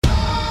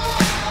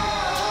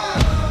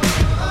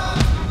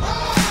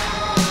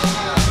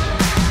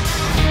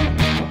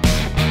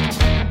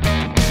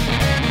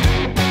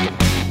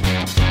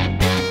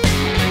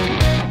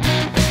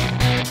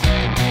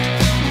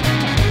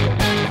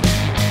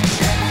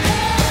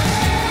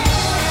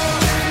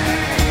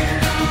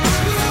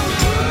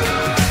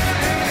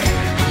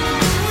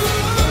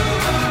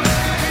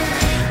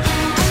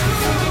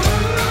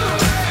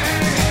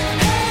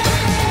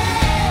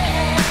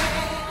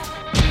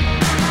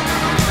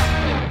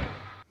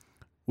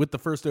With the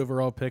first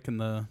overall pick in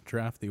the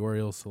draft, the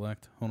Orioles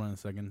select. Hold on a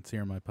second. It's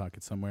here in my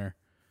pocket somewhere.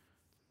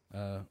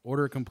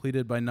 Order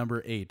completed by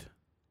number 8.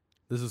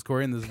 This is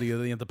Corey, and this is the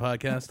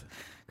podcast.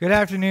 Good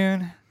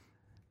afternoon.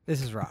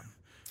 This is Rob.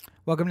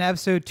 Welcome to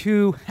episode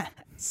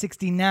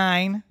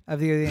 269 of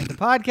the Anthem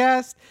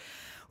podcast.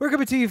 We're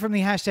coming to you from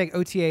the hashtag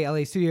OTA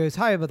LA studios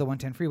high above the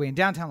 110 freeway in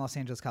downtown Los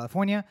Angeles,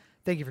 California.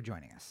 Thank you for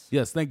joining us.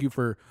 Yes, thank you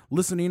for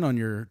listening on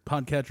your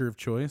podcatcher of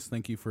choice.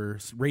 Thank you for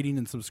rating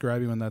and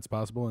subscribing when that's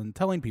possible and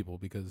telling people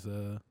because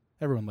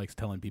everyone likes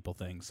telling people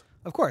things.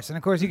 Of course. And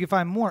of course, you can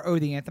find more O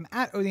The Anthem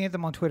at O The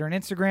Anthem on Twitter and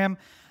Instagram.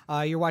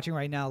 You're watching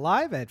right now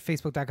live at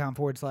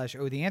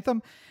facebook.com/O The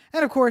Anthem.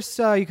 And of course,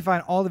 you can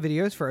find all the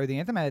videos for O The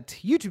Anthem at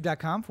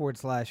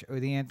youtube.com/O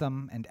The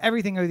Anthem and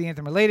everything O The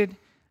Anthem related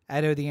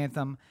at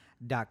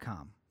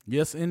otheanthem.com.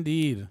 Yes,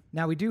 indeed.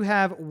 Now, we do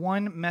have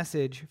one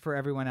message for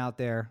everyone out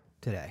there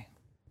today,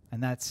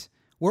 and that's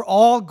we're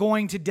all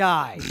going to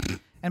die.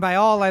 And by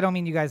all, I don't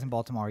mean you guys in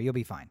Baltimore. You'll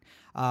be fine.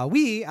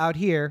 We out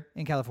here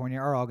in California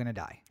are all going to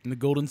die. In the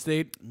Golden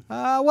State?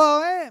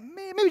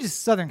 Maybe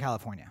just Southern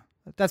California.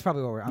 That's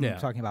probably what I'm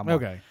talking about more.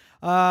 Okay.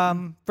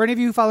 For any of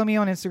you who follow me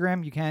on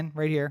Instagram, you can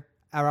right here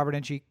at Robert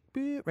N. Cheek.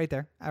 Right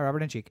there at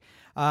Robert N. Cheek.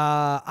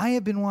 I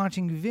have been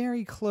watching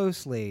very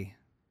closely.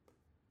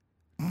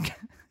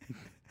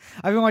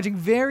 I've been watching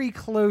very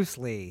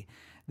closely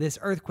this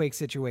earthquake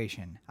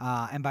situation.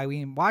 And by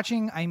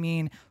watching, I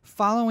mean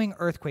following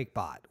Earthquake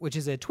Bot, which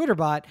is a Twitter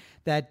bot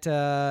that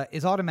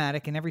is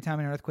automatic. And every time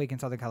an earthquake in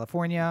Southern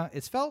California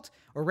is felt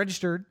or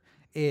registered,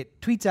 it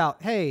tweets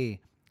out,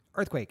 hey,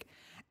 earthquake.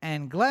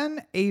 And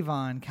Glen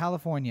Avon,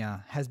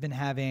 California, has been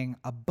having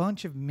a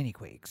bunch of mini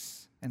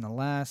quakes in the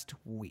last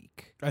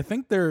week. I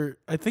think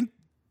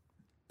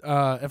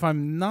if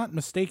I'm not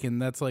mistaken,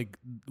 that's like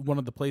one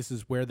of the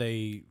places where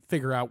they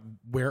figure out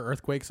where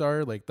earthquakes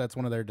are. Like that's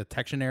one of their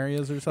detection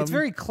areas or something. It's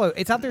very close.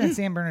 It's out there in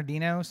San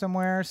Bernardino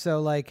somewhere. So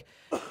like,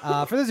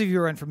 for those of you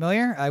who are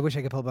unfamiliar, I wish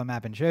I could pull up a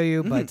map and show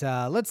you. But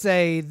let's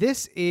say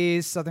this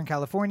is Southern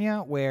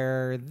California,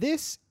 where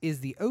this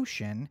is the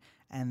ocean,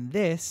 and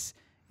this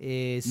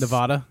is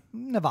Nevada,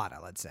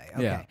 let's say.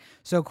 Okay. Yeah.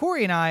 So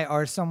Corey and I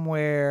are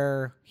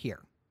somewhere here.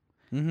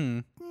 Mm-hmm.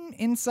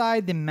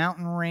 Inside the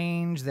mountain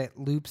range that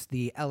loops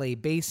the LA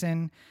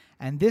basin,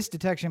 and this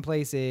detection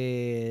place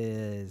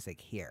is like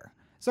here,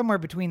 somewhere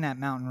between that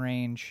mountain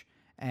range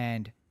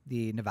and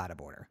the Nevada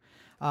border,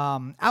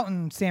 out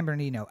in San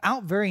Bernardino,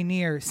 out very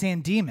near San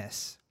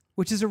Dimas,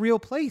 which is a real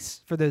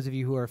place for those of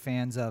you who are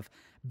fans of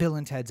Bill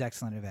and Ted's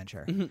Excellent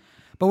Adventure. Mm-hmm.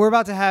 But we're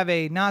about to have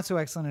a not so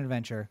excellent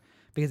adventure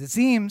because it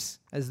seems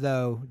as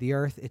though the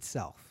earth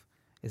itself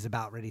is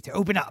about ready to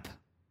open up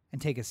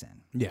and take us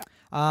in. Yeah.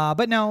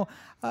 But no,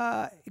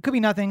 it could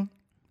be nothing.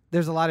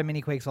 There's a lot of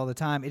mini quakes all the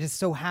time. It just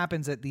so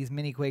happens that these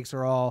mini quakes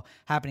are all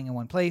happening in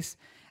one place,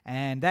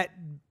 and that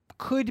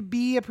could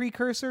be a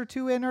precursor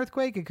to an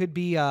earthquake. It could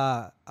be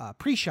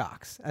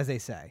pre-shocks, as they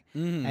say.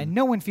 Mm. And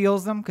no one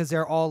feels them because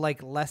they're all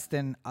like less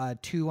than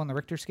 2 on the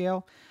Richter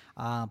scale.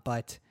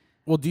 But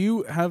well, do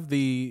you have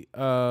the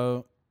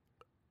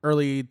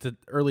early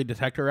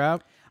detector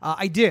app?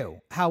 I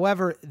do.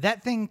 However,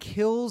 that thing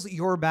kills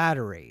your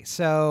battery.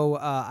 So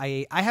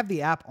I have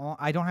the app on.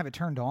 I don't have it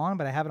turned on,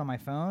 but I have it on my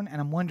phone. And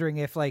I'm wondering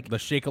if like the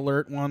shake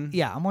alert one.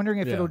 Yeah, I'm wondering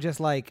if it'll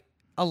just like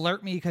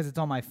alert me because it's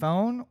on my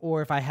phone,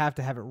 or if I have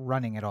to have it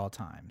running at all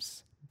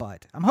times.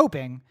 But I'm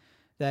hoping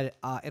that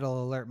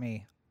it'll alert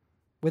me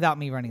without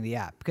me running the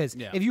app. Because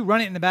if you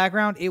run it in the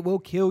background, it will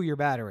kill your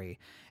battery.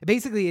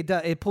 Basically,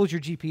 it pulls your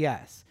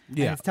GPS.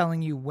 Yeah. And it's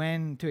telling you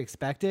when to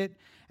expect it.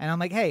 And I'm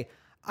like, hey,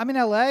 I'm in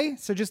LA,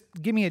 so just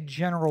give me a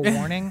general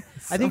warning.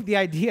 I think the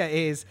idea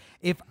is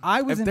if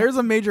there's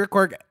a major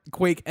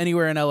quake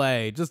anywhere in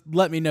LA, just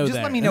let me know.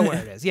 Just let me know where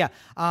it is. Yeah,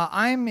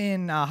 I'm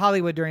in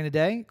Hollywood during the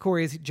day.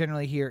 Corey is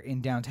generally here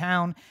in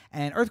downtown,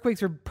 and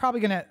earthquakes are probably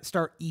going to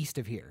start east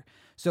of here.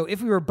 So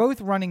if we were both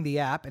running the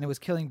app and it was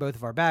killing both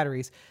of our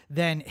batteries,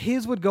 then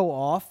his would go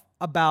off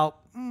about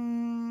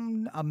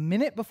a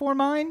minute before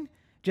mine,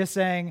 just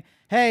saying,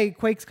 "Hey,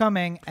 quake's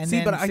coming." And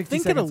then but I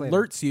think it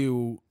alerts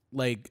you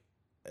like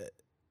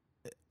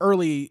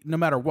early, no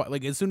matter what,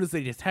 like as soon as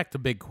they detect a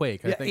big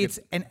quake. I think it's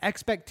an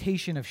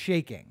expectation of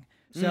shaking.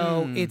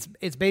 So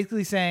it's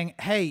basically saying,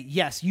 hey,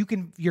 yes, you're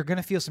going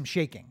to feel some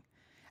shaking.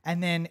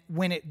 And then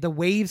when the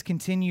waves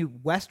continue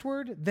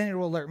westward, then it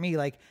will alert me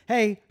like,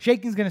 hey,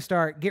 shaking's going to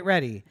start, get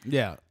ready.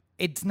 Yeah.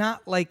 It's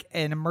not like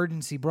an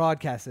emergency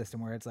broadcast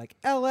system where it's like,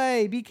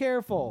 LA, be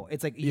careful.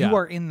 It's like you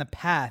are in the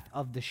path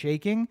of the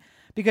shaking,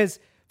 because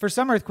for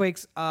some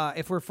earthquakes,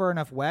 if we're far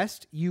enough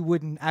west, you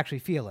wouldn't actually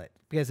feel it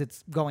because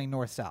it's going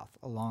north-south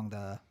along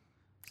the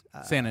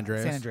San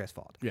Andreas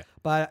Fault. Yeah.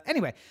 But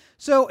anyway,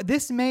 so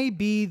this may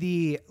be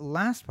the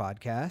last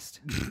podcast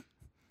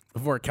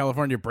before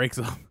California breaks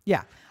up.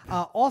 Yeah.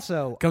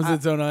 Also, comes to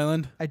its own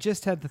island. I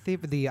just had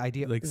the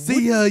idea. Like,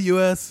 see ya,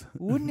 U.S.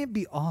 Wouldn't it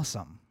be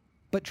awesome,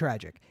 but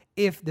tragic,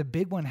 if the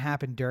big one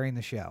happened during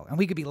the show and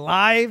we could be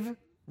live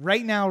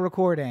right now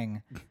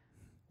recording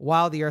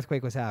while the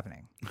earthquake was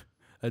happening?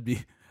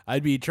 I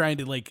I'd be trying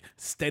to like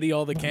steady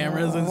all the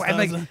cameras and stuff. And,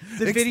 like,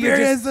 the video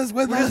Experience just- this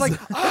with we're us. just like,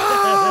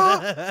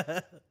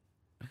 ah!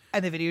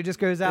 And the video just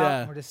goes out. Yeah.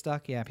 And we're just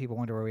stuck. Yeah, people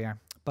wonder where we are.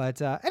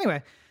 But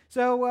anyway,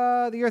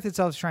 so the Earth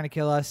itself is trying to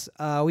kill us.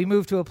 We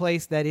moved to a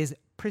place that is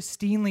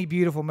pristinely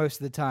beautiful most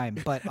of the time,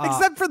 but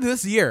Except for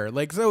this year,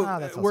 like so,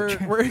 that's also we're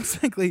true. we're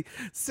exactly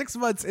 6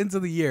 months into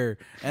the year,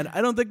 and I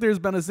don't think there's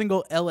been a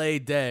single LA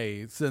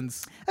day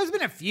since. there's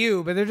been a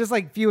few, but they're just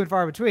like few and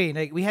far between.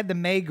 Like we had the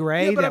May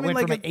gray Yeah, but that I mean,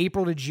 went like, from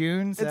April to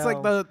June. It's so-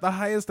 like the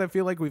highest I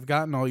feel like we've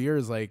gotten all year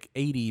is like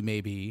 80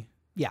 maybe,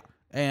 yeah.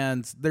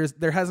 and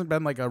there hasn't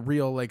been like a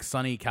real like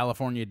sunny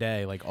California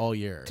day like all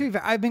year. To be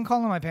fair, I've been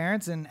calling my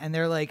parents, and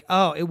they're like,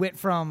 "Oh, it went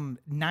from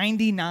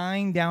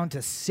 99 down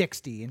to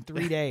 60 in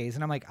 3 days,"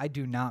 and I'm like, "I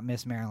do not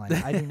miss Maryland.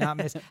 I do not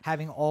miss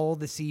having all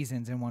the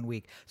seasons in 1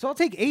 week." So I'll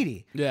take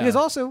 80. Yeah. Because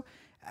also,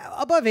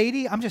 above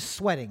 80, I'm just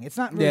sweating. It's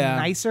not really Yeah.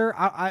 nicer.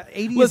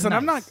 80 Listen,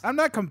 is nice. I'm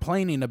not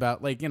complaining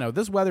about like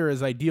this weather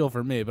is ideal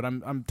for me, but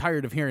I'm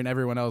tired of hearing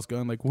everyone else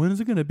going like, when is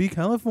it gonna be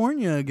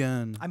California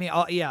again? I mean,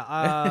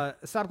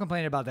 stop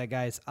complaining about that,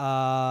 guys.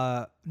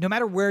 No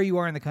matter where you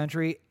are in the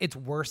country, it's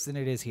worse than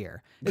it is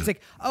here. It's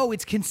like, oh,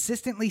 it's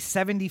consistently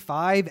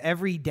 75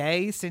 every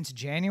day since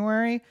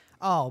January.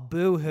 Oh,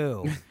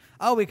 boo-hoo.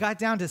 Oh, it got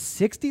down to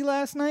 60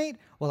 last night?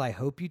 Well, I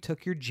hope you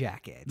took your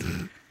jacket.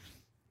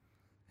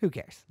 Who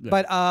cares? Yeah.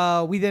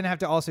 But we then have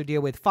to also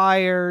deal with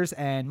fires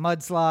and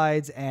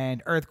mudslides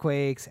and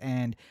earthquakes,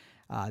 and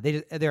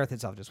the Earth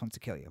itself just wants to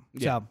kill you.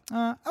 Yeah.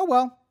 So, oh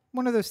well,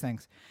 one of those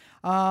things.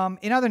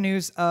 In other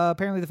news,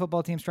 apparently the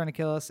football team's trying to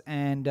kill us,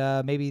 and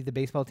maybe the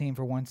baseball team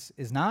for once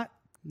is not.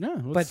 Yeah,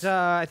 But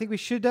I think we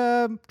should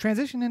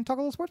transition and talk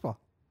a little sports ball.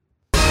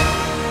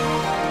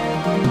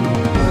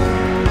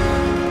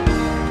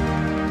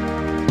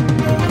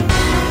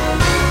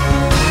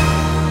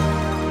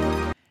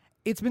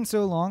 It's been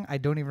so long, I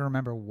don't even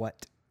remember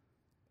what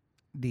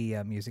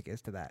the music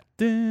is to that.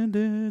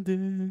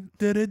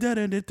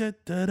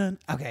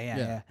 Okay,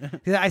 yeah.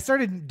 'Cause I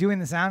started doing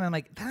the sound, and I'm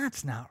like,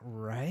 that's not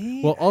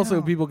right. Well, I also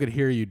don't- people could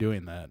hear you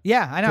doing that.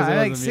 Yeah, I know. 'Cause it I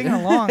like wasn't singing me.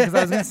 along because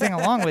I was going to sing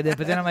along with it,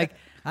 but then I'm like,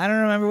 I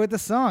don't remember what the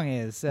song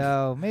is,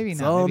 so maybe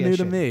It's not. all Maybe I new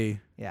to should. me.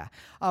 Yeah,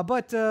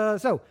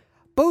 so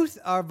both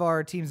of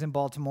our teams in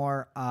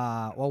Baltimore.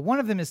 Well, one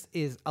of them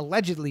is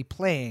allegedly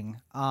playing.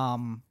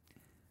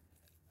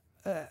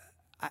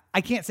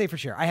 I can't say for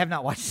sure. I have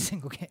not watched a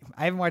single game.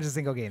 I haven't watched a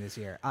single game this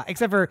year,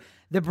 except for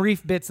the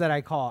brief bits that I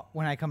caught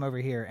when I come over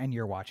here and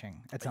you're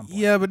watching at some point.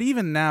 Yeah, but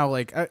even now,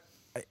 like I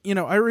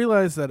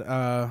realized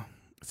that.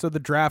 So the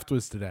draft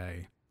was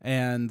today,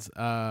 and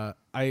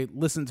I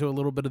listened to a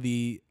little bit of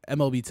the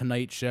MLB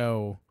Tonight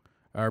Show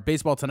or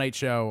Baseball Tonight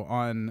Show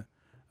on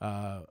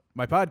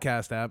my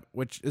podcast app,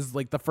 which is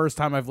like the first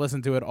time I've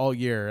listened to it all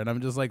year, and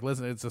I'm just like,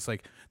 listen, it's just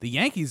like the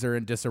Yankees are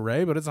in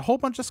disarray, but it's a whole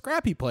bunch of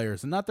scrappy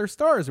players and not their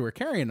stars who are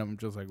carrying them. I'm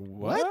just like,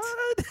 what?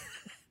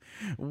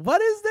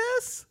 What is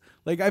this?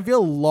 Like, I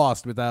feel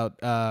lost without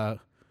a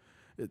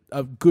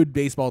good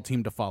baseball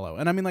team to follow.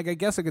 And I mean, like, I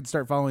guess I could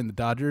start following the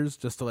Dodgers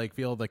just to like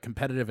feel the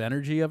competitive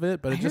energy of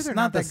it, but I it's hear just they're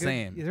not the that good.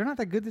 same. They're not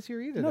that good this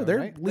year either. No, though, they're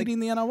right? leading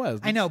the NL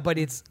West. I know, but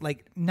it's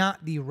like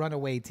not the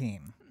runaway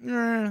team.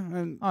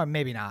 And Or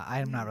maybe not.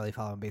 I'm not really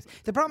following base.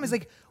 The problem is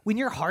like when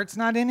your heart's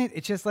not in it,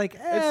 it's just like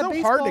It's so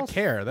hard to baseball's-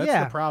 care. That's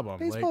yeah, the problem.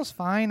 Like- Baseball's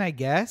fine, I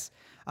guess.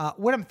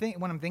 What I'm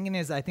thinking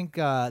is I think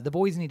the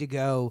boys need to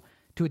go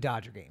to a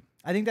Dodger game.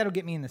 I think that'll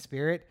get me in the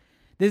spirit.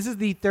 This is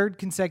the third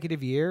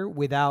consecutive year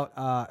without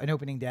an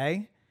opening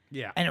day.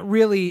 yeah. And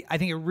I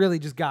think it really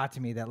just got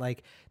to me that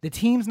like the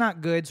team's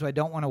not good, so I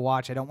don't want to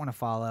watch. I don't want to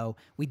follow.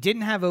 We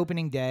didn't have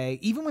opening day.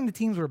 Even when the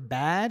teams were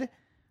bad,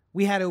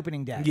 we had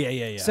opening day.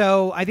 Yeah.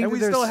 So I think And we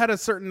that still there's- had a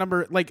certain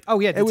number, like Oh,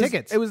 yeah, the it was,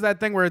 tickets. It was that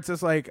thing where it's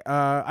just like,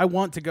 I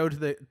want to go to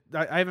the.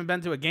 I haven't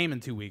been to a game in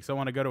 2 weeks. I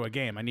want to go to a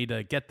game. I need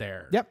to get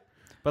there. Yep.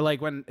 But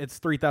like when it's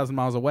 3,000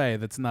 miles away,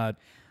 that's not.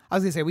 I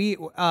was gonna say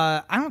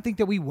I don't think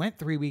that we went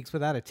 3 weeks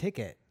without a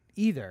ticket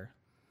either.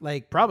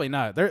 Like Probably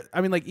not. There.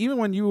 I mean, like even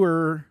when you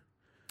were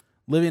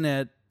living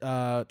at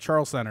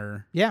Charles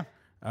Center, yeah,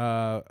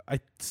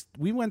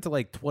 we went to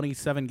like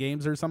 27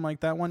 games or something like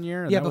that one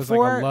year. And yeah. that was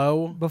Before like a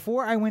low.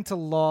 before I went to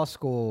law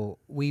school,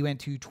 we went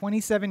to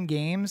 27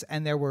 games,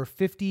 and there were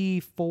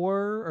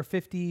 54 or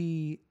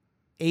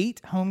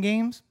 58 home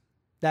games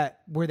that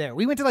were there.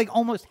 We went to like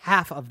almost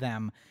half of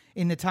them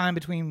in the time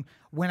between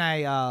when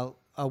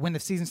when the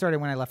season started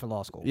and when I left for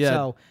law school. Yeah.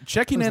 So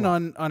Checking it was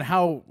in a on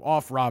how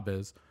off Rob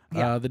is.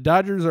 Yeah. The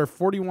Dodgers are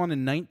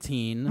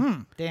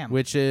 41-19, damn.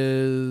 which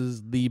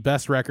is the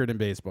best record in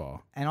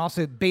baseball. And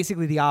also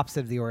basically the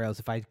opposite of the Orioles,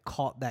 if I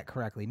caught that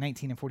correctly.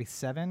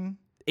 19-47,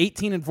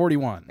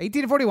 18-41.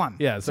 18-41.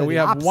 Yeah, so we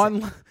the have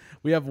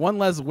opposite. one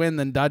less win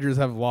than Dodgers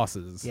have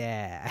losses.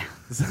 Yeah.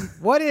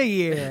 What a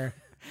year.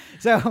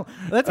 So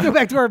let's go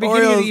back to our beginning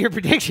of the Orioles- year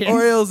predictions.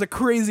 Orioles a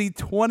crazy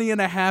 20 and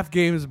a half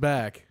games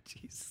back.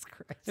 Jesus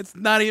Christ. It's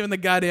not even the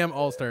goddamn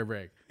All-Star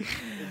break.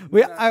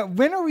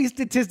 When are we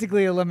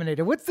statistically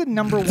eliminated? What's the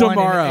number one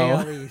Tomorrow.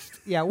 in the AL East?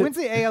 Yeah, when's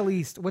the AL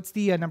East? What's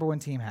the number one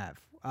team have?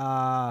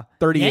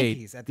 38.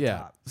 Yankees at the yeah.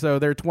 top. So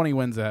they're 20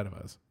 wins ahead of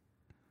us.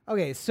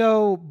 Okay,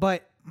 so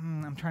but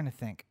I'm trying to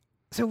think.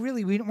 So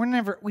really, we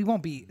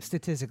won't be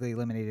statistically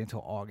eliminated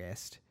until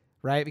August,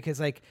 right? Because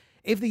like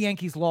if the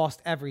Yankees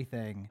lost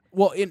everything,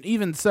 Well,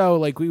 even so,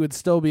 like we would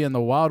still be in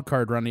the wild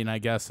card running, I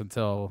guess,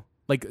 until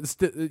like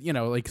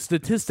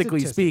statistically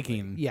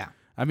speaking. yeah.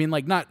 I mean,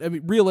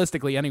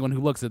 realistically, anyone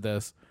who looks at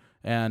this,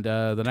 and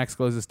the next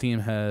closest team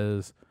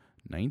has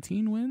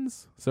 19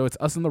 wins, so it's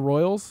us and the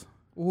Royals.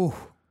 Ooh,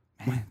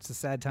 man, it's a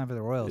sad time for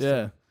the Royals.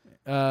 Yeah,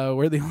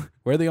 we're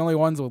the only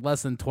ones with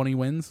less than 20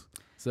 wins.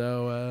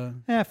 So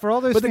yeah, for all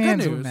those but the good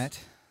fans we news- met,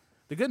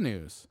 the good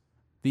news,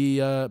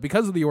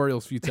 because of the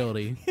Orioles'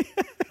 futility,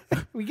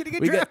 we get a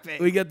good we draft get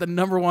pick. we get the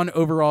number 1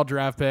 overall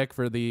draft pick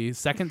for the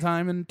second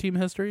time in team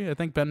history. I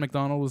think Ben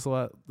McDonald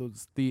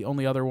was the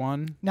only other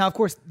one. Now, of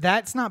course,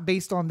 that's not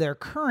based on their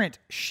current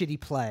shitty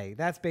play.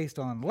 That's based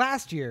on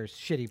last year's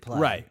shitty play.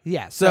 Right.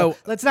 Yeah. So- So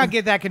let's not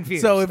get that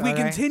confused. So if we all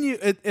right? continue,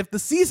 if the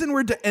season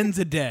were to end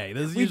today,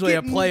 this is We usually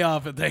a get-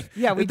 playoff thing.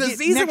 Yeah, we if the get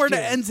season next were to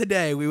year. end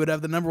today, we would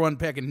have the number 1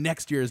 pick in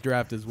next year's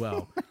draft as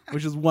well,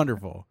 which is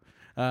wonderful.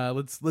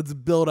 Let's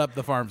build up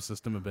the farm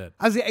system a bit.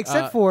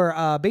 Except for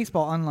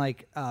baseball,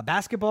 unlike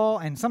basketball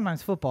and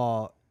sometimes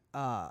football,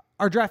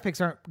 our draft picks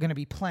aren't going to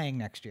be playing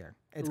next year.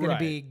 It's going Right.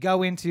 to be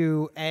go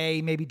into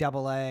A, maybe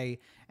double A,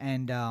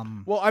 and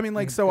Well, I mean,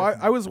 like, so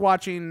I was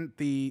watching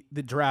the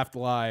draft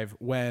live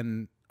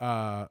when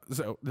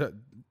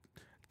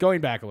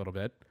going back a little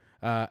bit,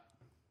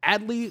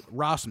 Adley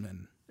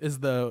Rossman is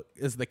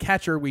the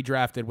catcher we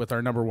drafted with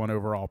our number 1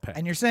 overall pick.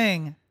 and you're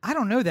saying I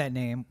don't know that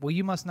name. Well,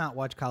 you must not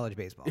watch college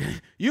baseball.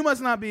 You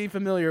must not be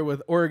familiar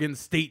with Oregon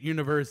State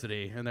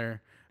University and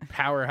their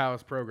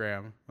powerhouse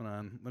program. Hold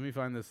on, let me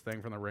find this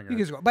thing from the Ringer. You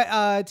can scroll.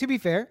 But to be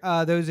fair,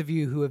 those of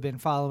you who have been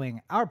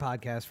following our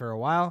podcast for a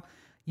while,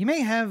 you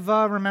may have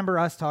remember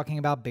us talking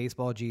about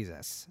Baseball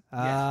Jesus.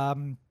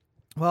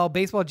 Well,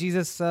 Baseball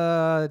Jesus,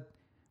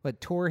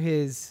 tore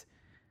his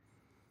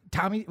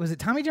Tommy? Was it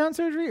Tommy John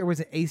surgery or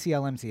was it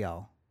ACL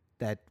MCL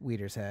that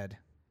Wieters had?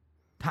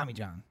 Tommy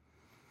John.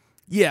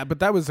 Yeah, but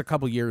that was a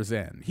couple years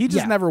in. He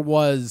just Yeah. never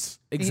was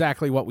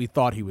exactly what we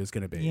thought he was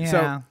going to be. Yeah,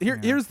 So yeah.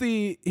 here's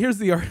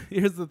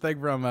the thing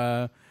from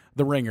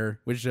the Ringer,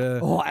 which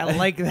Oh, I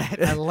like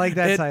that. I like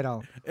that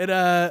title.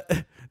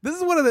 This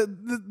is one of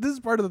this is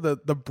part of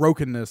the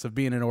brokenness of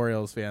being an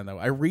Orioles fan, though.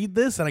 I read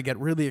this and I get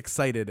really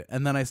excited,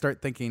 and then I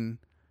start thinking,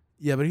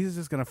 yeah, but he's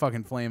just gonna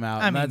fucking flame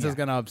out, and that's just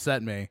gonna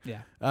upset me.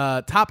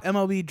 Yeah. Top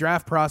MLB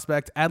draft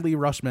prospect Adley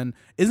Rutschman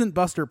isn't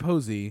Buster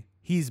Posey.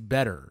 He's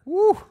better.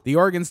 Woo. The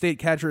Oregon State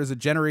catcher is a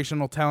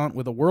generational talent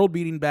with a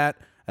world-beating bat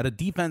at a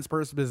defense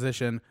first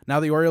position. Now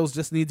the Orioles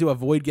just need to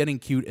avoid getting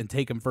cute and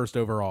take him first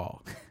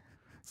overall.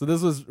 So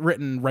this was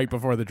written right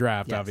before the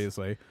draft, Yes.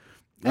 obviously.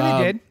 And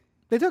they did.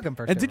 They took him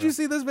first. And did over. you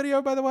see this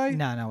video, by the way?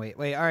 No, wait.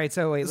 All right,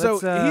 so wait. So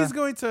Let's,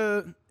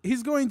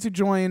 he's going to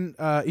join.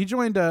 He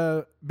joined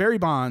Barry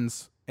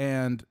Bonds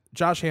and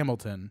Josh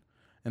Hamilton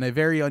in a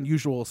very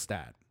unusual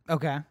stat.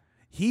 okay.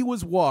 He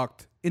was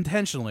walked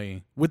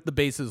intentionally with the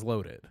bases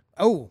loaded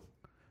Oh,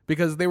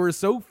 because they were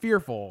so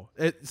fearful.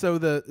 So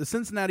the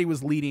Cincinnati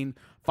was leading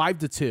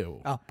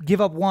 5-2.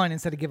 give up one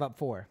instead of give up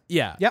 4.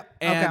 Yeah. Yep,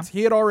 And okay.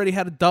 he had already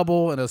had a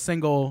double and a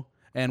single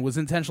and was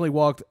intentionally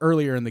walked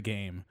earlier in the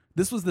game.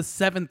 This was the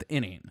 7th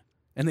inning,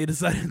 and they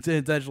decided to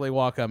intentionally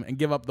walk him and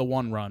give up the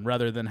 1 run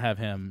rather than have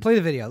him. Play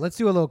the video. Let's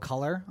do a little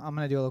color. I'm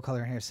going to do a little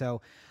color here.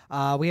 So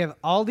we have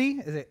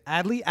Aldi. Is it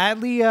Adley?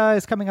 Adley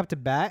is coming up to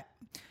bat.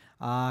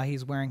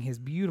 He's wearing his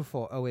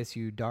beautiful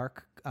OSU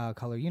dark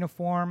color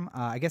uniform.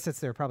 I guess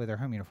that's probably their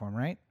home uniform,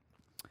 right?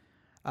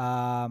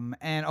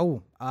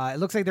 It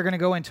looks like they're going to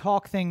go and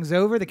talk things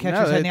over. The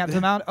catcher's heading out to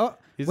the mound. Oh,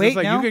 He's wait, just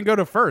like, no. you can go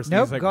to first. And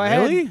Nope, he's like, go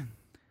ahead. really?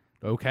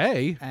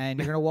 Okay. And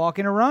you're going to walk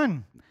in a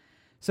run.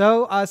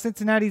 So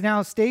Cincinnati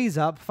now stays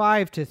up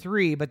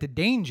 5-3, but the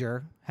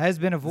danger has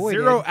been avoided.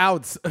 0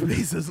 outs,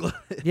 bases loaded.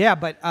 Yeah,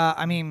 but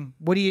I mean,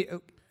 what do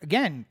you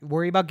again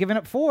worry about giving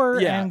up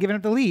 4 Yeah. and giving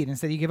up the lead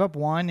instead you give up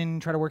 1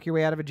 and try to work your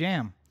way out of a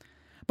jam.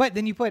 But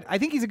then I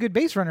think he's a good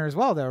base runner as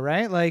well, though,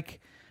 right?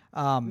 Like,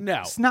 No.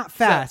 it's not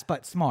fast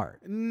but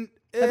smart. I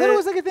thought it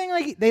was like a thing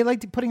like they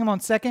liked putting him on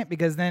second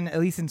because then at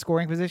least in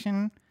scoring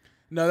position.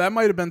 No, that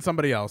might have been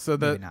somebody else. So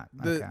Maybe not.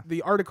 Okay.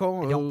 the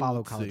article. I don't follow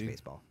let's college see.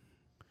 baseball.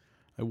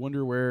 I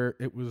wonder where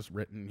it was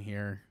written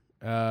here.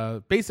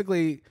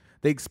 Basically,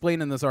 they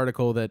explain in this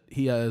article that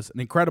he has an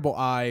incredible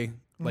eye,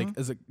 like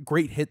is a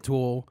great hit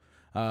tool,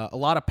 a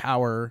lot of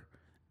power,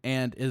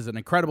 and is an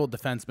incredible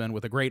defenseman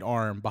with a great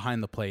arm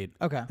behind the plate.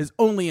 Okay. His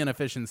only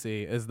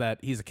inefficiency is that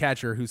he's a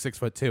catcher who's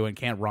 6'2" and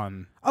can't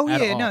run. Oh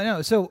at yeah, all.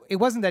 no. So it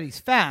wasn't that he's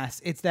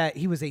fast; it's that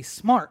he was a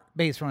smart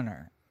base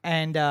runner,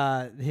 and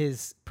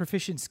his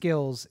proficient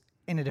skills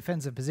in a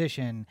defensive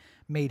position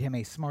made him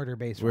a smarter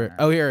base runner.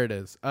 Oh, here it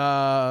is.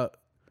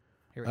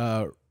 Here it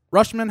is.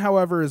 Rutschman,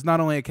 however, is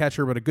not only a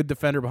catcher but a good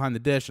defender behind the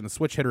dish and a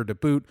switch hitter to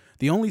boot.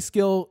 The only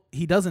skill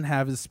he doesn't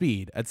have is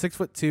speed. At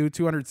 6'2",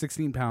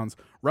 216 pounds,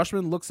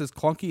 Rutschman looks as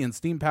clunky and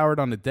steam-powered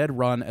on a dead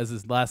run as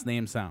his last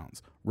name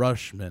sounds.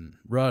 Rutschman.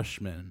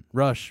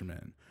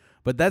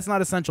 But that's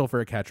not essential for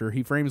a catcher.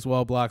 He frames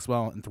well, blocks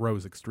well, and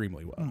throws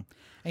extremely well.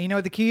 And you know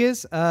what the key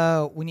is?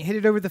 When you hit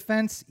it over the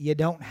fence, you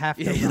don't have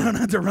to. You don't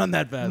have to run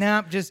that fast.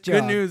 Nope, just jog.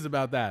 Good news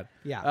about that.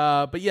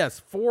 Yeah. But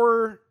yes,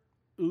 where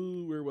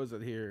was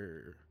it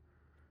here?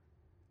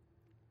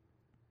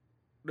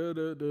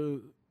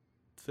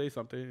 Say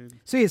something.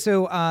 So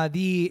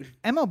the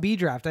MLB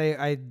draft,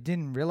 I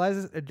didn't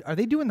realize this. Are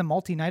they doing the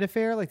multi-night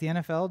affair like the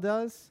NFL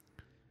does?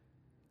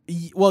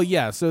 Well,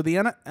 yeah. So the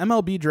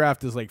MLB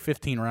draft is like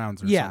 15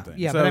 rounds or something.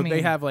 Yeah, So but I mean,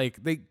 they have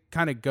they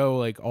kind of go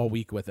like all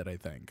week with it, I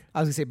think. I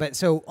was gonna say, but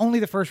so only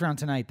the first round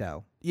tonight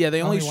though. Yeah,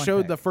 they only one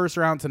showed pick. the first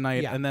round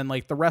tonight, Yeah. and then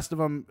like the rest of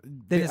them,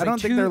 Then I it's don't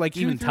like think two- they're like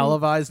two even through-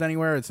 televised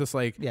anywhere. It's just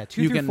like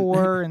 2 through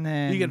 4, and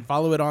then you can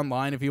follow it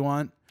online if you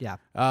want. yeah,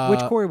 Uh, which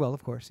Corey will,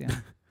 of course. Yeah.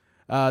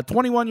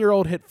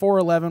 21-year-old hit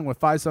 411 with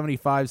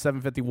 575,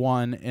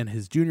 751 in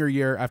his junior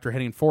year after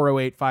hitting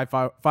 408,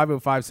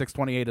 505,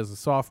 628 as a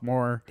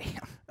sophomore.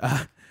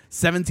 Damn.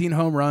 17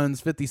 home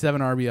runs,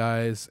 57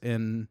 RBIs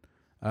in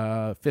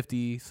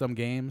 50 some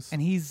games.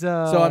 And he's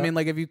so I mean,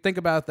 like if you think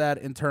about that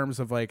in terms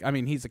of like, I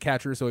mean, he's a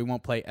catcher, so he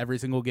won't play every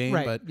single game.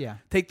 Right, But yeah.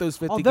 take those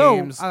 50 Although,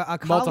 games, a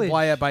multiply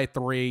college- it by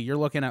 3. You're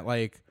looking at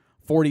like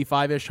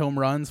 45-ish home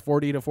runs,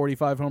 40 to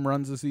 45 home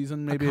runs a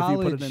season. Maybe if you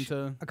put it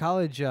into a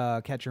college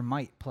catcher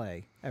might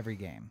play every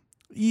game.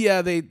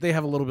 yeah, they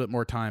have a little bit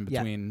more time Yeah.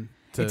 between.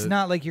 It's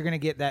not like you're going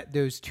to get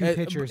those two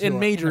pitchers in who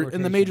are in the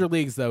rotation. major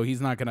leagues though.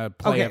 He's not going to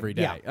play Okay, every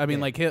day. yeah, I mean,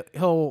 yeah. like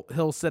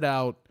he'll sit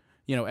out,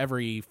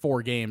 every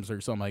 4 games or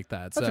something like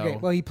that. That's so okay.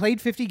 Well, he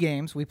played 50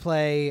 games. We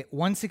play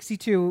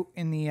 162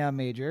 in the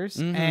majors,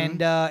 Mm-hmm.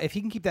 and if he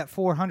can keep that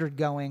 400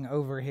 going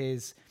over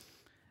his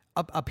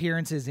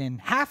appearances in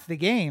half the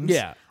games,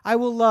 Yeah. I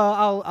will.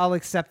 I'll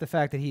accept the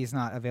fact that he's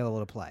not available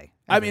to play.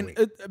 I every mean,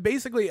 week.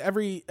 basically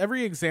every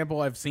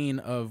example I've seen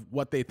of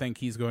what they think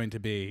he's going to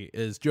be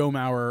is Joe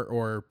Mauer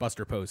or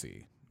Buster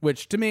Posey,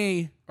 which to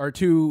me are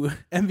 2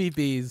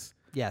 MVPs,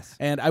 yes,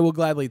 and I will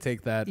gladly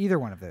take that. either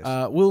one of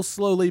those. We'll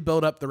slowly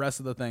build up the rest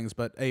of the things,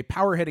 but a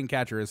power hitting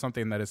catcher is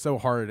something that is so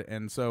hard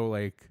and so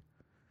like.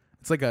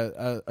 It's like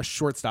a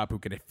shortstop who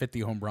can hit 50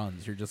 home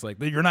runs. You're just like,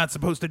 you're not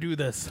supposed to do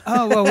this.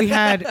 Oh well,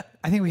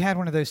 I think we had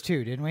one of those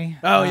too, didn't we?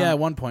 Oh, yeah, at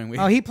one point. We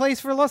Oh, he plays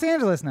for Los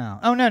Angeles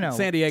now. Oh no,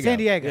 San Diego. San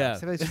Diego. Yeah.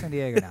 He plays for San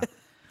Diego now.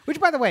 Which,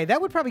 by the way, that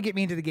would probably get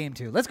me into the game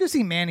too. Let's go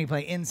see Manny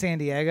play in San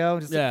Diego.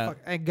 Just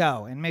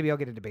go, and maybe I'll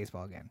get into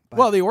baseball again. But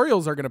well, the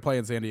Orioles are going to play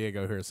in San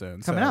Diego here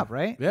soon. coming so, up,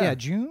 right? Yeah.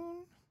 June.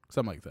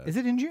 Something like that. Is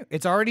it in June?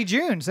 It's already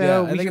June, so Yeah,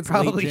 I we think should it's late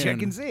probably check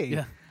June. and see.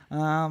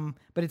 Yeah.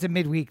 But it's a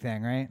midweek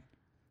thing, right?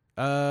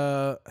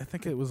 I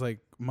think it was like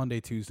Monday,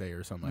 Tuesday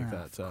or something like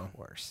that. So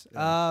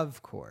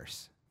Of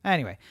course.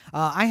 Anyway,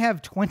 I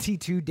have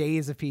 22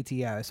 days of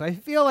PTO, so I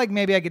feel like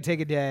maybe I could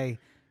take a day,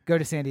 go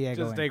to San Diego,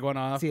 just and take one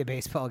off. see a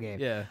baseball game.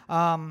 Yeah.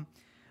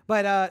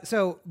 But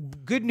so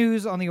good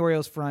news on the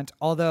Orioles front,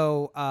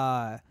 although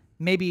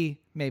maybe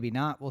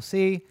not. We'll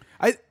see.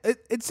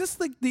 It's just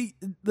like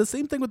the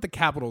same thing with the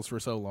Capitals for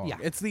so long. Yeah.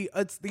 It's the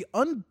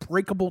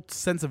unbreakable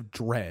sense of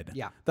dread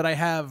Yeah. that I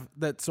have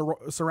that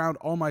surround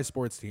all my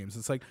sports teams.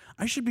 It's like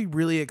I should be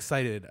really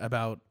excited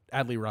about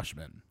Adley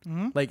Rutschman.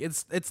 Mm-hmm. Like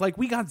it's like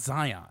we got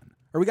Zion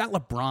or we got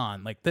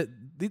LeBron. Like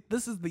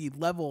this is the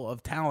level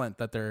of talent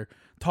that they're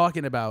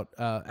talking about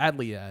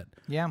Adley at.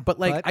 Yeah, But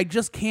like I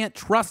just can't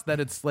trust that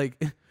it's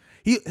like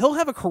He'll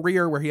have a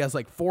career where he has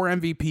like 4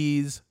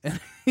 MVPs and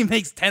he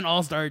makes 10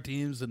 All-Star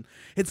teams and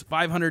hits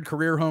 500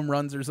 career home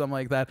runs or something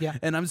like that. Yeah.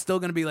 And I'm still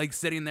going to be like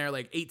sitting there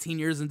like 18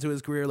 years into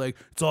his career like,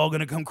 it's all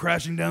going to come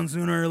crashing down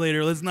sooner or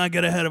later. Let's not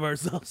get ahead of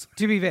ourselves.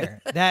 To be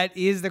fair, that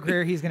is the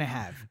career he's going to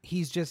have.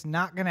 He's just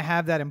not going to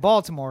have that in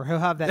Baltimore. He'll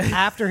have that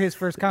after his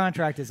first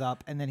contract is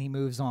up, and then he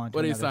moves on to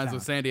When he another signs town.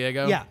 with San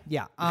Diego.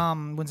 Yeah.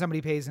 When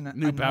somebody pays an New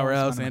enormous powerhouse,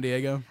 amount of San money.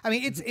 Diego. I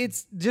mean,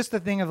 it's just the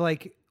thing of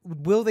like,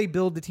 will they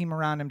build the team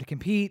around him to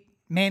compete?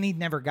 Manny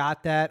never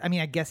got that. I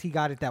mean, I guess he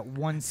got it that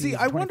one season. See,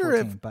 I wonder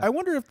if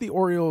 2014, but the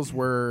Orioles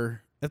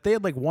were if they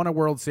had like won a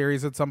World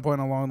Series at some point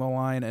along the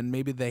line and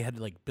maybe they had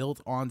like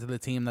built onto the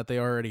team that they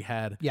already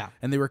had. Yeah.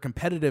 And they were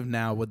competitive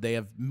now, would they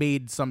have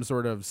made some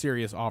sort of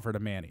serious offer to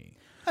Manny?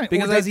 I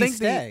mean, or does he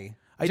stay?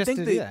 I just think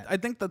to do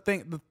that?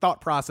 the thought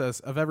process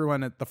of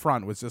everyone at the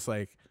front was just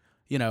like,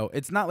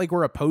 it's not like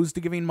we're opposed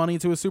to giving money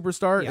to a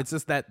superstar. Yeah. It's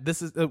just that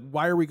this is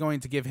why are we going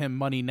to give him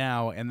money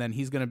now and then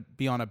he's going to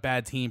be on a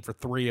bad team for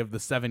 3 of the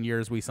 7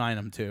 years we sign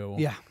him to.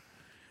 Yeah.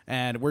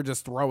 And we're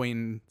just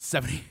throwing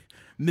 $70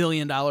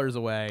 million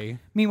away.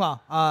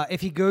 Meanwhile, if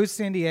he goes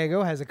San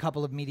Diego, has a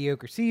couple of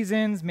mediocre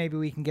seasons, maybe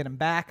we can get him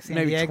back. San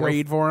Maybe Diego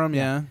trade for him,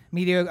 yeah.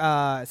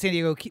 San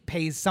Diego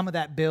pays some of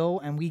that bill,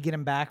 and we get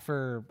him back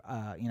for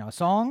a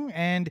song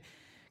and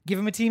give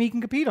him a team he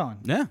can compete on.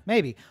 Yeah.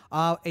 Maybe.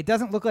 It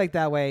doesn't look like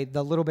that way,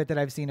 the little bit that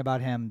I've seen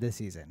about him this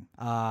season.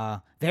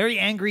 Very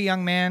angry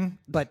young man,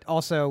 but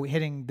also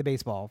hitting the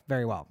baseball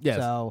very well. Yes.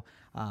 So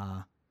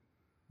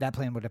that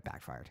plan would have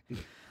backfired.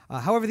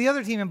 However, the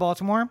other team in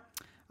Baltimore,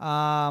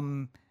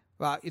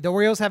 the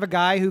Orioles have a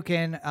guy who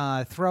can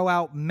throw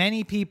out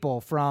many people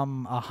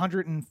from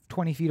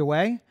 120 feet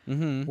away,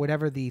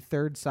 whatever the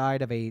third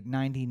side of a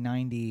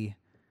 90-90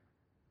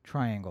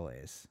 triangle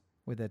is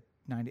with a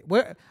 90.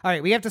 All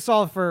right, we have to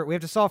solve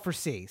for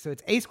C. So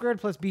it's A squared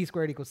plus B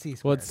squared equals C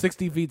squared. Well, it's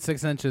 60 feet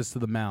 6 inches to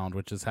the mound,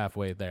 which is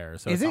halfway there.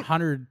 So Is it's it?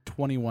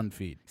 121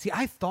 feet. See,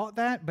 I thought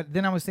that, but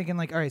then I was thinking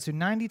like, all right, so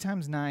 90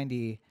 times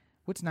 90,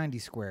 what's 90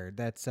 squared?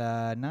 That's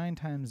 9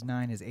 times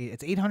 9 is 8.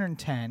 It's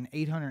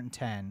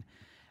 810.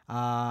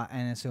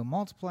 And so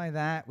multiply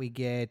that, we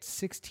get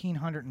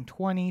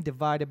 1620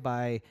 divided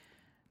by,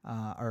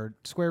 or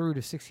square root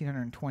of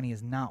 1620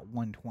 is not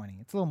 120.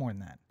 It's a little more than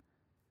that.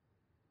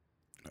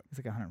 It's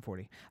like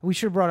 140. We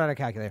should have brought out a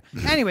calculator.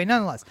 Anyway,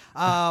 nonetheless,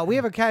 we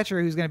have a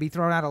catcher who's going to be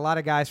throwing out a lot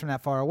of guys from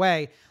that far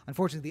away.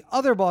 Unfortunately, the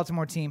other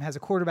Baltimore team has a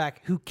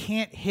quarterback who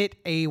can't hit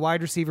a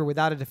wide receiver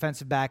without a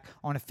defensive back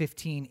on a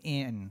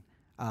 15-in,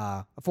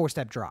 a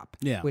 4-step drop,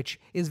 which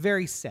is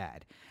very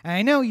sad. And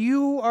I know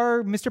you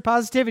are Mr.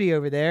 Positivity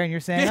over there, and you're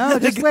saying, oh,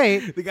 just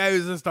wait. The guy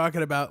was just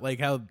talking about like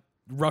how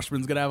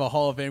Rushman's going to have a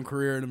Hall of Fame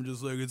career, and I'm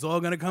just like, it's all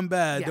going to come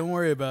bad. Don't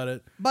worry about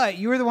it. But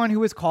you were the one who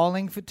was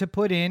calling to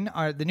put in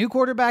the new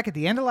quarterback at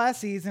the end of last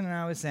season, and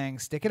I was saying,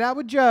 stick it out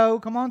with Joe.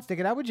 Come on, stick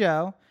it out with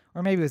Joe.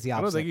 Or maybe it was the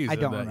opposite. I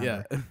don't remember.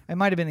 Yeah. It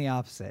might have been the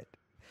opposite.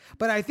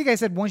 But I think I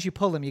said once you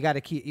pull him, you got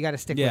to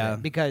stick with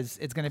it because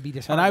it's going to be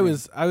disheartening.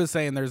 And I was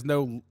saying there's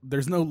no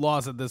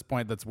loss at this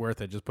point that's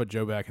worth it. Just put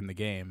Joe back in the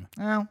game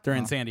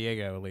during San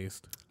Diego at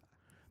least.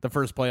 The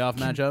first playoff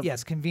matchup.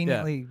 Yes,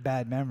 conveniently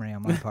bad memory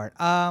on my part.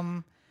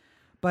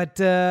 But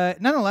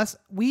nonetheless,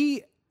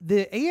 the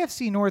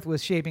AFC North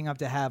was shaping up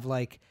to have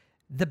like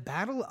the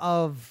battle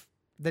of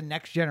the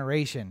next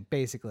generation,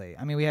 basically.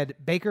 I mean, we had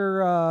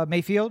Baker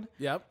Mayfield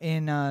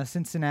in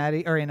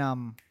Cincinnati or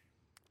in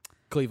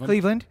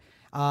Cleveland.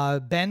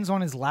 Ben's on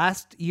his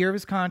last year of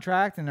his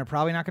contract, and they're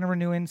probably not going to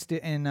renew in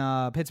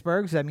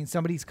Pittsburgh. So that means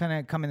somebody's going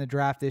to come in the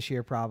draft this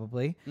year,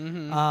 probably.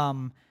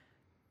 Mm-hmm.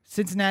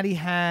 Cincinnati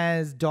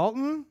has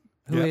Dalton,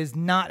 who has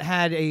not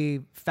had a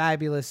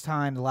fabulous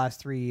time the last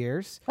 3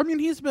 years. I mean,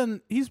 he's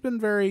been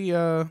very.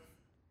 I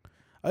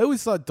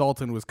always thought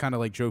Dalton was kind of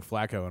like Joe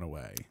Flacco in a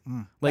way,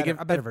 like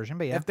a better version.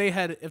 But if they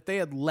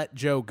had let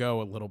Joe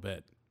go a little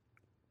bit.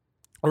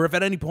 Or if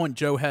at any point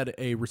Joe had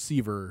a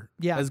receiver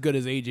as good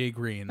as A.J.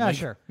 Green.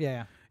 Sure.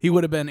 Yeah. He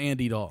would have been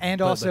Andy Dalton. And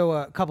also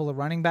a couple of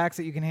running backs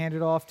that you can hand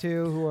it off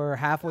to who are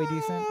halfway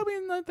decent. I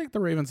mean, I think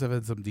the Ravens have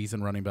had some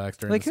decent running backs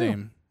during the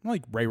same.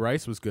 Like Ray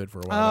Rice was good for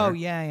a while. Oh,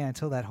 yeah,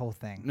 until that whole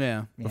thing.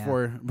 Yeah,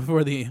 before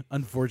the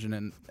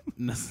unfortunate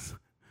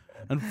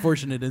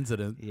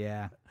incident.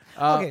 Yeah.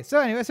 Okay, so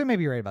anyway, so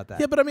maybe you're right about that.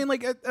 Yeah, but I mean,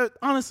 like,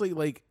 honestly,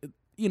 like,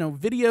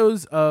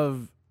 videos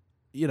of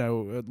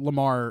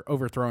Lamar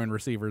overthrowing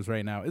receivers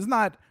right now is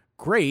not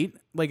great.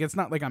 Like, it's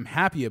not like I'm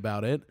happy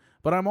about it,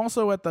 but I'm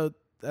also at the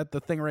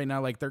thing right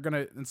now, like they're going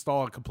to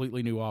install a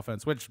completely new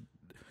offense, which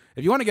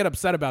if you want to get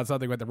upset about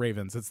something with the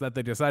Ravens, it's that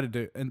they decided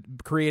to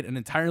create an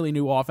entirely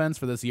new offense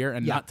for this year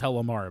and not tell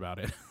Lamar about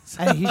it.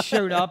 And he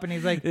showed up and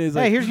he's like,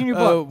 hey, here's your new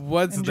book.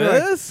 What's Enjoy.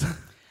 This?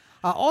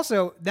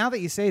 Also, now that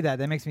you say that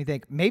makes me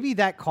think maybe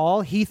that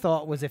call he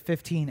thought was a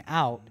 15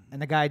 out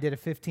and the guy did a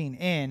 15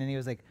 in and he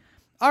was like,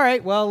 all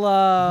right, well,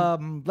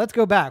 let's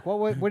go back.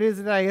 What is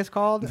it that I just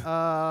called?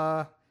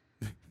 No,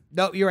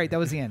 you're right. That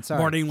was the end. Sorry.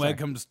 Morning Leg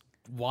comes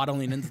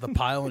waddling into the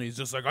pile, and he's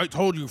just like, I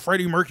told you,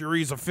 Freddie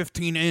Mercury's a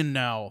 15 in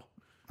now.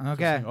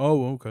 Okay. Like,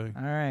 oh, okay.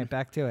 All right,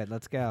 back to it.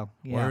 Let's go.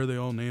 Yeah. Why are they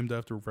all named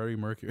after Freddie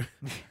Mercury?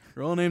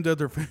 They're all named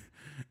after...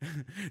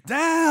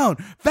 Down!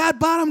 Fat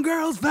bottom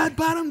girls! Fat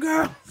bottom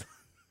girls!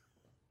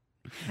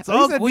 It's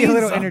all that'd be a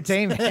little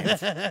entertainment.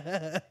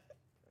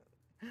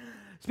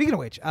 Speaking of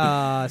which,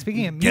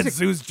 speaking of music, Get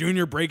Zeus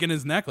Jr. breaking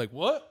his neck. Like,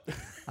 what?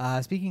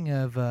 Speaking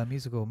of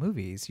musical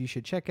movies, you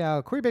should check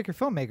out Corey Baker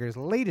Filmmaker's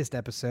latest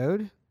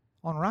episode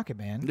on Rocket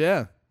Man.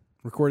 Yeah.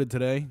 Recorded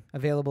today.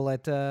 Available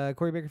at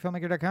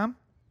CoreyBakerFilmmaker.com.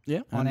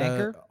 Yeah. On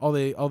Anchor. All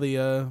the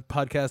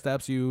podcast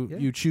apps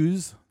you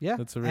choose. Yeah.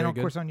 That's and of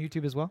course on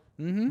YouTube as well.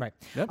 Mm-hmm. Right.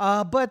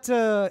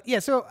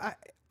 Yep. So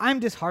I'm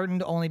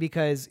disheartened only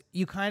because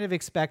you kind of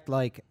expect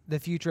like the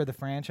future of the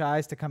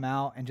franchise to come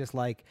out and just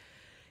like,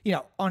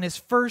 on his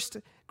first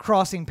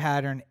crossing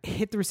pattern,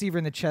 hit the receiver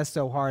in the chest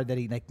so hard that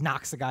he like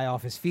knocks the guy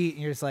off his feet,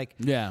 and you're just like,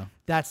 yeah,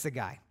 that's the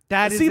guy.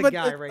 That is the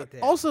guy right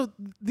there. Also,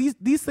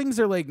 these things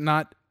are like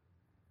not.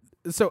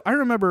 So I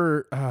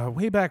remember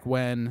way back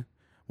when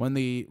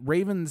the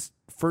Ravens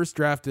first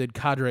drafted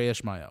Qadry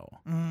Ismail,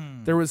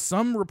 there was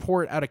some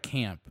report out of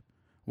camp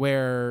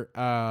where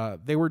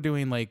they were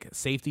doing like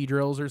safety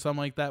drills or something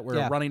like that, where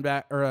a running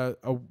back or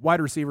a wide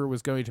receiver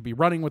was going to be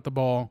running with the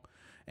ball.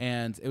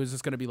 And it was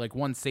just going to be like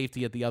one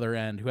safety at the other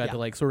end who had to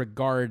like sort of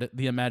guard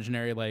the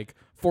imaginary like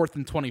 4th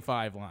and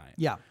 25 line.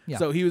 Yeah.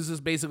 So he was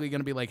just basically going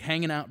to be like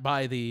hanging out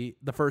by the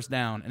first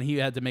down, and he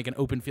had to make an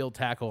open field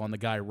tackle on the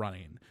guy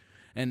running.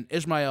 And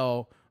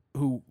Ishmael,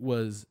 who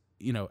was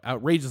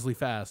outrageously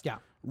fast,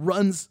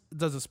 runs,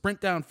 does a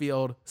sprint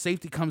downfield.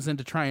 Safety comes in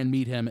to try and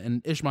meet him,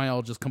 and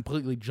Ishmael just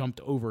completely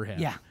jumped over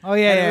him. Yeah. Oh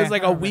yeah. And it was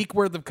like a week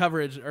worth of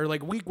coverage, or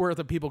like a week worth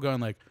of people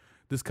going like,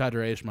 this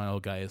Qadry Ismail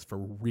guy is for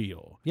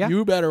real. Yeah.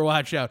 You better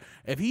watch out.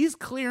 If he's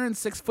clearing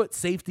 6-foot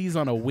safeties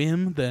on a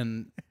whim,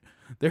 then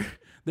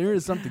There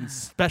is something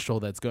special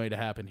that's going to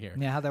happen here.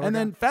 Yeah, how'd that work and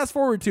then out? fast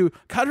forward to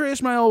Qadry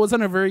Ismail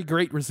wasn't a very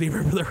great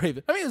receiver for the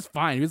Ravens. I mean, he was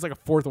fine. He was like a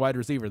fourth wide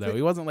receiver, though.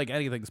 He wasn't like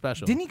anything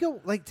special. Didn't he go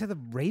like to the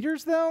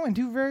Raiders though and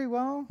do very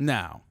well?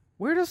 No.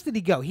 Where else did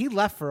he go? He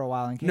left for a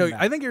while and came No,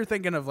 back. I think you're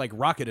thinking of like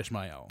Rocket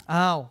Ismail.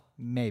 Oh,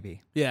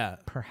 maybe. Yeah.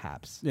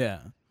 Perhaps. Yeah.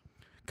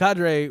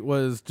 Qadry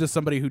was just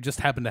somebody who just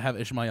happened to have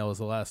Ishmael as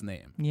the last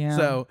name. Yeah.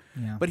 So,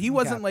 Yeah. but he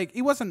wasn't like,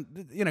 he wasn't,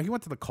 he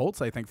went to the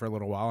Colts, I think, for a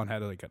little while and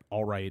had like an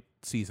all right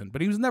season.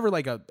 But he was never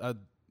like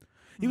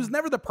he was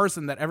never the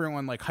person that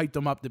everyone like hyped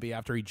him up to be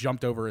after he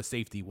jumped over a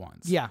safety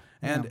once. Yeah.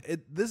 And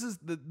this is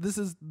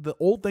the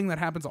old thing that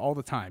happens all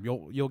the time.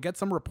 You'll get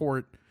some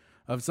report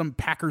of some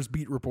Packers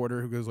beat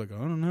reporter who goes like, I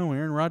don't know,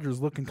 Aaron Rodgers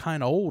looking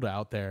kind of old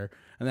out there.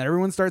 And then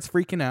everyone starts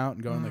freaking out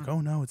and going like, oh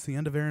no, it's the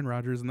end of Aaron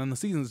Rodgers. And then the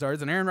season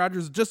starts and Aaron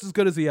Rodgers is just as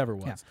good as he ever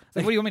was. Yeah. It's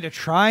like, what do you want me to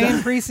try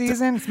in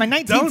preseason? It's my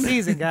 19th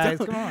season, guys.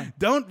 Come on.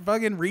 Don't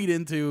fucking read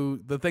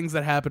into the things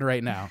that happen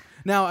right now.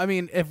 Now, I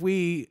mean, if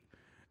we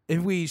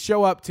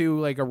show up to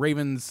like a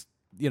Ravens,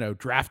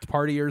 draft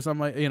party or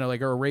something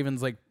like, or a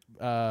Ravens like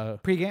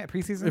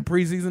Preseason? a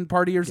preseason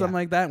party or something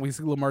like that, and we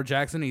see Lamar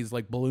Jackson, he's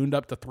like ballooned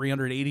up to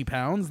 380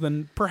 pounds,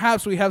 then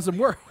perhaps we have some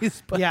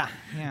worries. But Yeah.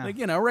 like,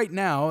 right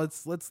now,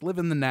 let's live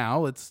in the now.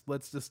 Let's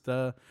just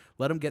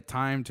let him get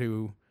time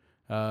to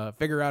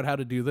figure out how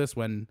to do this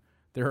when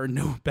there are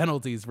no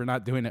penalties for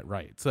not doing it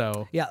right.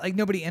 So Yeah, like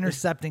nobody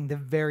intercepting the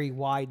very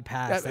wide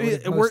pass. that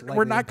would've we're most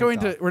likely not been going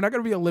picked to we're not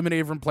going to be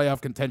eliminated from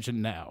playoff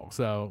contention now.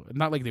 So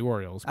not like the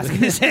Orioles, off. I was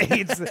going to say,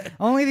 it's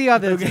only the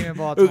other team in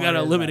Baltimore. who got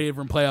is eliminated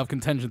from playoff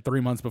contention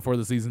 3 months before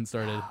the season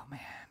started. Oh, man.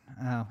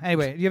 Oh.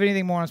 Anyway, do you have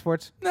anything more on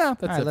sports? No,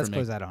 that's All right, it let's for me.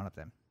 close that on up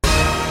then.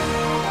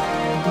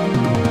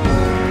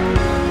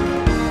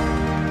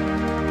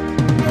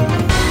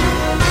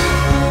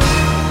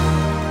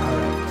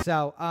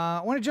 So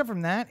I want to jump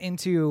from that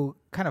into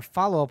kind of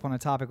follow up on a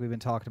topic we've been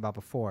talking about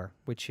before,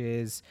 which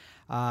is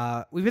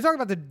we've been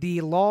talking about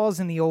the laws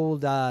in the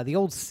old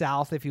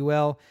South, if you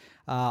will.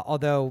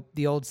 Although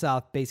the old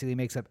South basically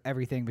makes up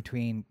everything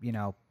between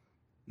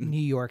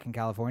New York and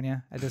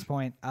California at this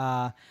point.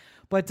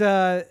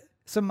 But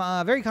some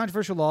very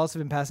controversial laws have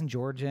been passed in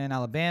Georgia and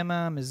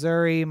Alabama,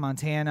 Missouri,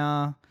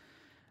 Montana,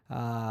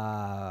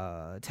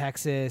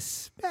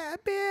 Texas,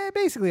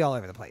 basically all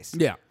over the place.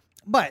 Yeah.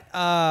 But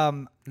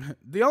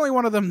The only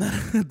one of them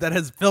that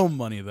has film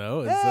money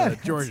though is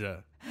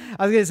Georgia.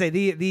 I was gonna say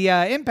the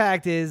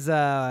impact is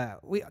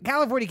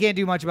California can't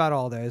do much about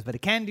all those, but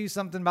it can do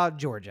something about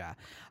Georgia.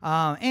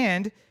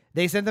 And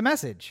they sent the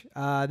message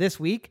this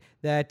week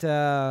that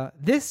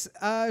this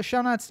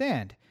shall not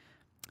stand.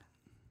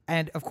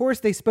 And of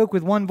course, they spoke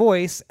with one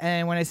voice.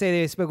 And when I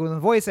say they spoke with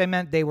one voice, I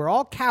meant they were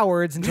all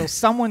cowards until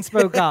someone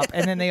spoke up,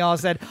 and then they all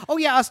said, "Oh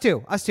yeah, us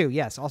too,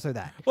 yes, also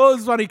that." Well,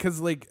 it's funny because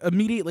like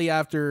immediately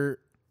after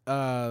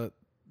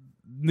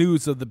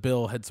news of the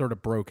bill had sort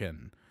of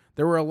broken,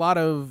 there were a lot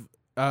of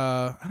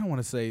I don't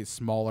want to say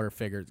smaller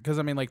figures because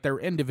I mean like they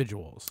were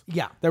individuals.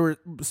 Yeah. They were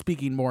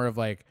speaking more of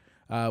like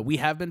we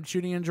have been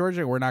shooting in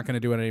Georgia. We're not going to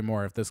do it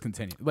anymore if this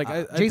continues. Like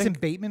I Jason think,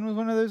 Bateman was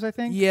one of those, I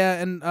think.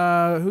 yeah, and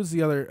who's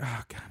the other?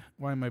 Oh, God,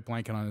 why am I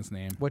blanking on his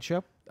name? What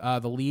show?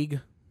 The League.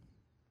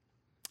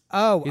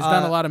 Oh, He's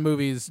done a lot of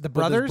movies. The with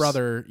Brothers? his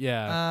brother.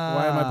 Yeah.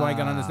 Why am I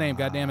blanking on his name?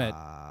 God damn it!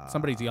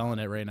 Somebody's yelling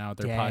it right now at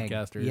their dang.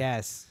 podcaster.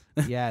 Yes.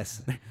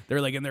 Yes.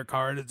 They're like in their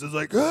car and it's just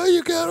like, oh,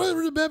 you gotta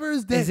remember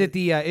his name. Is it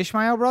the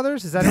Ishmael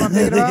brothers? Is that who I'm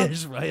thinking about?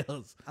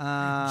 Ishmaels.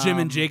 Jim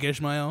and Jake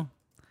Ishmael.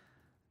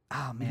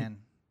 Oh man,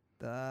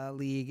 the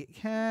League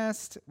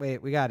cast.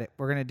 Wait, we got it.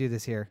 We're gonna do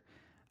this here.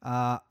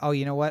 Oh,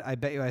 you know what? I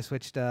bet you I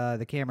switched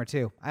the camera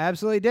too. I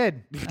absolutely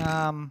did.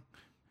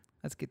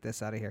 Let's get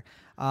this out of here.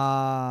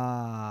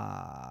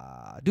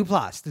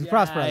 Duplass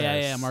brothers.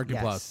 Yeah, Mark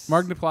Duplass. Yes.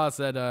 Mark Duplass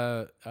said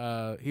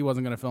he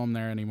wasn't going to film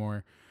there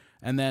anymore.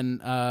 And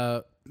then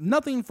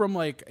nothing from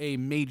like a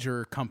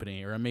major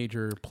company or a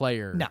major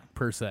player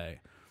per se.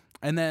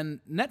 And then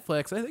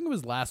Netflix, I think it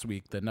was last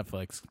week that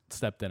Netflix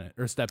stepped in it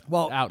or stepped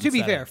out. To be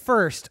and said fair, it.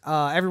 first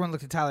everyone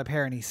looked at Tyler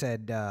Perry and he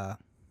said, "No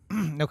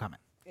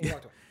comment." He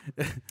walked away.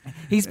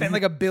 He spent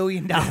like $1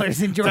 billion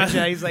in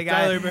Georgia. He's like,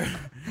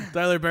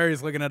 Tyler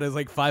Perry's looking at his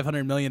like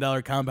 $500 million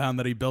compound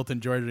that he built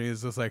in Georgia. And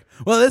he's just like,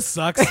 well, this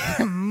sucks.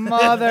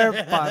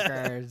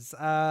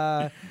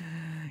 motherfuckers.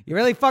 You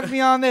really fucked me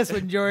on this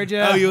one,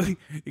 Georgia. Oh, you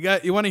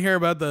want to hear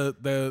about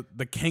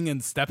the king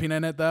and stepping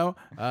in it though?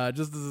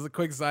 Just as a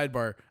quick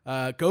sidebar,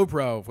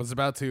 GoPro was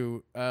about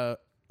to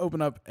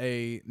open up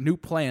a new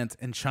plant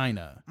in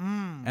China,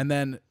 and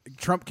then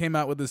Trump came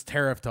out with this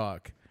tariff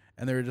talk,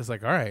 and they were just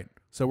like, all right.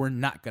 So we're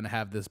not going to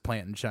have this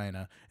plant in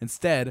China.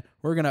 Instead,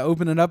 we're going to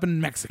open it up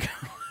in Mexico.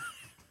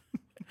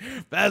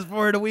 Fast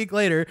forward a week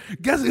later,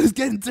 guess who's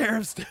getting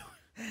tariffs too?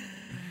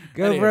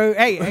 GoPro.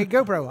 Hey,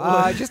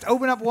 GoPro. Just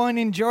open up one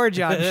in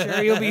Georgia. I'm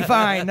sure you'll be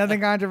fine.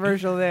 Nothing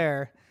controversial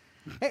there.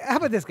 Hey, how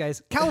about this,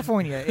 guys?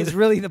 California is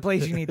really the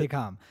place you need to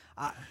come.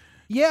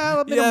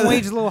 yeah, minimum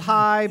wage is a little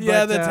high. But,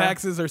 yeah, the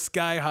taxes are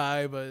sky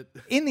high, but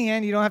in the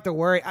end, you don't have to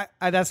worry.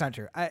 That's not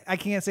true. I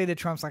can't say that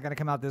Trump's not going to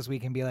come out this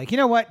week and be like, you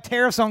know what,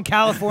 tariffs on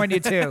California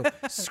too.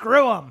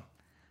 Screw them.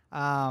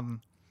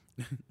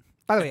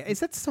 By the way, is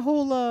that the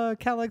whole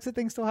Cal exit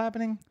thing still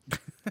happening?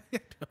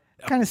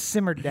 Kind of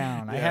simmered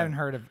down. I haven't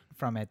heard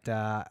from it.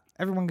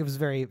 Everyone was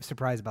very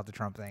surprised about the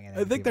Trump thing. And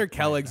I think their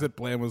Cal exit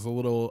plan was a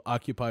little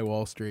Occupy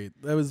Wall Street.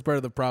 That was part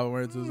of the problem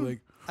where it's just like,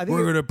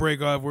 we're going to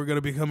break off, we're going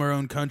to become our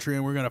own country,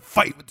 and we're going to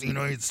fight with the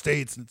United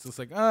States. And it's just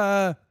like,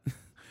 I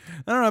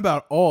don't know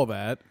about all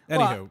that. Well,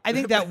 Anywho. I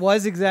think that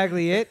was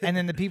exactly it. And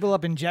then the people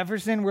up in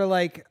Jefferson were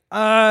like,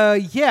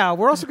 yeah,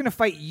 we're also going to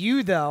fight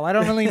you, though. I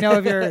don't really know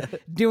if you're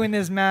doing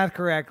this math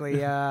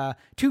correctly.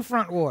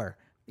 Two-front war.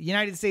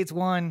 United States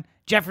won.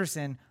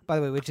 Jefferson, by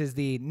the way, which is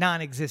the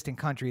non-existent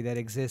country that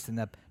exists in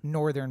the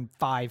northern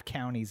 5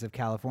 counties of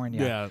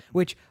California,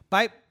 which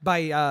by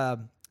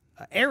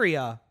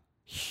area,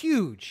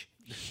 huge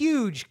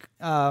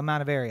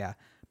amount of area.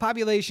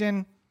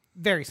 Population,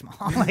 very small,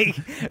 like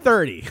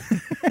 30.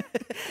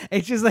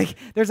 It's just like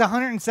there's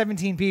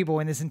 117 people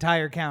in this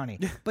entire county,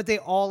 but they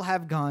all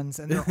have guns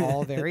and they're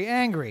all very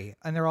angry,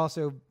 and they're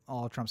also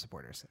all Trump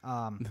supporters.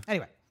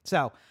 Anyway,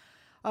 so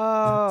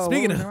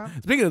speaking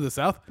of the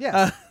South,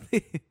 yeah.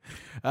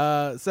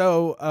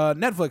 So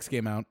Netflix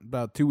came out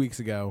about 2 weeks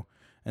ago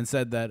and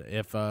said that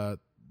if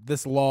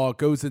this law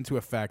goes into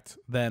effect,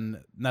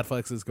 then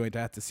Netflix is going to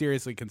have to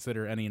seriously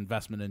consider any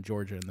investment in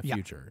Georgia in the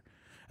future.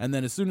 And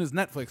then as soon as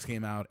Netflix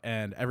came out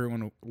and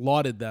everyone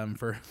lauded them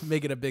for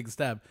making a big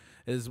step,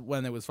 is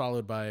when it was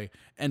followed by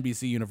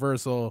NBC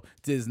Universal,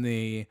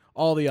 Disney,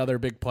 all the other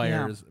big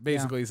players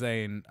basically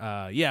saying,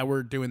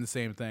 we're doing the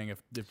same thing.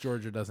 If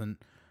Georgia doesn't,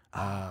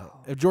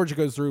 if Georgia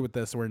goes through with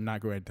this, we're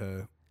not going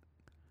to.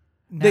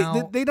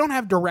 They don't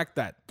have direct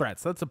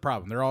threats. That's the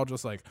problem. They're all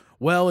just like,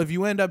 well, if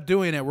you end up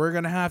doing it, we're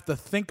going to have to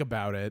think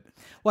about it.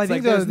 Well, it's I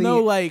think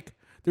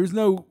there's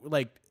no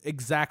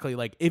exactly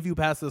like, if you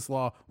pass this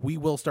law, we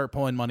will start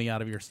pulling money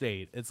out of your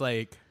state. It's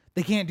like,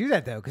 they can't do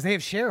that, though, because they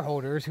have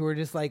shareholders who are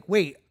just like,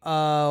 wait,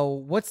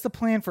 what's the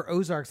plan for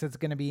Ozarks that's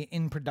going to be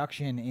in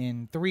production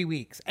in 3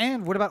 weeks?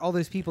 And what about all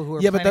those people who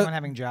are planning on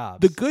having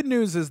jobs? The good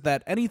news is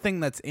that anything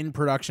that's in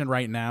production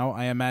right now,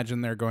 I imagine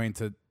they're going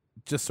to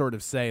just sort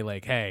of say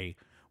like, hey,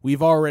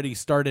 we've already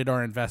started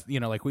our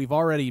we've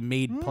already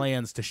made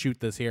plans to shoot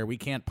this here. We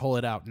can't pull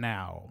it out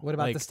now. What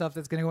about the stuff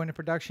that's going to go into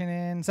production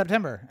in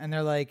September? And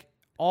they're like,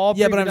 all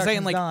but I'm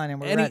saying like done and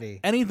we're ready.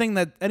 Anything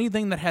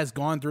that has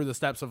gone through the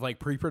steps of like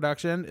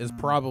pre-production is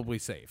probably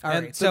safe. All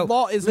and right, so the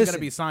law isn't going to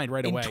be signed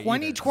right away. In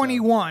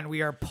 2021,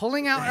 we are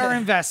pulling out our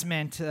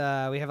investment. We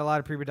have a lot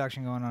of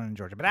pre-production going on in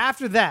Georgia, but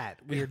after that,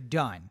 we are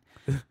done.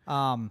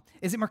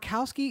 Is it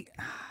Murkowski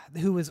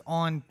who was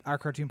on our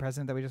cartoon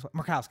president that we just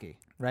Murkowski,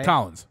 right?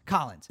 Collins.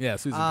 Yeah,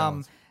 Susan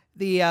Collins.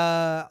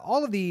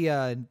 All of the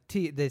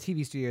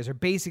TV studios are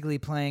basically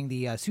playing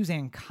the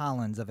Suzanne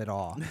Collins of it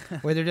all,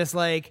 where they're just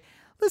like,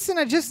 listen,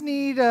 I just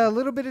need a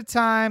little bit of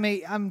time.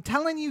 I'm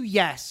telling you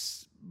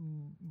yes,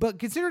 but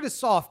consider it a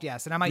soft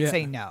yes, and I might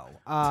say no,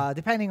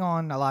 depending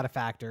on a lot of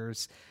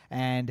factors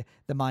and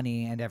the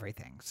money and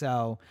everything.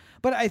 So,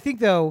 but I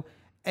think, though,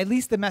 at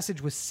least the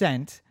message was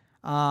sent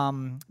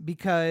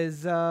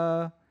because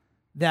the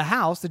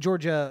House,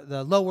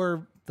 the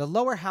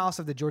lower house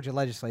of the Georgia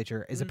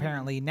legislature is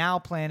apparently now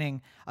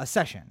planning a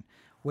session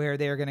where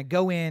they are going to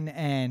go in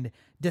and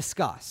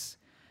discuss.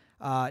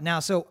 Now,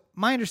 so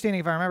my understanding,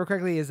 if I remember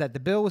correctly, is that the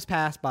bill was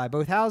passed by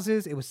both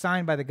houses. It was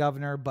signed by the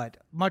governor, but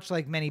much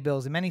like many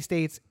bills in many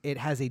states, it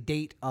has a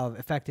date of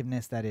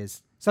effectiveness that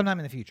is sometime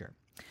in the future.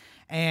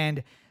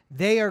 And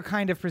they are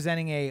kind of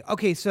presenting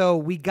okay, so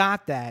we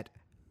got that.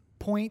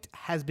 Point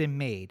has been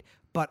made,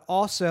 but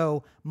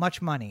also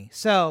much money.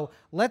 So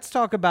let's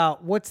talk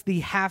about what's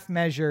the half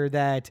measure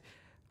that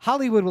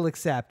Hollywood will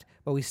accept,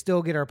 but we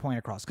still get our point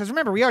across. Because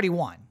remember, we already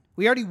won.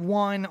 We already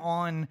won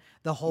on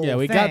the whole thing. Yeah,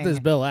 we got this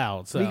bill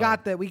out. So. We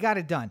got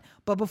it done.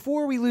 But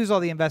before we lose all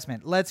the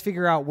investment, let's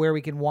figure out where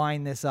we can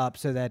wind this up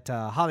so that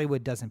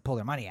Hollywood doesn't pull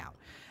their money out.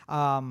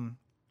 And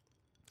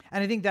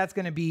I think that's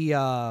going to be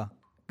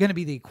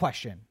the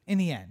question in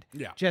the end.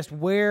 Yeah. Just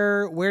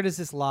where does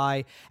this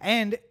lie?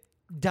 And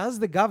does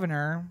the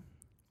governor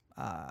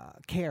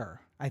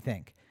care, I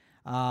think?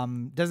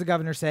 Does the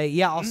governor say,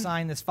 yeah, I'll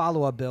sign this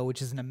follow-up bill,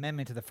 which is an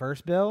amendment to the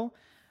first bill,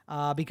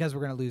 because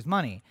we're going to lose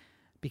money?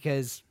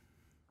 Because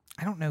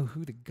I don't know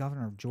who the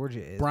governor of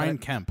Georgia is. Brian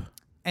Kemp.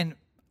 And,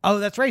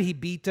 that's right. He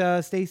beat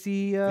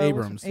Stacey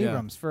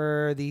Abrams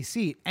for the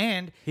seat.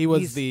 And he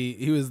was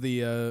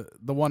the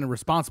one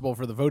responsible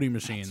for the voting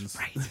machines.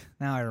 That's right.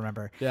 Now I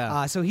remember.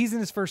 Yeah. So he's in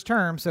his first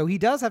term. So he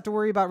does have to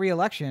worry about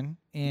re-election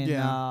in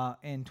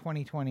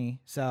 2020.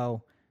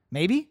 So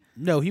maybe?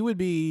 No, he would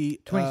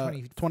be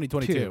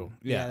 2022.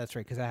 Yeah, that's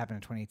right, because that happened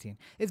in 2018.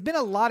 It's been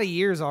a lot of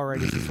years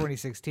already since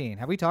 2016.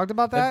 Have we talked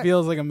about that? It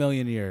feels like a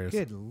million years.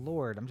 Good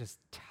Lord, I'm just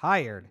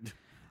tired.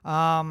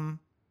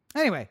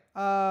 Anyway,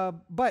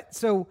 but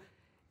so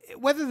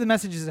whether the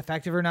message is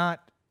effective or not,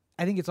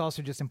 I think it's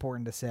also just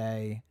important to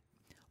say,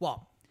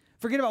 well,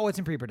 forget about what's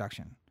in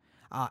pre-production.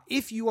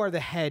 if you are the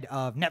head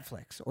of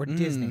Netflix or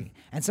Disney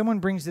and someone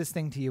brings this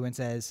thing to you and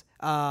says,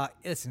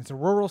 listen, it's a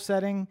rural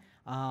setting,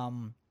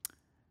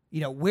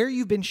 where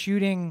you've been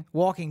shooting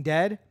Walking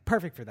Dead,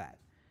 perfect for that.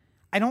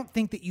 I don't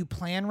think that you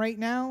plan right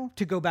now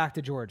to go back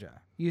to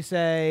Georgia. You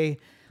say,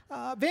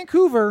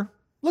 Vancouver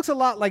looks a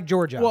lot like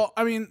Georgia. Well,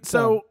 I mean,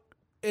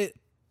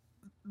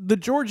 the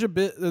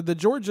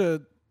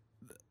Georgia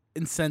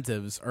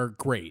incentives are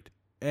great,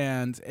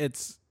 and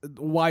it's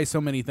why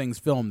so many things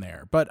film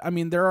there. But I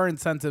mean, there are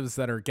incentives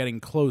that are getting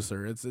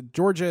closer.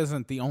 Georgia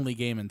isn't the only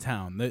game in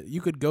town.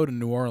 You could go to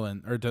New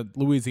Orleans or to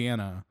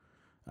Louisiana,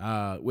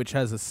 which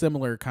has a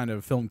similar kind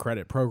of film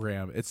credit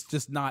program. It's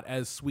just not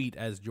as sweet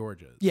as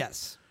Georgia's.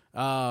 Yes.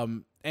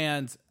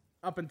 And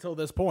up until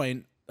this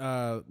point,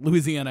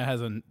 Louisiana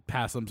hasn't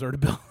passed some sort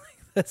of bill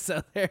like this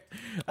out there.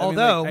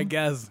 I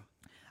guess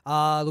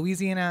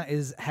Louisiana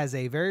has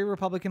a very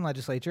Republican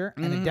legislature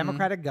and a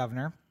Democratic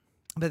governor.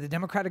 But the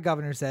Democratic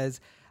governor says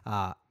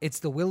it's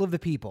the will of the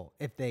people.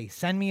 If they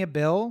send me a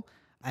bill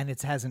and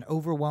it has an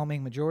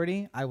overwhelming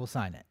majority, I will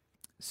sign it.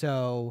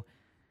 So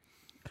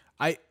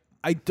I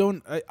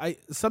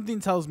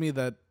something tells me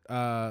that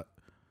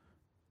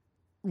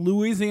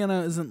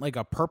Louisiana isn't like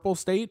a purple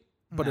state,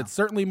 but it's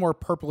certainly more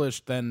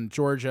purplish than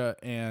Georgia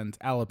and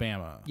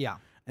Alabama. Yeah.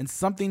 And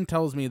something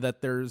tells me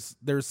that there's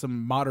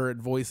some moderate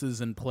voices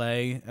in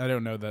play. I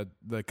don't know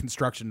the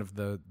construction of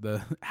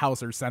the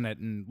House or Senate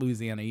in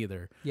Louisiana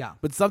either. Yeah.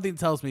 But something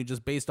tells me,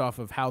 just based off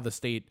of how the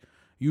state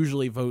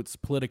usually votes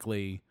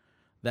politically,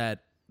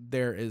 that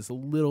there is a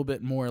little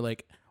bit more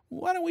like,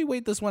 why don't we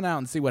wait this one out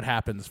and see what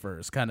happens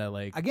first? Kind of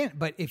like... Again,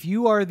 but if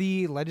you are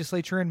the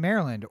legislature in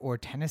Maryland or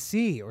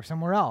Tennessee or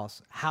somewhere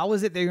else, how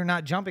is it that you're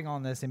not jumping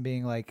on this and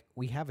being like,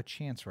 we have a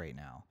chance right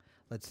now?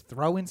 Let's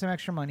throw in some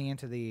extra money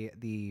into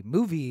the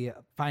movie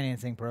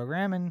financing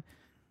program and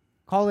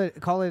try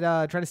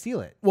to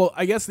steal it. Well,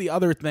 I guess the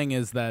other thing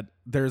is that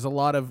there's a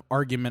lot of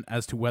argument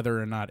as to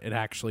whether or not it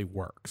actually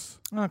works.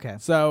 Okay.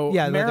 So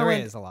yeah, Maryland,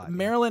 there is a lot.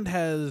 Maryland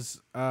has,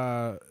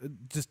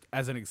 just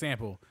as an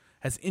example,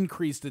 has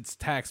increased its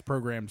tax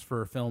programs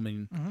for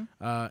filming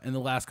in the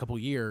last couple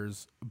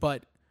years,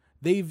 but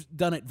they've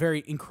done it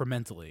very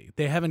incrementally.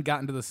 They haven't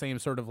gotten to the same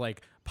sort of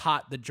like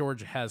pot that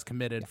Georgia has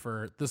committed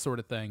for this sort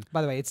of thing.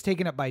 By the way, it's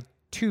taken up by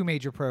two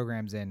major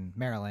programs in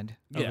Maryland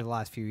over the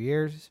last few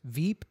years,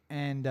 Veep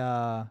and...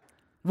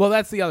 Well,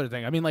 that's the other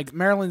thing. I mean, like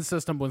Maryland's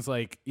system was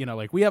like,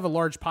 like we have a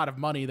large pot of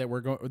money that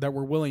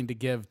we're willing to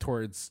give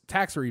towards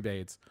tax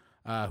rebates.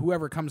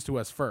 Whoever comes to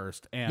us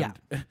first, and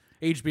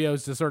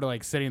HBO's just sort of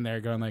like sitting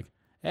there going like,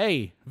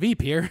 "Hey,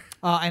 Veep here,"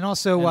 and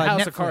also and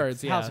House Netflix. of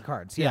Cards. House of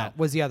Cards,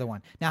 was the other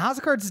one. Now House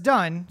of Cards is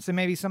done, so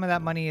maybe some of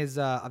that money is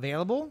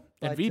available.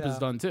 And Veep is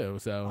done too.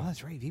 So oh,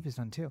 that's right, Veep is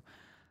done too.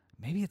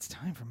 Maybe it's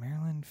time for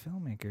Maryland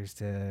filmmakers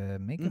to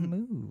make a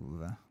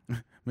move.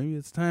 Maybe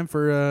it's time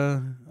for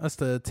us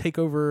to take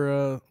over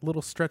a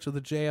little stretch of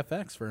the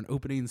JFX for an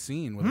opening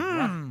scene with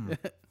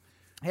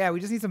Yeah,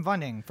 we just need some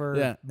funding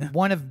for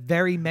one of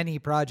very many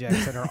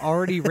projects that are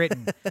already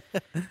written.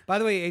 By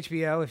the way,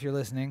 HBO, if you're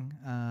listening,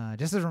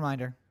 just as a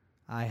reminder,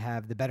 I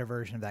have the better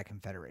version of that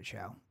Confederate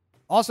show.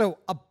 Also,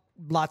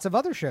 lots of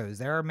other shows.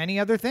 There are many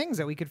other things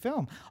that we could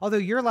film. Although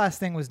your last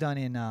thing was done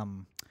in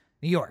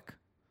New York,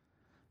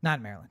 not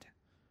in Maryland.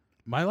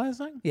 My last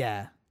thing?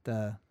 Yeah,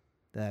 the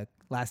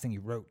last thing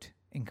you wrote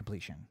in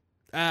completion.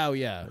 Oh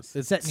yeah,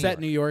 it's set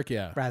New York,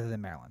 yeah, rather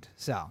than Maryland.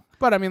 So,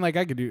 but I mean, like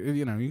I could do,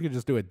 you could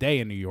just do a day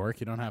in New York.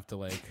 You don't have to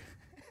like.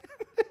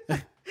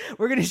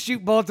 We're gonna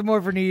shoot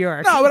Baltimore for New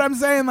York. No, but I'm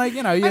saying like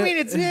I mean,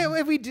 it's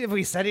if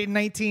we set it in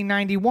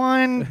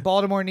 1991,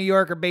 Baltimore, New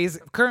York, or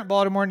current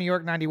Baltimore, New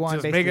York,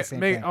 91. Just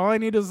all I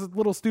need is a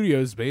little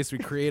studio space. We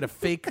create a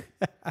fake.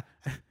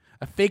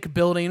 A fake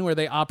building where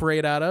they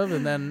operate out of,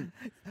 and then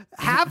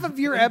half of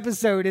your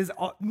episode is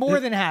more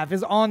than half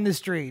is on the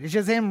street. It's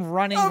just him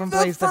running from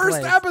place to place.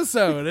 The first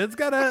episode, it's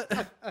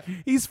gotta.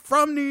 He's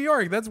from New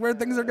York. That's where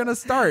things are gonna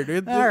start.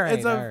 It's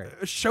a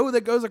show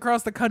that goes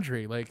across the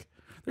country. Like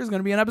there's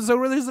gonna be an episode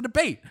where there's a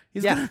debate.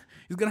 He's gonna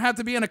have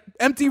to be in an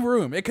empty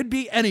room. It could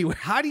be anywhere.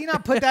 How do you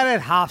not put that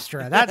at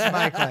Hofstra? That's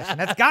my question.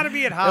 That's got to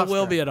be at Hofstra. It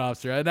will be at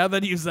Hofstra. Now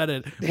that you said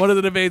it, one of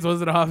the debates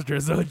was at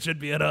Hofstra, so it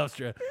should be at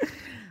Hofstra.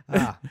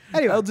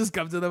 Anyway, I'll just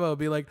come to them and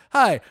be like,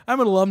 "Hi, I'm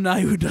an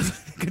alumni who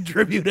doesn't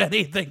contribute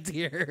anything to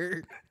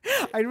your."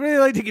 I'd really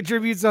like to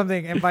contribute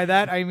something, and by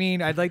that I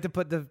mean I'd like to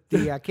put the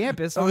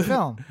campus on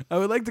film. I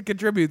would like to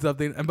contribute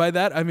something, and by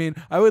that I mean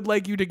I would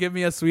like you to give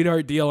me a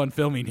sweetheart deal on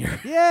filming here.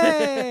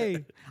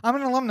 Yay! I'm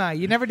an alumni.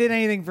 You never did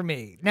anything for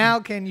me.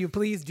 Now, can you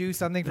please do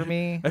something for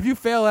me? If you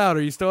fail out,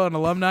 are you still an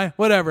alumni?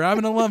 Whatever. I'm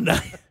an alumni.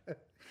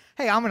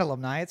 Hey, I'm an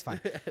alumni. It's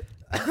fine.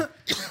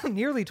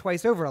 Nearly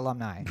twice over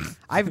alumni.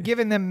 I've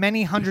given them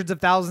many hundreds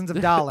of thousands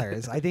of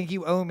dollars. I think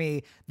you owe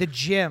me the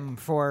gym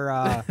for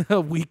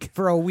a week.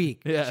 For a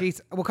week. Yeah.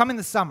 Jeez. We'll come in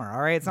the summer,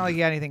 all right? It's not like you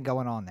got anything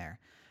going on there.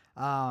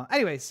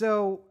 Anyway,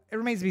 so it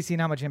remains to be seen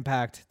how much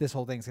impact this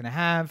whole thing's going to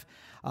have.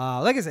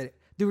 Like I said,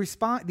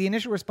 the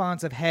initial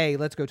response of, hey,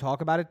 let's go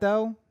talk about it,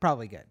 though,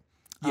 probably good.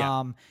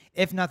 Yeah.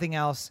 If nothing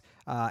else,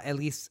 at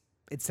least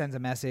it sends a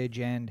message,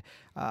 and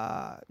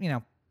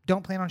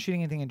don't plan on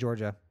shooting anything in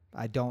Georgia.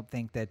 I don't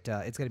think that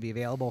it's going to be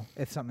available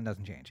if something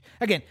doesn't change.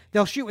 Again,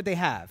 they'll shoot what they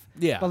have.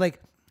 Yeah. But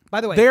like,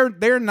 by the way,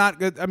 they're not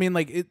good. I mean,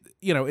 like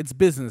it's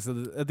business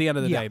at the end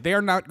of the day. They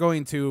are not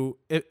going to.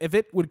 If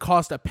it would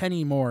cost a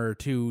penny more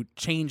to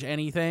change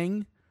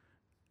anything,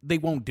 they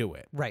won't do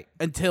it. Right.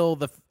 Until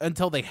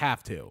they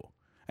have to.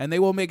 And they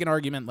will make an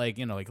argument like,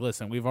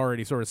 listen, we've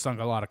already sort of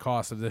sunk a lot of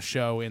costs of this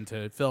show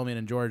into filming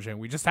in Georgia, and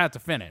we just have to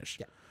finish.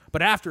 Yeah.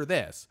 But after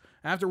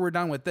we're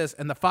done with this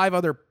and the 5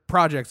 other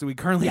projects that we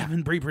currently have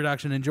in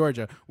pre-production in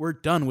Georgia, we're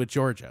done with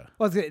Georgia.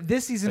 Well,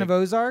 this season of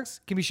Ozarks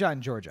can be shot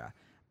in Georgia.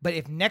 But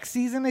if next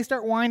season they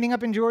start winding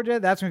up in Georgia,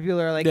 that's when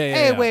people are like,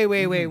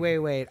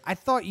 wait. I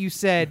thought you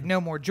said no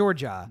more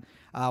Georgia.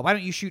 Why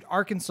don't you shoot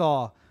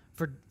Arkansas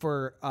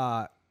for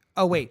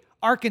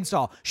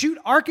Arkansas. Shoot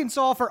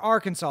Arkansas for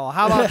Arkansas.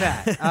 How about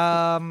that?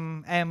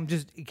 And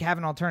just have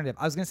an alternative.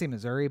 I was going to say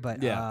Missouri,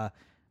 but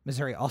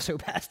Missouri also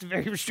passed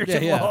very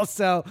restrictive laws,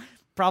 so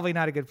probably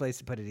not a good place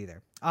to put it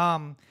either.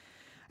 And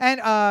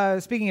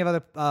speaking of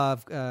other,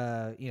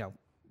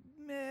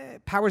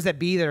 powers that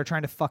be that are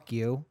trying to fuck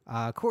you,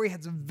 Corey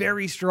had some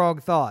very strong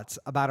thoughts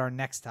about our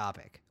next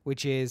topic,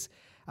 which is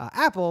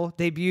Apple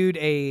debuted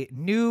a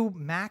new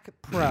Mac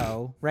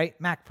Pro, right?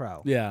 Mac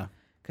Pro. Yeah.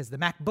 Because the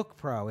MacBook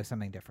Pro is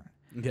something different.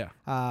 Yeah.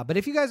 But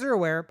if you guys are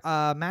aware,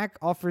 Mac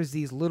offers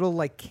these little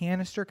like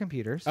canister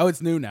computers. Oh,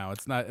 it's new now.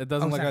 It's not. It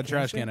doesn't it's look not like a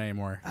trash canister? can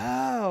anymore.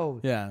 Oh.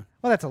 Yeah.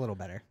 Well, that's a little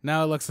better.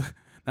 Now it looks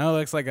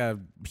like a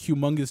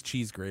humongous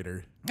cheese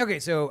grater. Okay,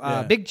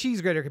 so big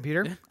cheese grater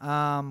computer.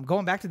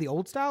 Going back to the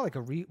old style, like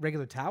a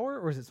regular tower,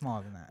 or is it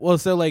smaller than that? Well,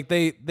 so like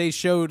they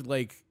showed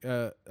like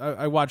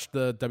I watched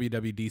the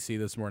WWDC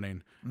this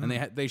morning, and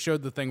they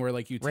showed the thing where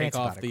like you take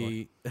off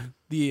the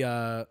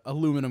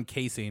aluminum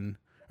casing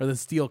or the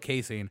steel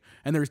casing,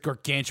 and there's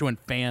gargantuan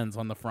fans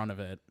on the front of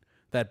it.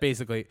 That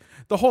basically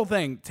the whole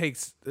thing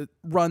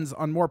runs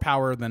on more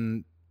power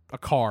than a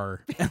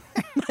car.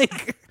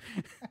 Like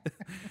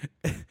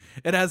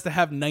it has to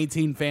have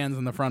 19 fans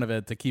in the front of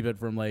it to keep it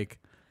from like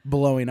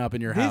blowing up in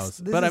your house.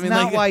 This But is I mean,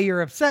 not like, why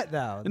you're upset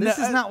though. This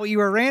is not what you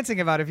were ranting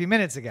about a few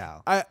minutes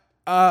ago.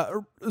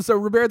 So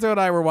Roberto and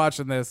I were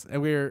watching this,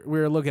 and we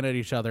were looking at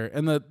each other,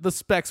 and the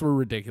specs were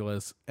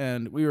ridiculous,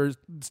 and we were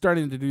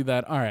starting to do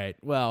that. All right,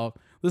 well,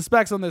 the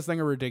specs on this thing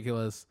are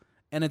ridiculous,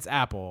 and it's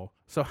Apple.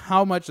 So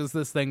how much is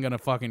this thing gonna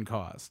fucking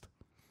cost?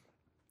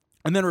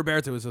 And then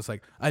Roberto was just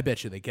like, I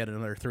bet you they get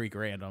another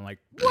 $3,000. I'm like,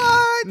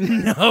 what?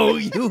 No,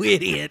 you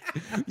idiot.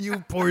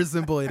 You poor,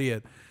 simple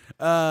idiot.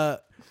 And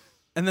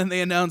then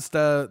they announced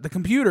the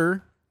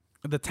computer,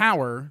 the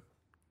tower,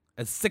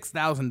 at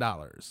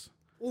 $6,000.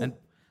 And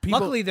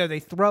luckily, though,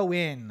 they throw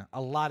in a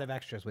lot of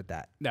extras with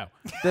that. No.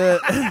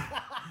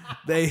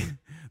 They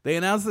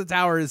announced the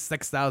tower is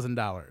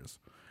 $6,000.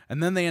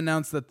 And then they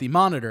announced that the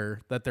monitor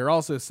that they're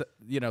also,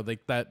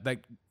 that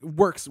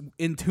works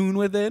in tune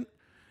with it,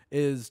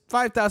 is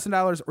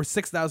 $5,000 or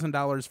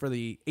 $6,000 for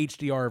the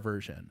HDR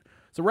version.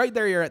 So right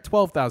there, you're at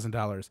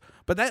 $12,000.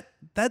 But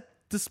that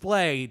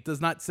display does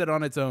not sit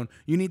on its own.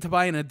 You need to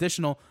buy an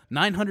additional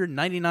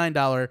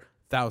 $999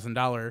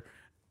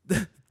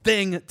 $1,000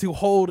 thing to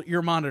hold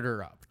your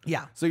monitor up.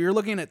 Yeah. So you're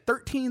looking at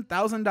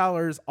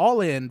 $13,000 all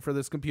in for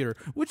this computer,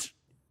 which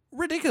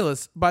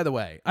ridiculous, by the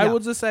way. Yeah. I will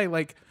just say,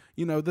 like,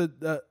 it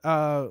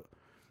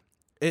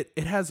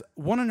has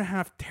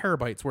 1.5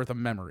 terabytes worth of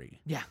memory.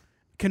 Yeah.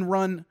 Can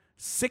run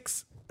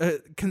 6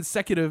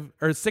 consecutive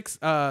or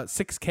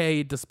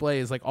 6K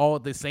displays like all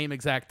at the same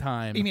exact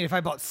time. You mean if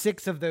I bought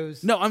 6 of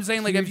those? No, I'm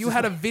saying like if you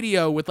had a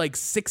video with like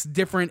 6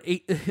 different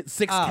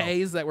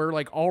 6Ks that were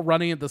like all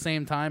running at the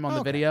same time on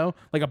the video,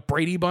 like a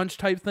Brady Bunch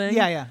type thing.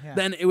 Yeah.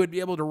 Then it would be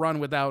able to run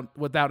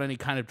without any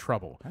kind of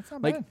trouble. That's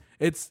not like bad.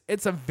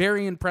 It's a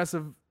very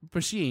impressive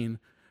machine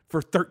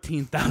for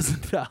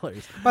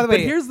 $13,000. By the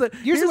way,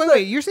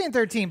 wait, you're saying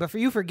 13, but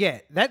you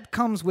forget that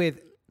comes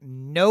with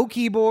no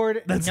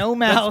keyboard, no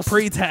mouse, that's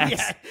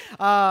pre-tax.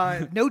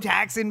 Yeah. No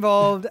tax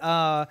involved.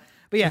 But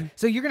yeah,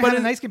 so you're going to have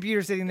a nice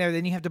computer sitting there.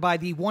 Then you have to buy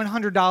the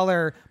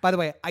 $100. By the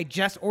way, I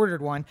just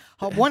ordered one.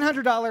 A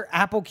 $100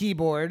 Apple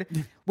keyboard,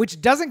 which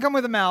doesn't come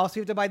with a mouse.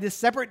 You have to buy this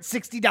separate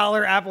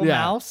 $60 Apple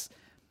mouse.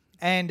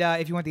 And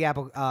if you want the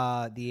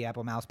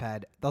Apple mouse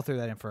pad, they'll throw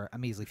that in for a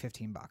measly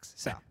 $15.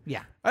 So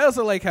yeah, I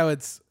also like how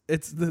it's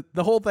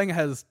the whole thing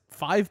has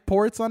 5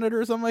 ports on it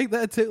or something like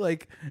that too.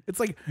 Like it's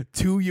like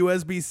 2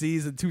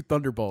 USB-Cs and 2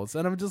 Thunderbolts,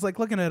 and I'm just like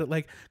looking at it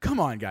like, come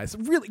on, guys,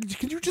 really?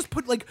 Can you just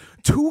put like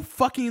 2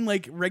 fucking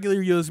like regular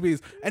USBs?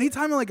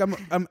 Anytime like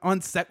I'm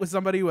on set with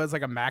somebody who has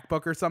like a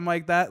MacBook or something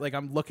like that, like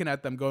I'm looking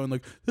at them going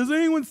like, has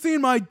anyone seen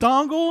my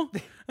dongle?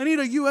 I need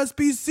a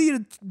USB-C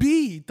to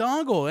B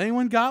dongle.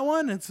 Anyone got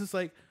one? It's just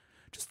like,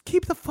 just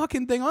keep the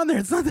fucking thing on there.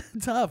 It's not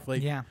that tough.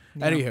 Like, yeah.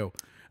 Anywho,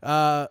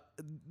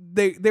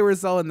 they were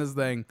selling this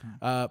thing.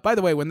 By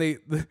the way, when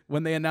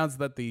they announced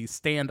that the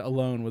stand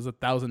alone was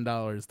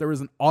 $1,000, there was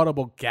an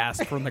audible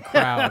gasp from the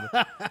crowd.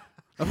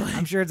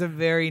 I'm sure it's a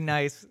very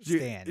nice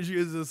stand. She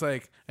was just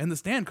like, and the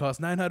stand cost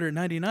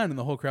 $999, and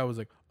the whole crowd was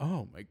like,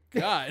 oh my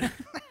god.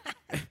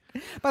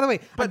 By the way,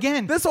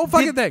 again, this whole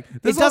fucking thing,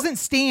 it doesn't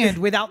stand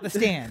without the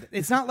stand.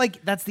 It's not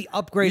like that's the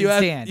upgraded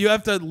stand. You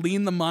have to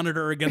lean the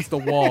monitor against the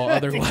wall,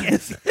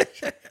 otherwise.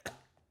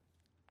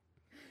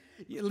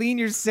 You lean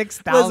your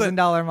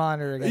 $6,000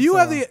 monitor against you the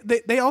have wall.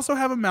 they also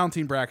have a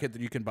mounting bracket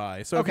that you can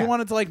buy. So if you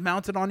wanted to like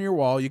mount it on your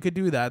wall, you could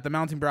do that. The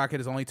mounting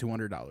bracket is only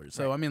 $200.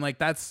 So I mean, like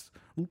that's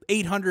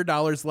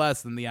 $800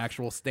 less than the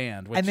actual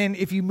stand. And then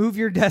if you move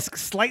your desk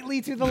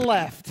slightly to the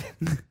left,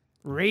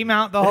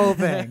 remount the whole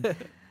thing.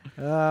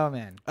 Oh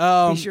man,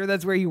 be sure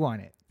that's where you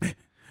want it.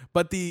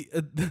 But the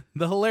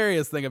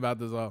hilarious thing about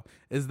this all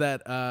is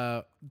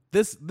that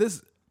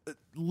this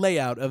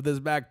layout of this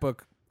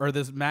MacBook or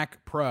this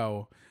Mac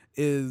Pro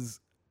is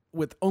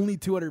with only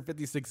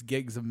 256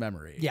 gigs of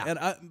memory. Yeah.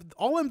 And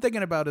all I'm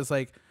thinking about is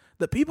like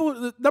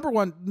number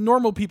one,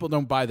 normal people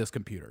don't buy this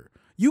computer.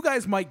 You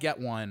guys might get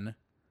one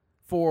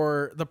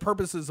for the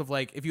purposes of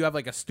like if you have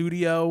like a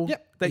studio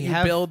that you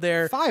build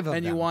there 5 of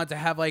and them. you want to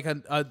have like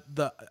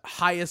the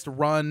highest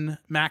run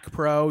Mac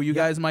Pro, you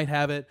guys might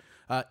have it.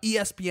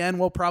 ESPN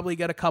will probably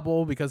get a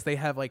couple because they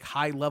have like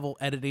high level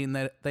editing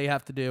that they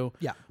have to do.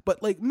 Yeah.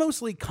 But like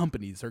mostly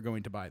companies are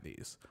going to buy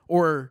these,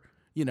 or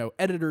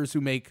editors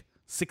who make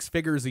 6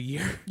 figures a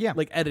year,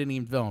 like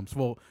editing films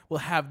will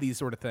have these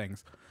sort of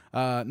things.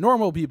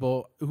 Normal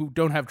people who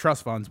don't have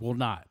trust funds will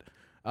not.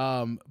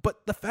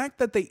 But the fact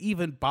that they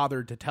even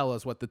bothered to tell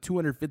us what the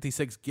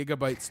 256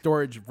 gigabyte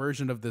storage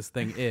version of this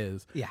thing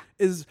is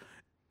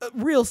a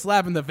real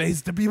slap in the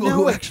face to people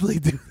who actually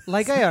do this.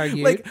 Like I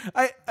argued,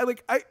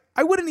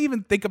 I wouldn't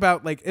even think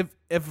about like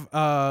if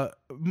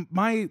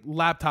my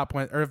laptop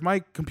went, or if my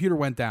computer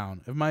went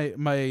down, if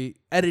my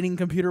editing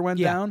computer went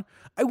down,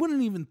 I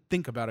wouldn't even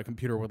think about a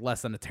computer with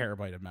less than a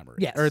terabyte of memory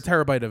or a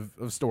terabyte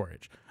of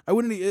storage. It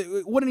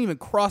wouldn't even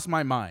cross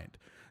my mind.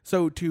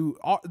 So to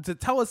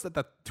tell us that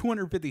the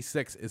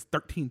 256 is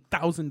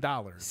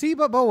 $13,000. See,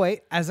 but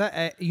wait,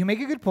 you make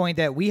a good point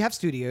that we have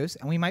studios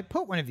and we might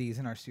put one of these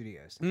in our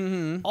studios.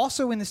 Mm-hmm.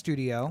 Also in the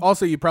studio.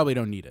 Also, you probably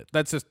don't need it.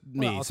 That's just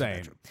me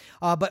saying.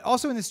 But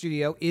also in the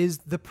studio is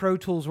the Pro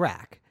Tools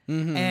rack,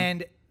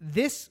 and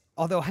this,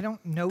 although I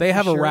don't know, they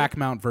have a rack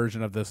mount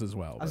version of this as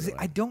well.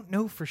 I don't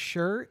know for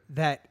sure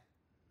that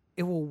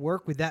it will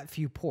work with that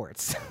few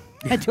ports.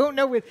 I don't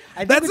know with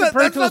the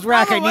Pro Tools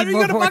rack. I need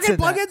more ports. You're gonna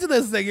plug into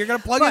this thing. You're gonna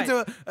plug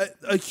into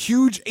a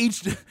huge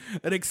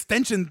an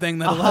extension thing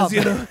that allows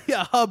you to a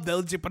hub that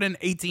lets you put in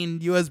 18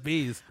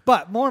 USBs.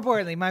 But more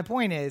importantly, my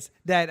point is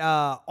that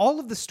all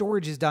of the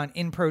storage is done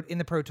in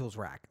the Pro Tools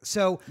rack.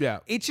 So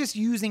it's just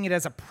using it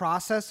as a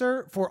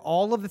processor for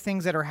all of the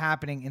things that are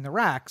happening in the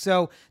rack.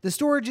 So the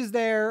storage is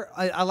there.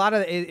 A lot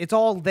of it's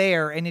all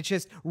there, and it's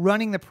just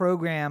running the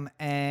program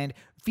and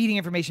feeding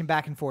information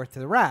back and forth to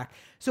the rack.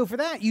 So for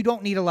that, you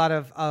don't need a lot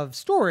of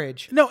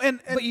storage. No,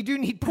 but you do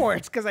need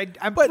ports because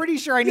I'm pretty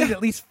sure I need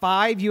at least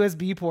 5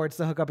 USB ports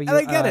to hook up a. And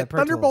I get it.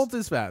 Thunderbolt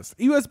is fast.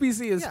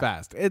 USB-C is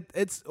fast.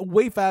 It's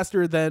way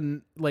faster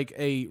than like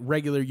a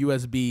regular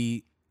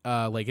USB.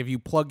 Like if you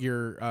plug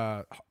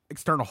your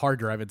external hard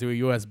drive into a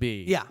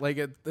USB. Like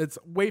it's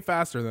way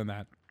faster than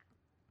that.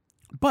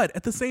 But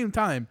at the same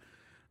time,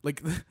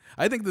 like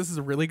I think this is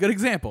a really good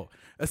example.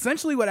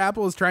 Essentially, what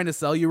Apple is trying to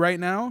sell you right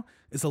now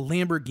is a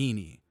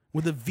Lamborghini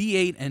with a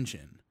V8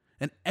 engine,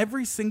 and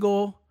every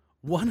single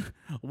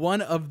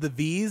one of the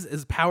V's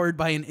is powered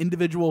by an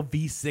individual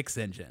V6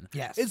 engine.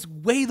 Yes. It's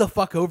way the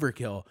fuck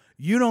overkill.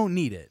 You don't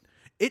need it.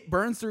 It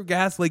burns through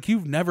gas like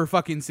you've never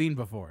fucking seen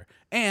before.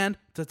 And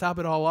to top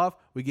it all off,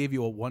 we gave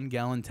you a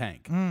 1-gallon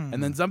tank.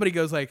 And then somebody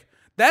goes like,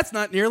 that's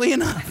not nearly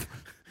enough.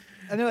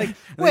 And they're like,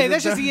 wait,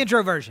 that's just the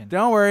intro version.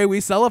 Don't worry,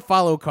 we sell a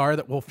follow car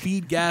that will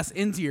feed gas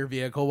into your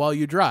vehicle while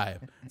you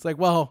drive. It's like,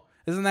 well,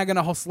 isn't that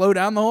going to slow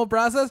down the whole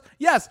process?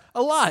 Yes,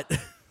 a lot.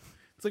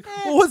 It's like,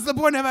 well, what's the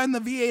point of having the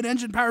V8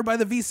 engine powered by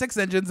the V6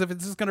 engines if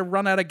it's just going to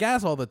run out of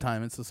gas all the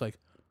time? It's just like,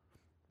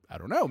 I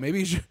don't know.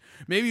 Maybe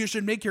you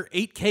should make your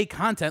 8K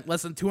content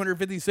less than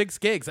 256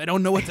 gigs. I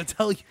don't know what to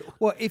tell you.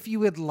 Well, if you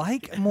would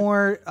like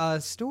more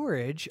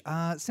storage,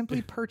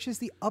 simply purchase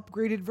the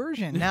upgraded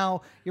version.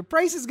 Now, your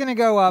price is going to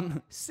go up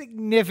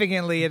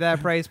significantly at that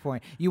price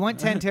point. You want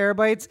 10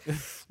 terabytes?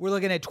 We're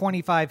looking at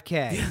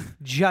 $25K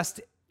just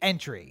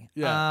entry.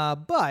 Yeah.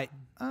 But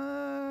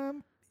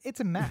it's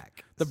a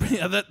Mac.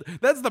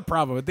 That's the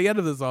problem. At the end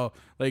of this all,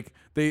 like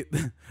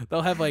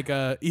they'll have like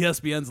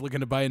ESPN's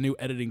looking to buy a new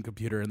editing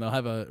computer, and they'll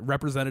have a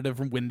representative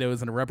from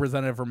Windows and a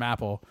representative from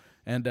Apple,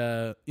 and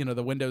the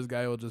Windows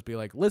guy will just be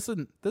like,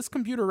 "Listen, this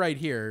computer right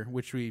here,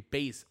 which we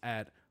base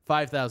at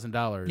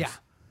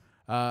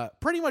 $5,000,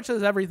 pretty much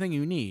has everything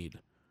you need.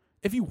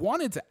 If you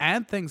wanted to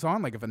add things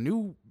on, like if a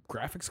new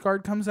graphics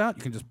card comes out,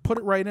 you can just put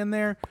it right in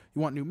there.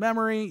 You want new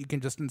memory, you can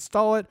just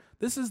install it.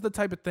 This is the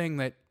type of thing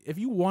that if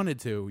you wanted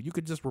to, you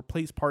could just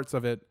replace parts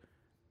of it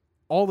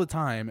all the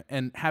time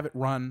and have it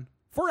run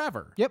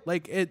forever. Yep.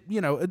 Like it,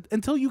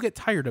 until you get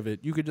tired of it,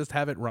 you could just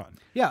have it run.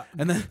 Yeah.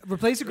 And then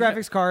replace the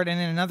graphics card, and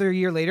then another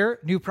year later,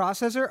 new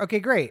processor.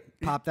 Okay,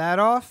 great. Pop that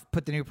off,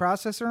 put the new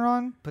processor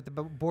on, put the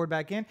board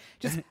back in.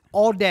 Just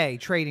all day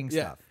trading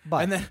stuff.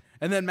 But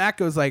and then Mac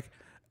goes like,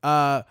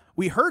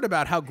 we heard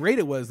about how great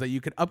it was that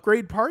you could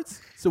upgrade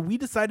parts, so we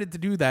decided to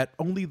do that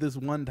only this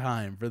one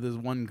time for this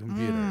one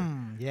computer.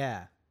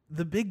 Yeah.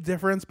 The big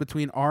difference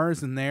between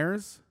ours and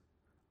theirs,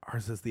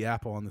 ours is the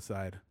Apple on the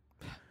side.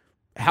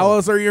 How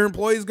else are your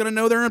employees going to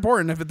know they're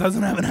important if it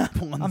doesn't have an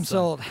Apple on the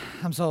side?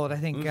 I'm sold. I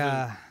think,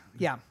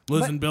 yeah.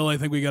 Listen, Bill, I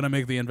think we got to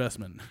make the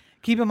investment.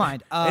 Keep in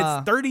mind,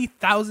 It's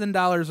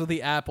 $30,000 with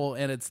the Apple,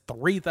 and it's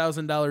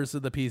 $3,000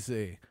 with the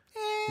PC.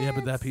 Yeah,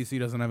 but that PC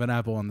doesn't have an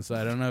Apple on the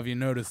side. I don't know if you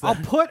noticed that.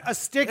 I'll put a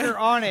sticker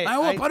on it. I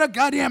will put a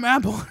goddamn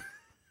Apple.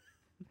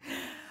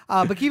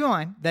 But keep in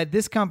mind that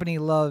this company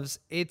loves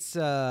its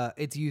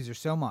users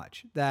so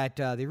much that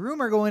the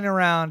rumor going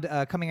around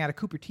coming out of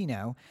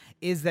Cupertino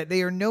is that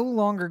they are no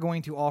longer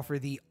going to offer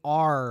the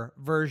R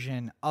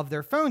version of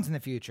their phones in the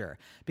future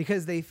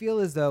because they feel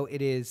as though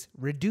it is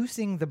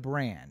reducing the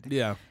brand.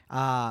 Yeah.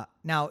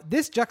 Now,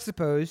 this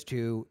juxtaposed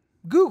to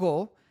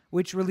Google,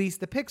 which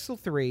released the Pixel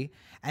 3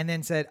 and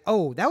then said,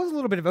 oh, that was a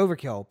little bit of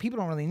overkill. People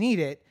don't really need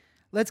it.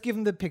 Let's give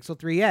them the Pixel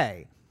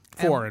 3a.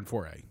 4 and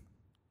 4a.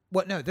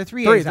 What? No, the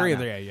 3A.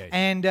 3A, yeah.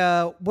 And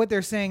what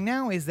they're saying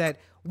now is that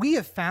we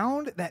have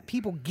found that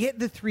people get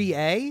the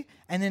 3A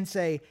and then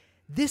say,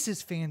 this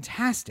is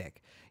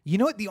fantastic. You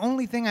know what? The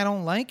only thing I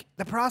don't like,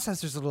 the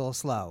processor's a little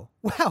slow.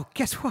 Well,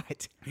 guess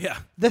what? Yeah.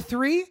 The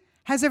 3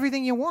 has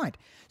everything you want.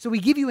 So we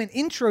give you an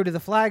intro to the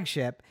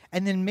flagship,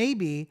 and then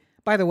maybe,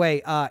 by the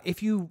way,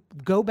 if you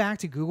go back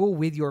to Google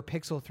with your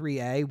Pixel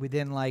 3A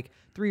within like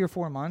 3 or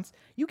 4 months,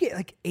 you get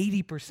like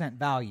 80%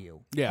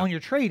 value on your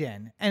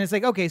trade-in. And it's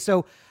like, okay,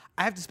 so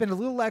I have to spend a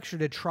little extra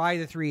to try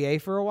the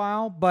 3A for a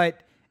while,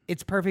 but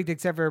it's perfect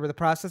except for the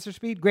processor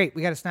speed. Great.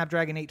 We got a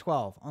Snapdragon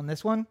 812 on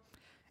this one.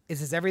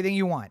 This is everything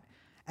you want.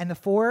 And the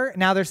 4,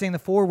 now they're saying the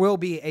 4 will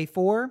be a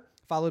 4,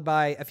 followed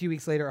by a few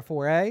weeks later a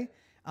 4A,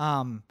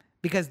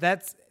 because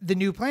that's the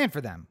new plan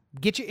for them.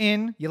 Get you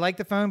in, you like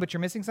the phone, but you're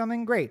missing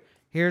something? Great.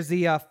 Here's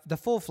the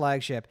full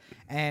flagship.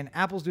 And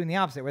Apple's doing the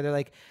opposite, where they're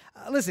like,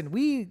 listen,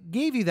 we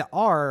gave you the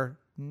R.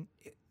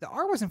 The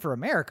R wasn't for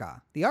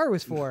America. The R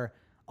was for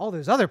all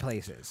those other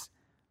places.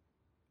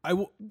 I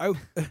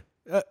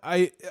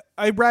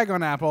brag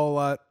on Apple a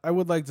lot. I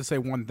would like to say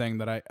one thing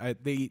that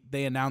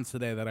they announced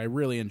today that I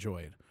really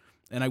enjoyed,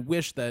 and I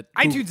wish that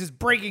iTunes is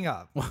breaking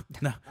up.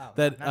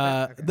 That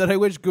I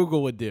wish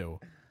Google would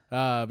do,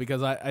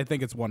 because I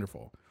think it's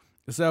wonderful.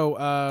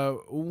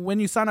 So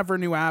when you sign up for a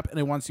new app and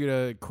it wants you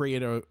to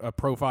create a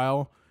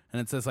profile, and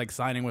it says like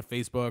sign in with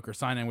Facebook or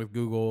sign in with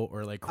Google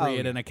or like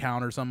create an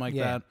account or something like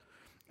that.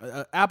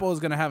 Apple is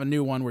going to have a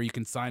new one where you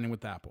can sign in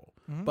with Apple.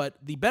 Mm-hmm. But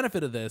the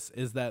benefit of this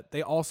is that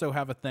they also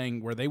have a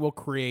thing where they will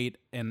create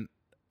an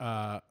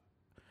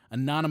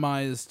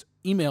anonymized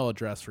email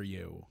address for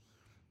you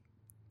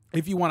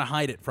if you want to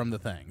hide it from the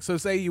thing. So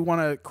say you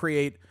want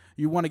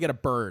to get a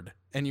bird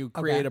and you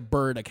create a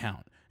bird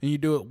account and you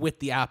do it with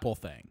the Apple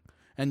thing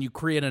and you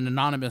create an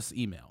anonymous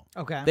email.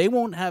 Okay. They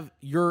won't have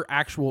your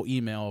actual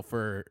email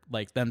for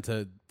like them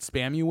to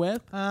spam you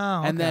with. Oh,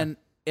 okay. And then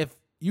if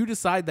you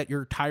decide that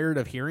you're tired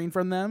of hearing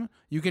from them,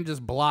 you can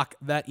just block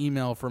that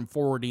email from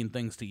forwarding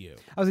things to you.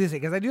 I was going to say,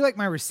 because I do like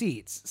my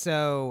receipts,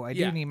 so I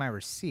do need my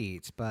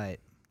receipts, but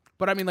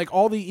I mean, like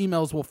all the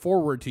emails will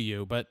forward to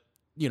you, but,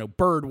 you know,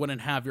 Bird wouldn't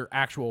have your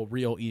actual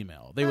real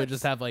email. They would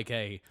just have like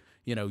a,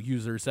 you know,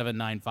 user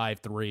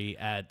 7953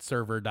 at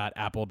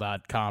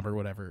server.apple.com or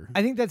whatever.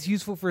 I think that's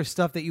useful for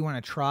stuff that you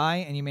want to try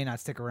and you may not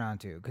stick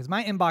around to, because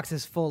my inbox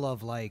is full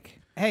of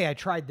like, hey, I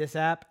tried this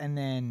app and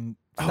then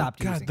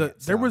stopped using it.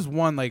 There was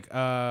one like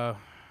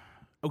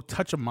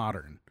Touch of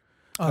Modern.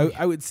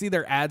 I would see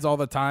their ads all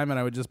the time and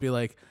I would just be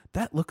like,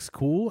 that looks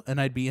cool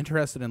and I'd be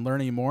interested in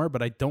learning more,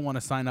 but I don't want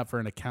to sign up for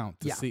an account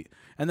to see.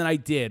 And then I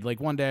did. Like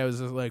one day I was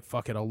just like,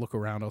 fuck it, I'll look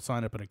around. I'll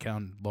sign up an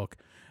account and look.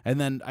 And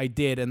then I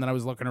did, and then I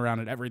was looking around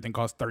and everything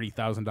cost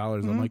 $30,000.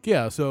 I'm like,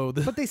 yeah, so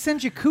but they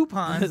send you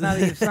coupons now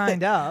that you've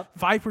signed up.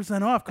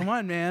 5% off. Come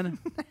on, man.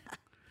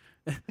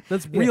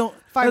 That's real.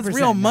 5% That's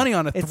real money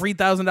on a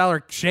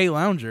 $3,000 Shea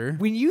Lounger.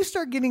 When you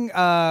start getting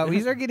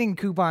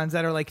coupons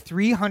that are like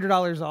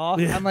 $300 off,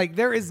 I'm like,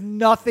 there is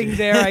nothing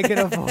there I can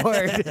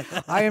afford.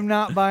 I am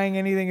not buying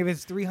anything if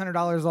it's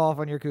 $300 off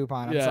on your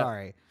coupon. I'm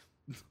sorry.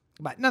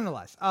 But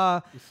nonetheless,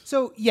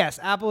 so yes,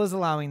 Apple is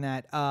allowing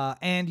that,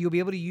 and you'll be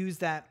able to use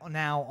that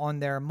now on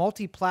their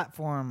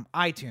multi-platform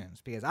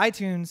iTunes, because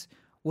iTunes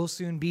will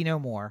soon be no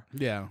more.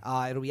 Yeah.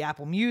 It'll be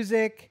Apple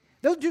Music.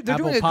 They're Apple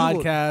doing a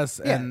Podcasts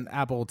Google, and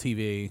Apple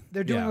TV.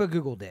 They're doing what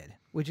Google did,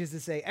 which is to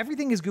say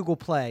everything is Google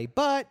Play,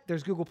 but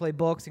there's Google Play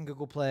Books and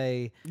Google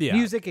Play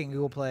Music and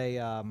Google Play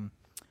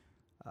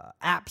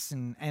apps,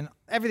 and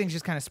everything's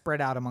just kind of spread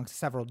out amongst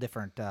several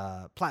different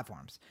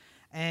platforms.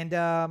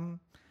 And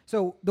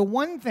so the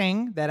one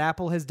thing that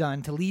Apple has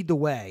done to lead the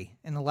way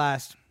in the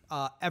last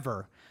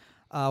ever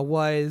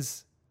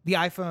was the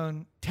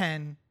iPhone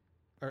 10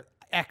 or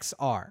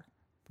XR,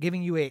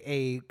 giving you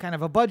a kind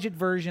of a budget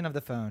version of the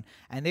phone.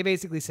 And they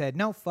basically said,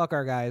 no, fuck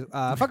our guys,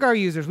 fuck our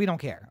users, we don't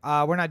care.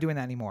 We're not doing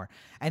that anymore.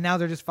 And now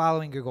they're just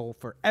following Google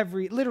for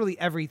literally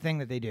everything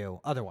that they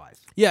do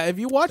otherwise. Yeah, if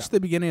you watch the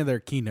beginning of their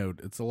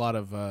keynote, it's a lot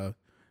of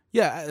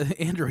Yeah,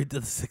 Android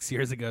did this 6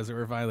 years ago, so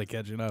we're finally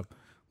catching up.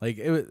 Like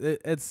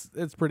it's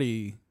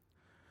pretty.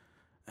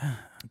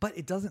 But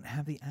it doesn't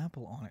have the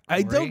Apple on it.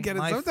 I Corey. don't get it.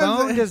 My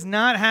Sometimes phone does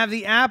not have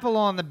the Apple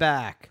on the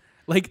back.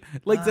 Like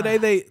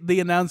today they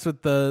announced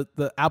with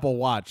the Apple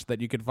Watch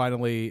that you could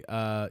finally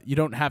you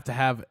don't have to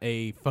have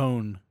a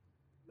phone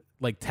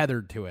like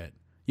tethered to it.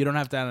 You don't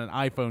have to have an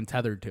iPhone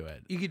tethered to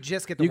it. You could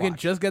just get the watch. You can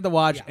just get the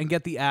watch and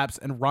get the apps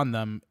and run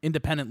them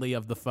independently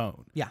of the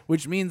phone. Yeah.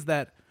 Which means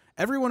that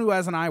everyone who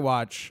has an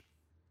iWatch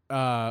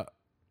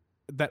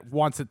that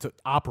wants it to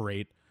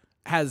operate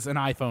has an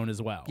iPhone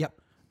as well. Yep.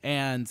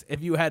 And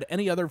if you had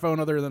any other phone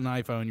other than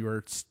an iPhone, you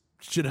were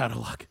shit out of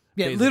luck.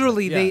 Yeah, basically.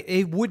 literally, Yeah.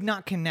 it would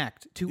not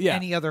connect to Yeah.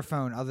 any other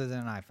phone other than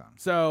an iPhone.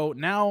 So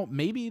now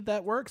maybe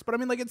that works, but I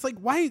mean, like, it's like,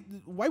 why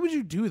would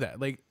you do that?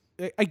 Like,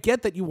 I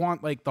get that you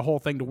want like the whole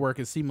thing to work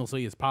as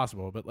seamlessly as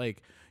possible, but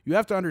like, you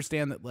have to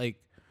understand that, like,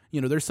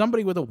 you know, there's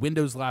somebody with a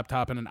Windows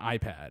laptop and an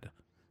iPad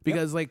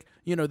because, like,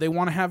 you know, they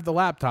want to have the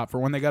laptop for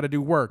when they got to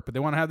do work, but they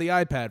want to have the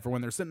iPad for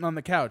when they're sitting on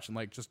the couch and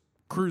like just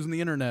cruising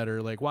the internet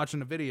or like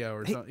watching a video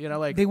or something. You know,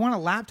 like They want a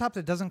laptop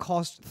that doesn't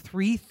cost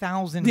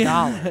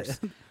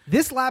 $3,000.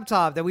 This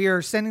laptop that we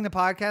are sending the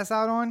podcast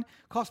out on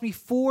cost me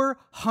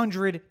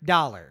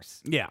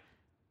 $400. yeah.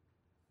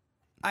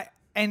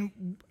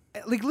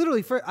 Like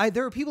literally,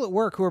 there are people at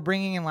work who are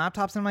bringing in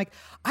laptops, and I'm like,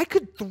 I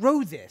could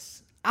throw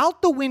this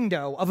out the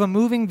window of a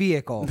moving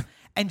vehicle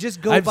and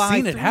just go I've buy.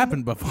 seen it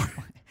happen before.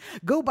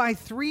 Go buy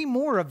 3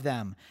 more of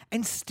them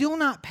and still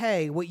not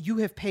pay what you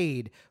have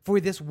paid for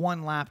this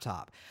one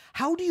laptop.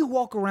 How do you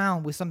walk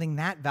around with something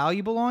that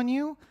valuable on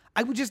you?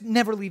 I would just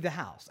never leave the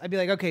house. I'd be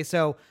like, okay,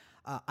 so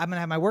I'm going to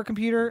have my work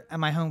computer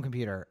and my home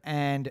computer.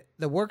 And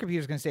the work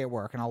computer is going to stay at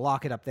work, and I'll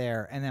lock it up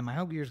there. And then my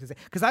home computer is going to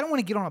stay. Because I don't want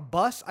to get on a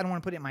bus. I don't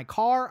want to put it in my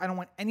car. I don't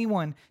want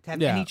anyone to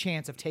have any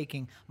chance of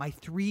taking my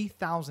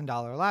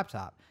 $3,000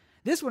 laptop.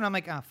 This one, I'm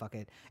like, fuck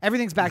it.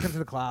 Everything's backed up to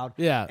the cloud.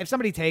 Yeah. If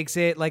somebody takes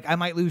it, like, I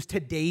might lose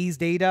today's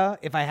data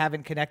if I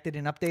haven't connected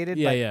and updated.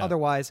 Yeah, but yeah.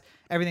 otherwise,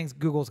 everything's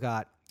Google's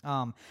got.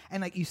 And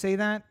like you say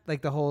that,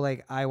 like the whole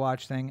like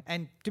iWatch thing.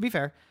 And to be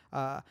fair,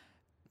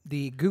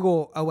 the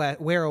Google OS,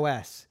 Wear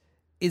OS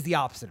is the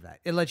opposite of that.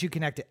 It lets you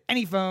connect to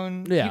any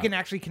phone. Yeah. You can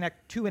actually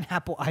connect to an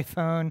Apple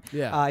iPhone.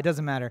 Yeah. It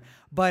doesn't matter.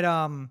 But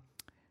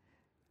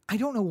I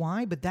don't know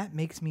why, but that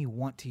makes me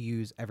want to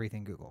use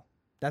everything Google.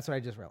 That's what I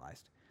just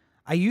realized.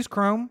 I use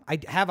Chrome. I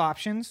have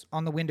options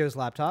on the Windows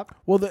laptop.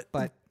 Well,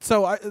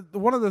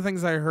 one of the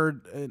things I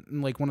heard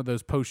in like one of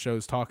those post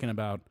shows talking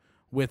about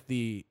with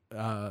the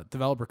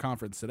developer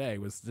conference today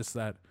was just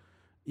that,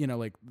 you know,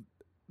 like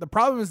the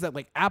problem is that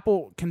like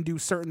Apple can do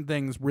certain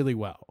things really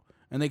well,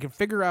 and they can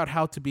figure out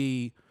how to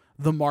be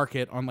the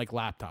market on like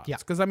laptops. Yeah.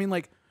 Because I mean,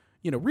 like,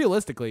 you know,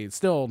 realistically, it's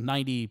still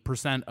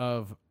 90%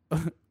 of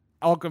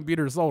all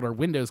computers sold are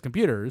Windows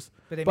computers.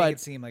 But they make it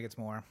seem like it's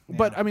more.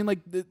 But I mean, like,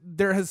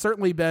 there has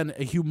certainly been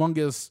a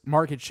humongous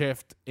market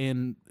shift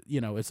in,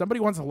 you know, if somebody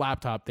wants a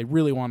laptop, they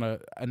really want a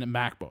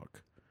MacBook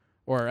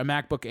or a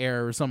MacBook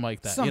Air or something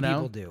like that. Some you know?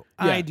 people do.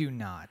 Yeah. I do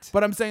not.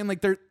 But I'm saying,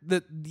 like,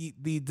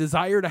 the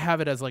desire to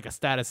have it as like a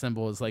status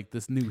symbol is like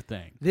this new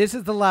thing. This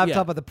is the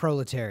laptop of the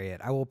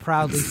proletariat. I will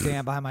proudly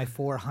stand behind my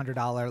 $400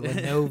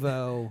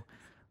 Lenovo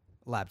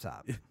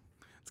laptop.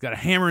 It's got a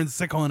hammer and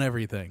sickle and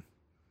everything.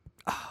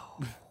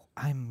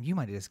 You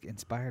might have just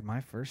inspired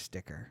my first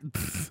sticker.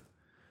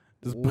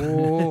 Just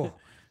Whoa.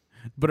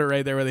 put it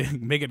right there where they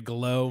make it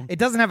glow. It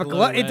doesn't have a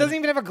glow. It red. doesn't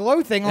even have a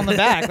glow thing on the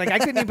back. Like, I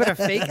couldn't even put a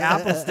fake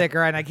Apple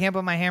sticker, and I can't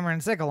put my hammer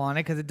and sickle on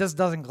it because it just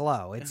doesn't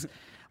glow. It's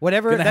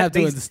whatever. Gonna have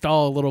to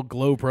install a little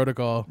glow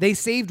protocol. They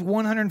saved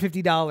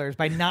 $150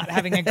 by not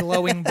having a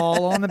glowing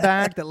ball on the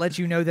back that lets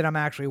you know that I'm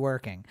actually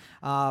working.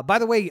 By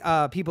the way,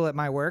 people at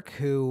my work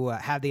who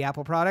have the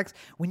Apple products,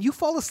 when you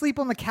fall asleep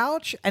on the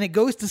couch and it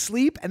goes to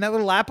sleep and that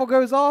little apple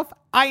goes off,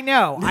 I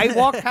know. I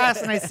walk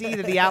past and I see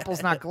that the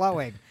apple's not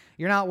glowing.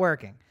 You're not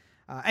working.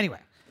 Anyway,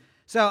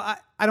 so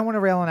I don't want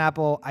to rail on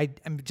Apple. I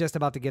am just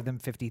about to give them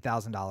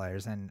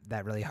 $50,000, and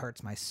that really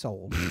hurts my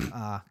soul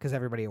because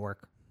everybody at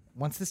work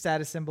wants the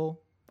status symbol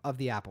of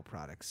the Apple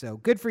product. So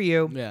good for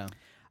you. Yeah.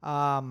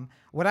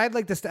 What I'd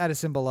like the status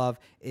symbol of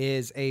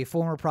is a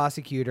former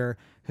prosecutor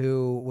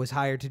who was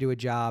hired to do a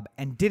job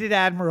and did it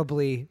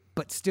admirably,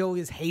 but still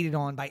is hated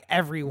on by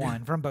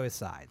everyone from both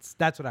sides.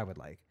 That's what I would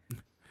like.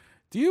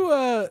 Do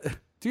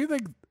you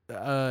think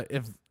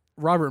if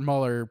Robert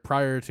Mueller,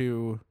 prior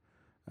to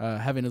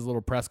having his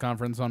little press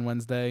conference on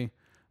Wednesday,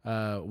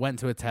 went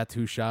to a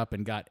tattoo shop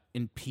and got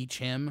impeach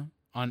him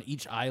on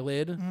each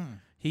eyelid?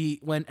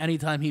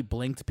 Anytime he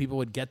blinked, people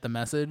would get the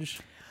message.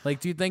 Like,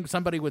 do you think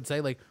somebody would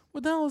say, like,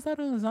 what the hell is that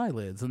on his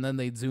eyelids? And then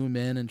they'd zoom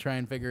in and try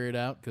and figure it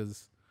out?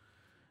 Because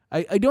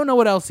I don't know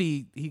what else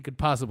he could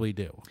possibly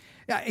do.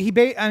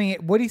 Yeah,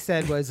 what he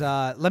said was,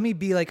 let me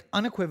be like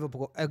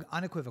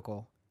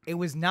unequivocal. It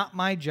was not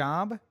my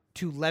job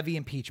to levy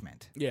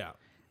impeachment. Yeah.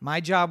 My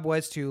job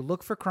was to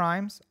look for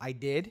crimes. I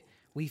did.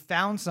 We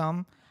found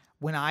some.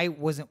 When it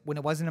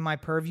wasn't in my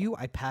purview,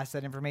 I passed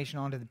that information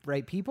on to the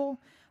right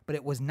people. But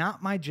it was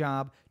not my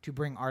job to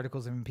bring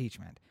articles of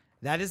impeachment.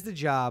 That is the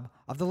job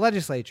of the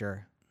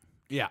legislature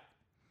Yeah.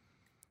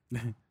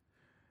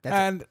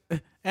 That's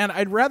and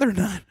I'd rather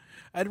not.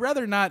 I'd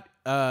rather not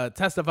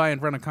testify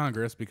in front of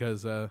Congress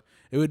because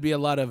it would be a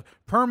lot of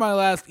per my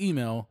last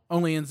email.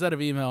 Only instead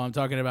of email, I'm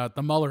talking about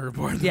the Mueller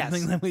report. The Yes.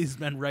 thing that we've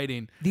been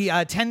writing. The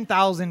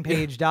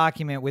 10,000-page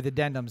document with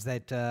addendums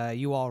that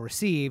you all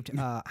received.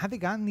 Have they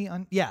gotten the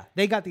yeah,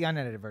 they got the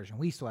unedited version.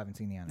 We still haven't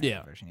seen the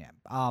unedited version yet.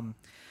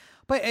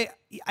 But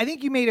I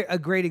think you made a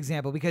great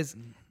example because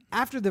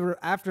after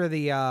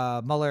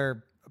the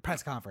Mueller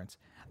press conference,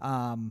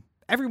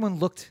 everyone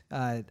looked,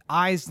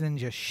 eyes then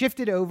just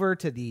shifted over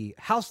to the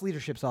House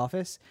Leadership's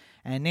office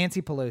and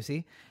Nancy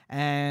Pelosi,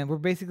 and we're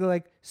basically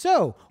like,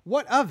 so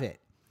what of it?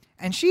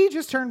 And she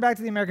just turned back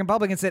to the American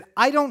public and said,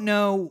 I don't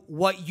know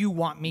what you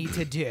want me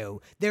to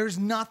do. There's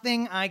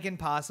nothing I can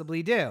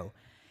possibly do.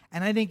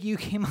 And I think you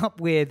came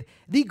up with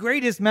the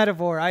greatest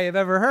metaphor I have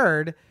ever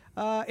heard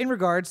in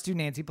regards to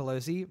Nancy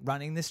Pelosi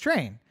running this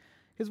train.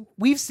 Because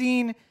we've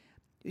seen,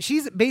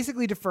 she's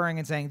basically deferring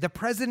and saying, the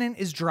president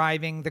is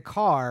driving the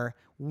car.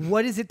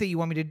 What is it that you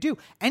want me to do?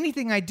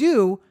 Anything I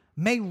do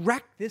may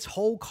wreck this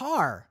whole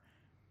car.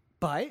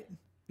 But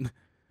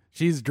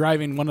She's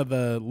driving one of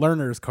the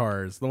learner's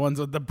cars, the ones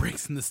with the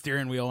brakes and the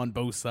steering wheel on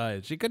both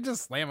sides. She could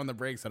just slam on the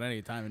brakes at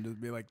any time and just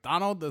be like,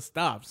 Donald, this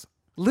stops.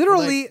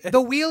 literally,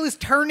 the wheel is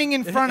turning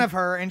in front of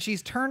her, and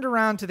she's turned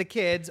around to the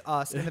kids,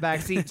 us in the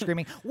back seat,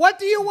 screaming, what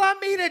do you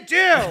want me to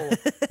do?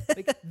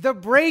 Like, the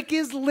brake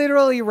is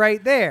literally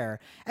right there.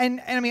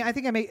 And I mean, I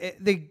think I made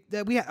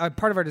we had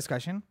part of our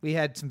discussion. We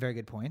had some very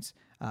good points,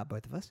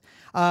 both of us,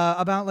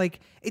 about like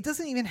it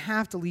doesn't even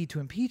have to lead to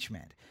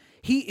impeachment.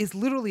 He is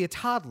literally a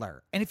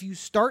toddler, and if you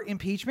start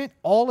impeachment,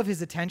 all of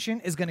his attention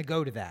is going to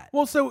go to that.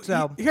 Well, so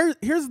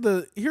here's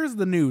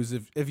the news.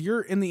 If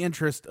you're in the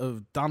interest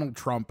of Donald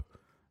Trump,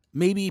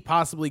 maybe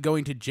possibly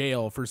going to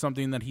jail for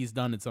something that he's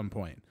done at some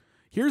point,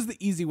 here's the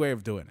easy way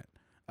of doing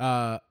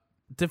it: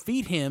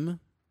 defeat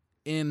him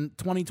in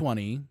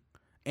 2020,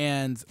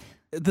 and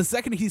the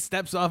second he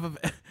steps off of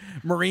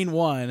Marine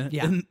One,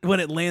 when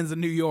it lands in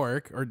New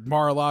York or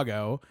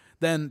Mar-a-Lago,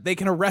 then they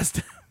can arrest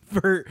him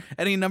for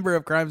any number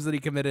of crimes that he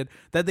committed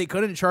that they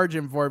couldn't charge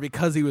him for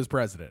because he was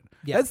president.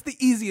 Yeah. That's the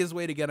easiest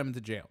way to get him into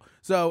jail.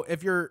 So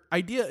if your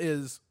idea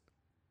is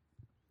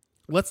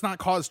let's not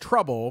cause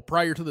trouble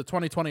prior to the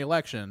 2020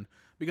 election,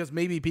 because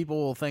maybe people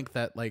will think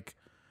that like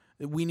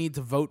we need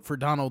to vote for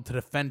Donald to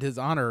defend his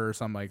honor or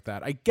something like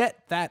that. I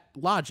get that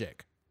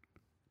logic.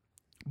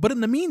 But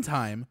in the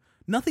meantime,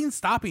 nothing's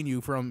stopping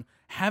you from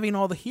having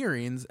all the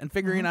hearings and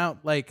figuring out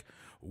like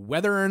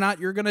whether or not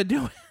you're going to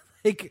do it.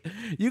 Like,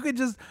 you could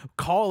just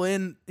call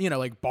in,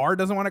 like Barr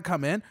doesn't want to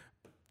come in,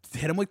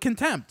 hit him with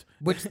contempt.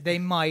 Which they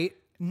might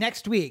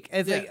next week.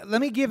 We're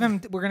going to give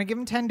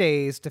him 10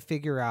 days to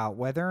figure out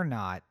whether or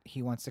not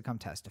he wants to come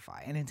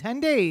testify. And in 10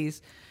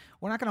 days,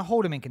 we're not going to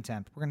hold him in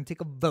contempt. We're going to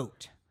take a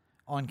vote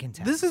on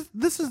contempt.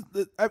 This is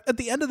at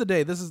the end of the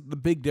day, this is the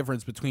big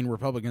difference between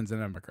Republicans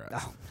and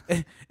Democrats.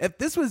 Oh. If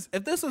this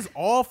was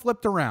all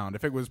flipped around,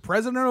 if it was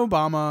President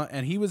Obama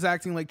and he was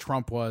acting like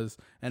Trump was,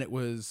 and it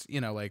was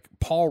like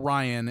Paul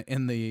Ryan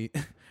in the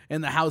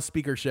House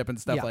speakership and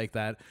stuff like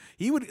that,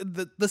 he would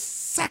the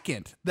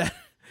second that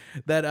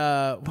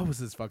what was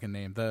his fucking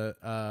name,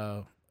 the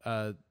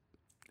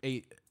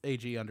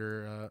AG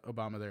under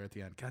Obama there at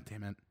the end. God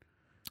damn it.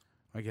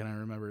 Why can't I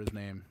remember his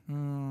name?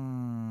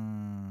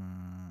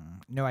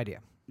 No idea.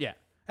 Yeah.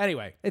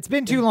 Anyway, it's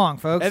been too long,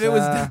 folks. If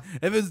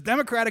it was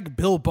Democratic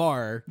Bill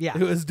Barr,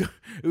 who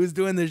was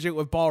doing this shit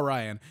with Paul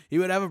Ryan, he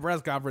would have a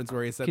press conference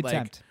where he said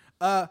contempt.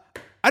 I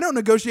don't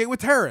negotiate with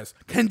terrorists.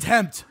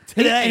 Contempt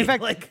today. In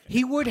fact,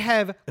 he would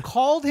have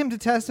called him to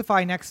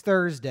testify next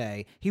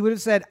Thursday. He would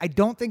have said, I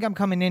don't think I'm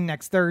coming in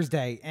next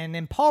Thursday. And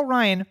then Paul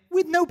Ryan,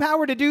 with no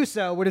power to do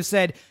so, would have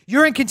said,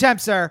 you're in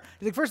contempt, sir.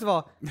 He's like, first of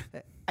all,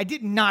 I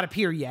did not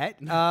appear yet.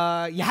 You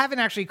haven't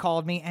actually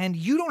called me, and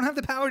you don't have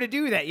the power to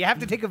do that. You have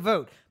to take a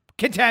vote.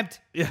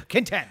 Contempt. Yeah.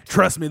 Contempt.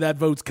 Trust me, that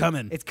vote's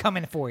coming. It's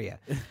coming for you.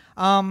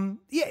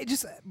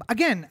 Just,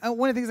 again,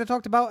 one of the things I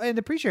talked about in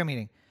the pre-show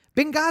meeting,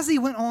 Benghazi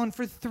went on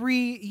for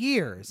 3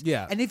 years.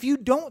 Yeah. And if you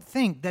don't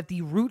think that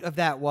the root of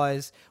that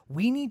was,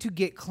 we need to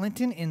get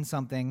Clinton in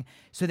something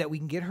so that we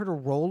can get her to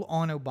roll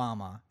on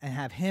Obama and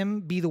have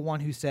him be the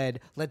one who said,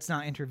 let's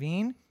not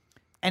intervene,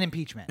 and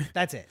impeachment.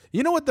 That's it.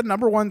 You know what the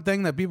number one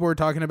thing that people were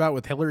talking about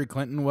with Hillary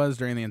Clinton was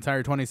during the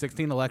entire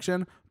 2016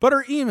 election? But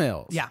her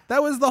emails. Yeah.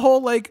 That was the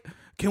whole,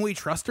 can we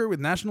trust her with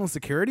national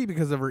security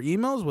because of her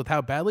emails, with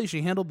how badly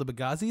she handled the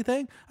Benghazi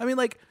thing? I mean,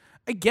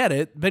 I get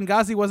it.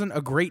 Benghazi wasn't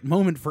a great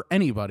moment for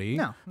anybody.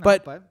 No,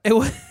 but it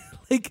was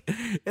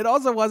it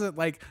also wasn't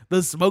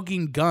the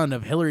smoking gun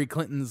of Hillary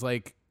Clinton's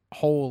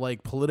whole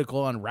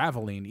political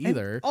unraveling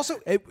either. And also,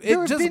 it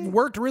just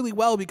worked really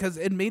well because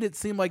it made it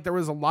seem like there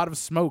was a lot of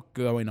smoke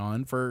going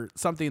on for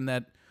something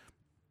that,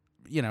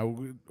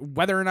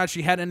 whether or not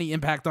she had any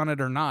impact on it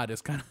or not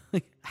is kind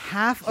of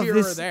half here of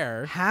this, or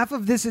there. Half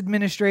of this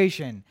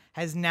administration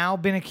has now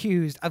been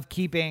accused of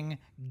keeping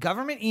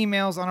government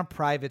emails on a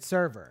private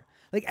server.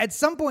 At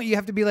some point you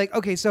have to be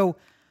okay, so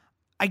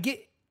I get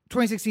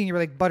 2016, you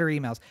were butter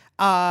emails.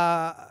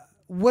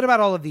 what about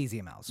all of these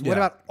emails? Yeah. What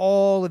about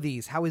all of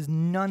these? How is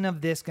none of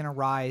this going to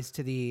rise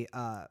to the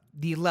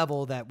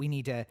level that we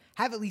need to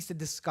have at least a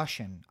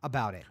discussion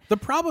about it? The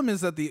problem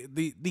is that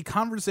the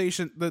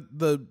conversation,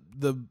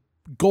 the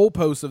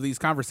goalposts of these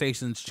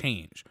conversations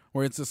change,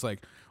 where it's just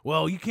like,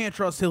 well, you can't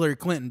trust Hillary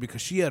Clinton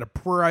because she had a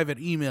private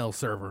email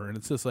server, and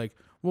it's just like,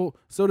 well,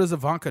 so does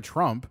Ivanka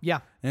Trump.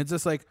 Yeah. And it's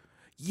just like,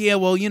 yeah,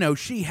 well,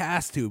 she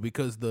has to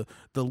because the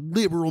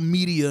liberal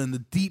media and the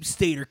deep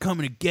state are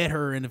coming to get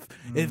her, and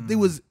if it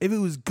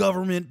was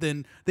government,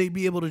 then they'd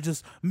be able to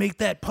just make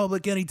that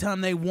public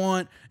anytime they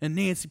want, and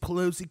Nancy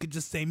Pelosi could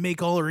just say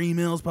make all her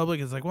emails public.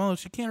 It's like, well,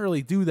 she can't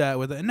really do that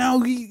with it.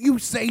 No, you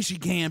say she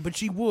can, but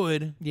she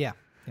would. Yeah.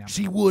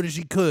 She would if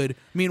she could.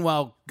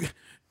 Meanwhile,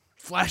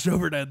 flash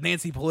over to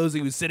Nancy Pelosi,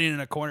 who's sitting in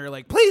a corner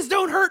like, please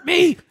don't hurt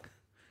me.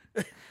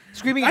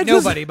 Screaming at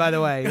nobody, by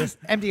the way. Just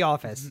empty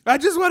office. I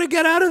just want to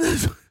get out of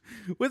this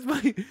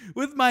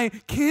with my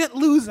can't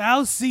lose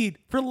house seat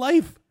for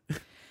life.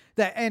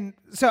 And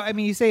so, I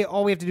mean, you say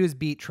all we have to do is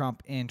beat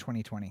Trump in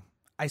 2020.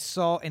 I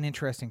saw an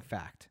interesting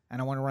fact, and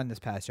I want to run this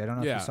past you. I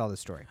don't know if you saw this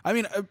story. I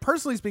mean,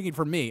 personally speaking,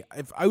 for me,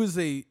 if I was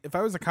a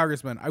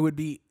congressman, I would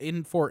be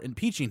in for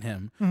impeaching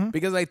him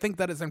because I think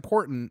that it's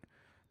important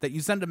that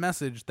you send a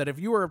message that if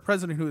you are a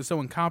president who is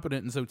so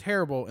incompetent and so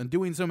terrible and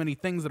doing so many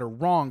things that are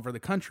wrong for the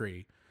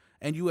country,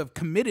 and you have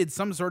committed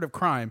some sort of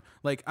crime,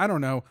 like, I don't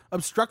know,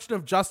 obstruction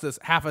of justice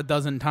half a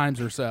dozen times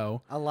or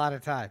so. A lot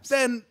of times.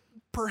 Then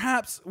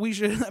perhaps we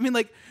should, I mean,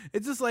 like,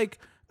 it's just like,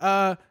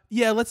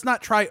 yeah, let's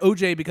not try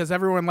OJ because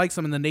everyone likes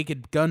him in the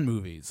Naked Gun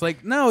movies.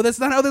 Like, no, that's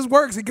not how this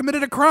works. He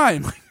committed a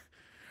crime.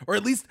 Or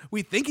at least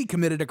we think he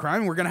committed a crime,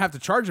 and we're going to have to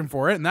charge him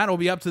for it, and that'll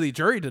be up to the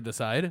jury to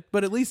decide.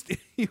 But at least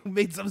he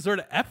made some sort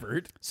of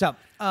effort. So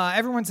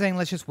everyone's saying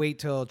let's just wait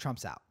till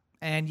Trump's out.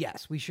 And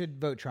yes, we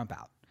should vote Trump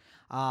out.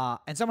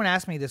 And someone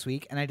asked me this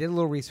week, and I did a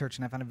little research,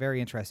 and I found a very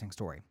interesting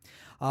story.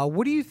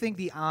 What do you think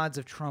the odds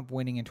of Trump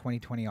winning in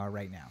 2020 are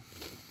right now?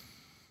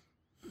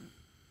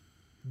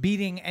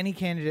 Beating any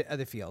candidate of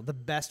the field, the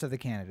best of the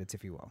candidates,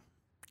 if you will.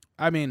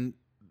 I mean,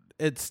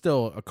 it's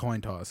still a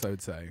coin toss, I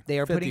would say. They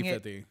are putting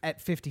it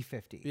at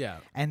 50-50. Yeah.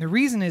 And the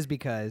reason is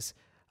because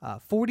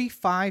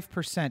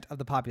 45% of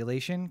the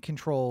population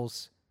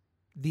controls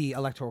the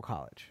Electoral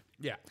College.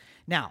 Yeah.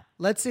 Now,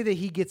 let's say that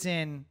he gets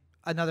in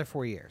another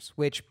 4 years,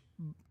 which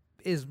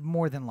is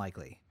more than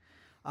likely.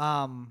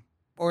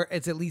 Or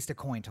it's at least a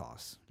coin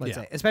toss, let's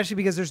say. Especially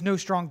because there's no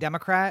strong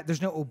Democrat.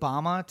 There's no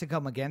Obama to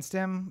come against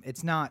him.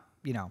 It's not,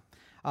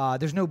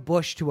 there's no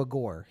Bush to a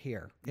Gore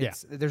here.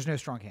 There's no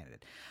strong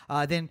candidate.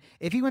 Then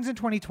if he wins in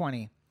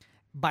 2020,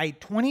 by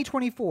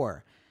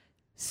 2024,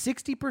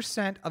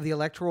 60% of the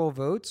electoral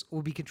votes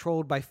will be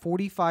controlled by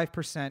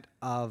 45%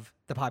 of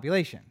the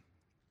population.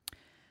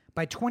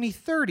 By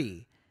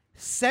 2030,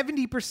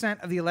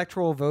 70% of the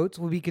electoral votes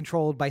will be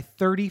controlled by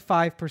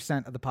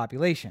 35% of the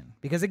population.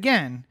 Because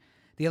again,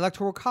 the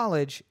Electoral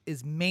College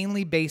is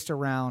mainly based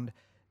around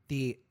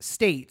the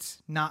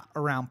states, not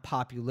around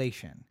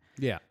population.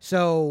 Yeah.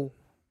 So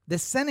the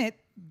Senate,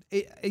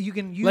 you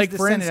can use like, the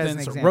for Senate instance, as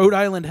an example. Rhode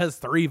Island has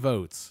 3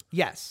 votes.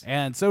 Yes.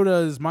 And so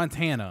does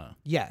Montana.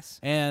 Yes.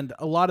 And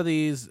a lot of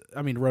these,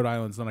 I mean, Rhode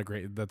Island's not a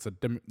great, that's a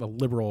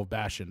liberal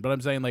bastion. But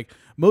I'm saying, like,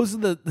 most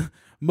of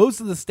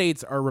the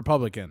states are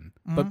Republican,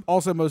 but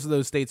also most of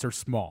those states are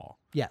small.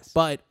 Yes.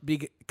 But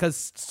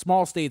because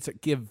small states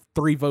give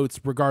 3 votes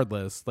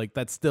regardless, like,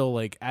 that still,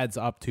 like, adds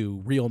up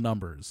to real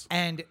numbers.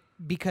 And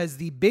because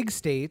the big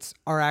states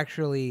are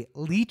actually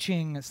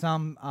leeching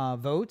some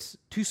votes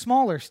to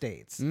smaller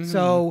states.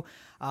 So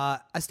a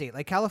state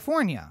like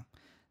California,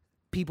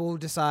 people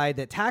decide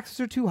that taxes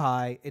are too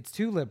high, it's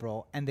too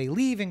liberal, and they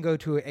leave and go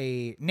to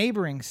a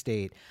neighboring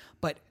state,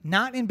 but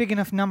not in big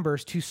enough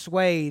numbers to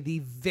sway the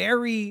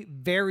very,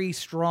 very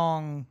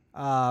strong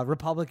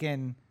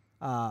Republican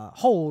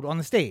hold on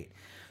the state.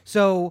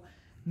 So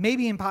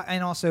maybe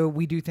and also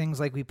we do things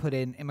like we put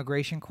an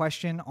immigration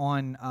question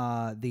on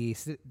the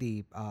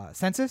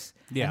census,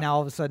 yeah. And now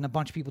all of a sudden a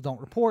bunch of people don't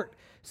report,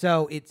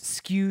 so it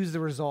skews the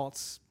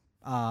results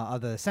of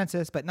the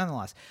census. But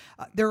nonetheless,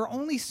 there are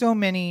only so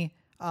many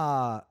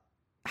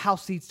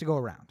House seats to go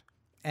around,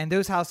 and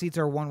those House seats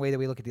are one way that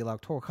we look at the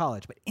Electoral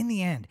College. But in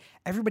the end,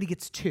 everybody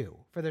gets 2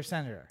 for their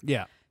senator.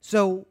 Yeah.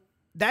 So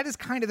that is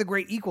kind of the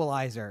great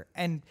equalizer,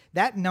 and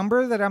that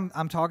number that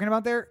I'm talking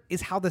about there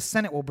is how the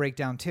Senate will break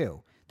down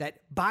too. That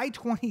by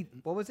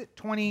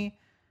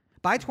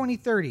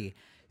 2030,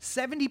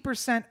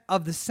 70%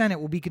 of the Senate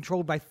will be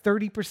controlled by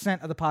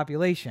 30% of the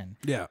population.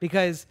 Yeah.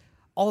 Because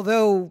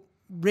although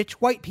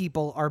rich white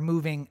people are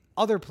moving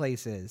other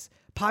places,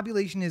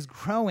 population is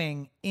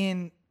growing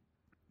in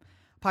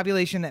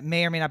population that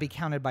may or may not be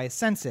counted by a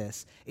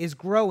census is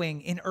growing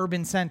in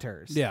urban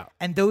centers. Yeah.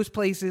 And those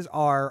places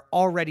are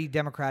already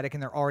Democratic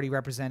and they're already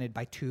represented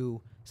by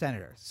 2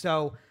 senators.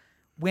 So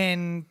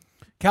when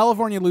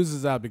California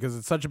loses out because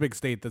it's such a big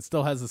state that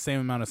still has the same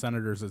amount of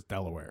senators as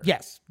Delaware.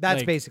 Yes, that's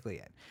Like, basically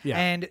it. yeah.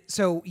 And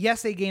so,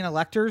 yes, they gain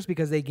electors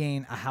because they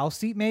gain a House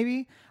seat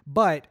maybe,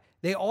 but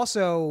they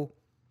also,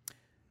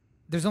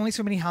 there's only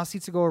so many House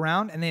seats to go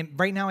around, and then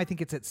right now I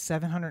think it's at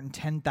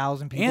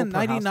 710,000 people. And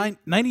per House seat.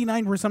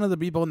 99% of the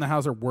people in the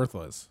House are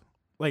worthless.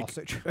 Like,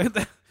 Also true.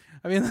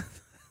 I mean,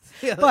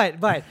 yeah.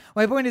 But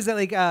my point is that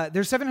like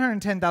there's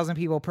 710,000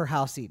 people per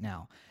House seat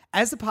now.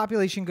 As the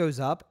population goes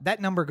up,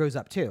 that number goes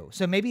up too.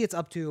 So maybe it's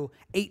up to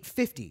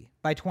 850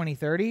 by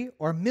 2030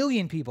 or 1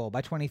 million people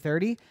by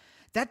 2030.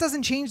 That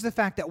doesn't change the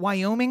fact that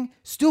Wyoming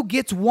still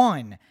gets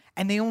one,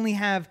 and they only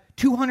have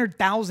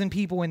 200,000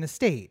 people in the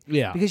state.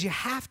 Yeah. Because you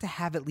have to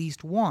have at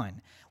least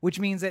one, which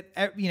means that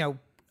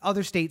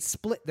other states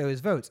split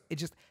those votes. It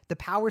just the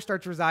power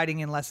starts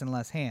residing in less and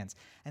less hands.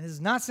 And this is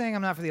not saying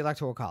I'm not for the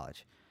Electoral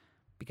College,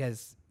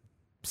 because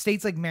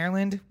states like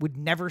Maryland would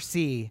never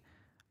see,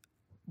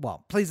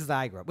 well, places that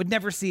I grew up would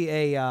never see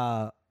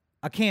a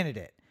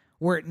candidate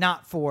were it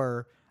not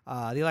for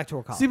the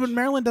Electoral College. See, but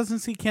Maryland doesn't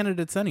see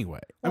candidates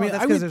anyway. Well, I mean,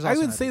 that's I 'cause would, there's I also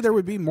would another say there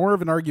would be more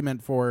of an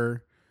argument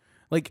for,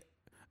 like,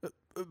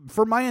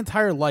 for my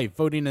entire life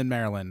voting in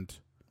Maryland.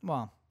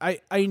 Well,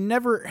 I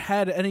never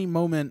had any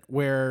moment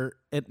where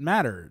it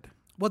mattered.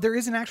 well, there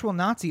is an actual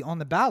Nazi on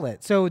the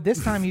ballot, so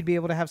this time you'd be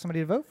able to have somebody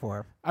to vote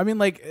for. I mean,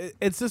 like,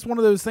 it's just one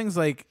of those things,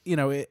 like,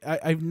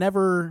 I've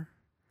never...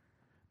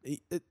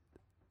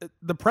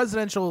 the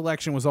presidential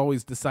election was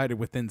always decided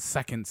within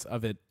seconds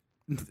of it,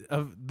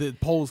 of the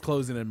polls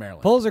closing in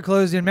Maryland. Polls are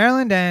closed in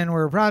Maryland, and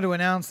we're proud to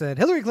announce that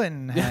Hillary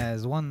Clinton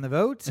has won the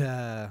vote.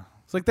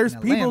 It's like there's in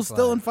a people landslide.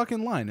 still in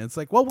fucking line. It's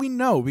like, well, we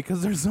know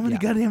because there's so many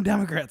Yeah. goddamn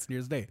Democrats in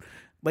your state.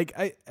 Like,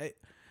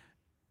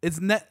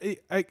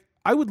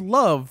 I would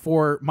love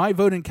for my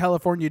vote in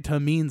California to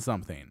mean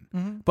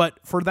something, but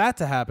for that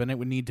to happen, it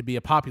would need to be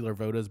a popular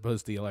vote as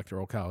opposed to the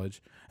Electoral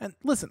College. And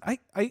listen, I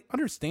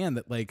understand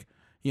that, like,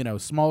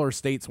 smaller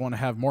states want to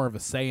have more of a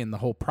say in the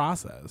whole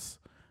process.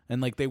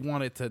 And, like, they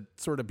want it to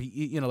sort of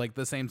be, like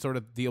the same sort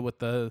of deal with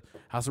the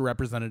House of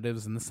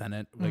Representatives and the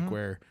Senate, like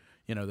where,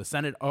 the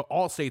Senate,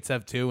 all states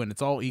have two and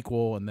it's all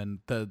equal. And then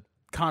the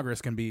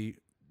Congress can be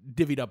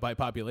divvied up by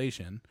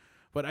population.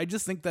 But I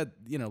just think that,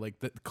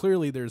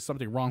 clearly there's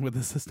something wrong with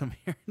the system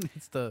here. It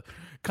needs to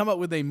come up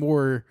with a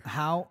more...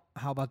 How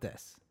about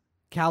this?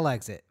 Cal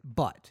exit,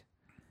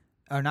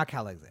 not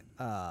Cal exit,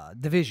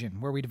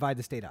 division, where we divide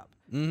the state up.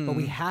 But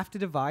we have to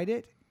divide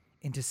it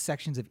into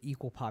sections of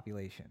equal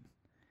population.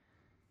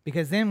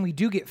 Because then we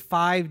do get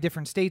 5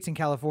 different states in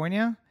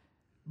California,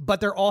 but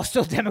they're all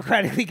still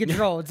democratically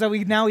controlled. So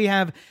we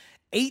have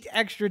 8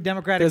 extra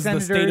Democratic There's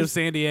senators. the state of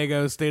San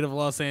Diego, state of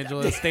Los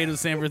Angeles, state of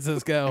San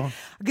Francisco.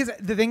 Because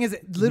the thing is,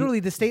 literally,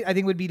 the state, I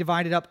think, would be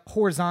divided up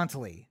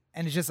horizontally.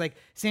 And it's just like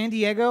San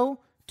Diego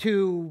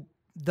to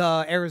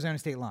the Arizona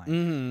state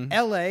line,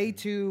 LA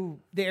to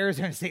the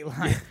Arizona state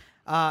line,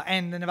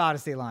 and the Nevada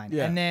state line.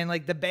 Yeah. And then,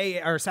 like, the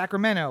Bay or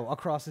Sacramento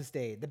across the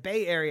state, the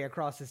Bay Area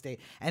across the state.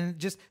 And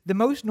just the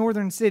most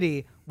northern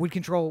city would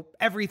control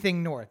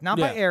everything north, not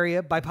by Yeah.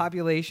 area, by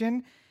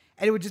population.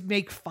 And it would just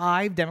make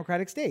 5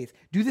 Democratic states.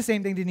 Do the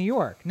same thing to New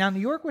York. Now,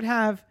 New York would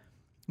have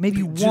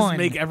maybe Just one.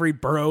 make every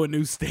borough a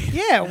new state.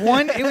 Yeah,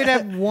 one. It would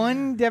have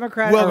one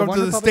Democrat. or Welcome one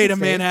to the Republican state of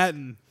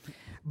Manhattan.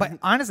 But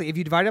honestly, if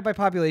you divide it by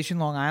population,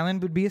 Long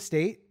Island would be a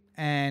state,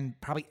 and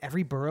probably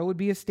every borough would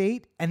be a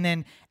state, and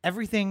then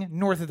everything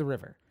north of the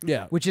river.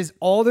 Yeah. Which is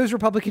all those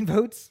Republican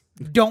votes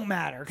don't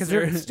matter because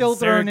they're still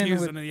thrown in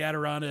Syracuse with, and the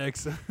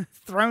Adirondacks.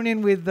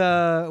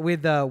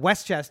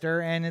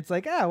 Westchester, and it's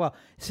like, oh well.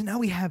 So now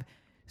we have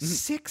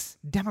 6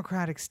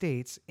 Democratic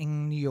states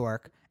in New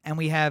York, and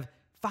we have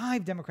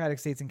 5 Democratic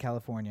states in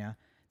California.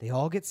 They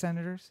all get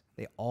senators.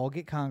 They all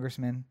get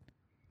congressmen.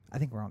 I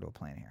think we're onto a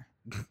plan here.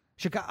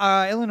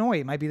 Chicago,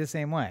 Illinois might be the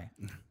same way.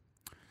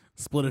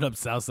 Split it up,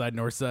 south side,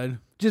 north side.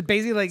 Just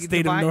basically like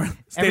State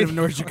of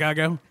North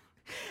Chicago.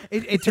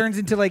 It turns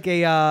into like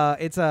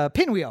it's a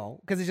pinwheel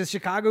because it's just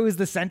Chicago is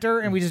the center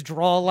and we just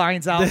draw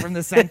lines out from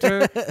the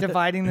center,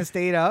 dividing the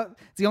state up.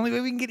 It's the only way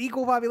we can get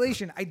equal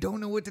population. I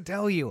don't know what to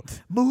tell you.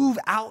 Move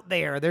out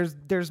there.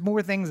 There's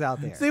more things out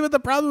there. See, but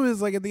the problem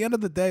is, like, at the end of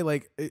the day,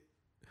 like,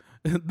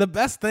 the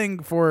best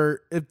thing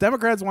for if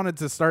Democrats wanted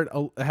to start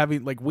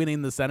having, like,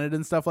 winning the Senate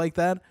and stuff like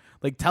that,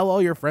 like, tell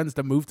all your friends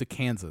to move to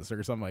Kansas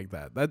or something like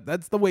that.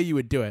 That's the way you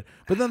would do it.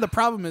 But then the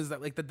problem is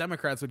that, like, the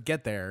Democrats would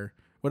get there,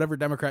 whatever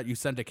Democrat you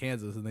sent to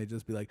Kansas, and they'd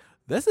just be like,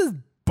 this is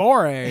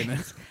boring.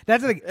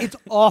 That's the thing. It's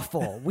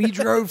awful. We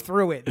drove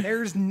through it.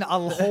 There's a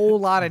whole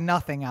lot of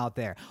nothing out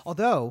there.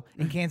 Although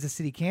in Kansas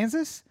City,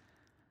 Kansas,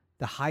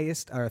 the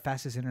highest or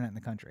fastest internet in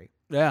the country.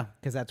 Yeah.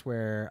 Because that's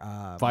where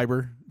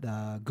Fiber.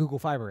 the Google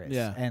Fiber is.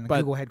 Yeah, And the but-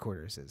 Google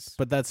headquarters is.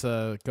 But that's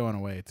going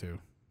away, too.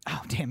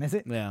 Oh, damn, is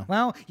it? Yeah.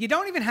 Well, you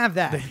don't even have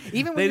that.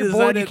 Even when you're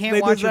bored, you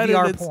can't watch your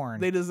VR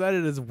porn. They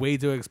decided it's way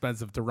too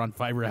expensive to run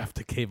fiber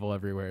optic cable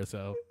everywhere,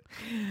 so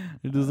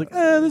they're just like,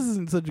 this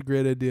isn't such a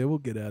great idea. We'll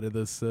get out of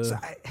this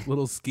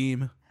little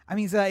scheme. I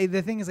mean, so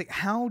the thing is, like,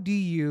 how do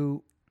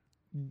you,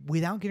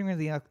 without getting rid of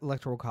the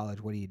Electoral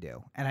College, what do you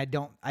do? And I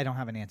don't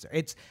have an answer.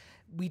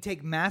 We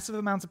take massive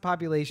amounts of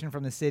population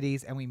from the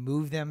cities and we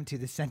move them to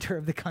the center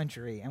of the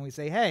country, and we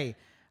say, hey,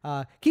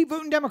 keep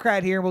voting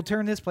Democrat here. We'll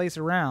turn this place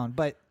around.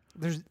 But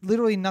There's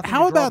literally nothing.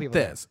 How to draw about people to.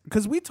 this?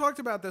 Because we talked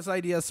about this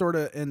idea sort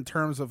of in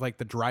terms of like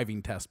the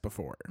driving test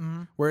before,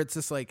 where it's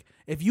just like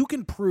if you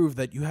can prove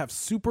that you have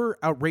super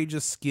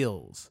outrageous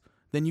skills,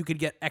 then you could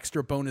get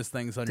extra bonus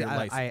things on your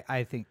license.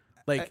 I think.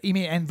 Like- you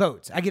mean and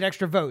votes? I get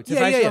extra votes if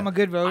Yeah, I yeah, show yeah. I'm a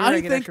good voter. I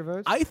get extra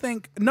votes. I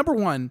think number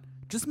one,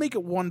 just make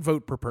it one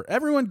vote per person.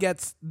 Everyone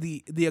gets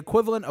the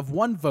equivalent of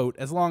one vote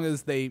as long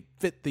as they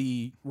fit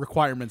the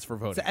requirements for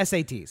voting. It's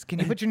SATs. Can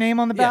you put your name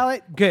on the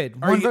ballot?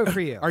 Good. One vote for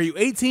you. Are you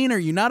 18? Are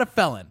you not a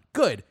felon?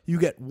 Good. You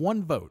get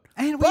one vote.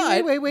 And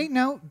But wait.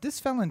 No, this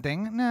felon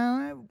thing.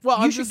 No. Well,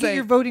 you I'm should just get saying,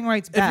 your voting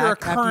rights If back. you're a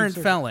after you current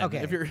serve. felon, Okay.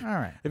 if you're all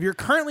right. if you're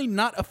currently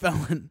not a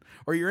felon,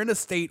 or you're in a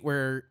state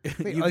where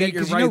you get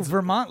your 'cause rights.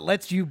 Vermont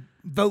lets you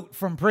vote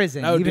from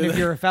prison Oh, even do if they?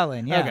 you're a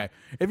felon. Yeah. Okay,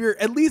 if you're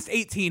at least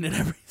 18 in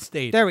every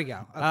state, There we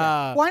go.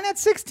 Okay. Why not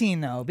 16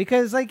 though?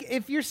 Because like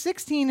if you're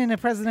 16 in a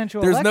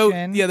presidential there's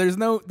election,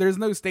 there's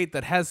no state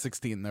that has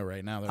 16 though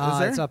right now. Though. Is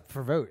there? it's up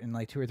for vote in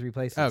like 2 or 3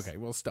 places. Okay,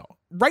 well, still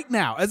right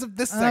now, as of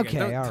this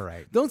second. Okay, don't- all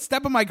right. Don't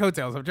step on my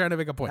coattails. I'm trying to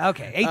make a point.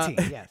 Okay, 18,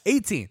 yes.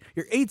 18.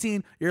 You're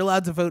 18. You're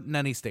allowed to vote in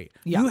any state.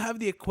 Yeah. You have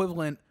the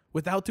equivalent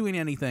without doing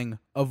anything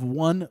of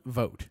one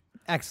vote.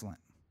 Excellent.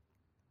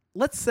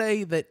 Let's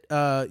say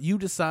that you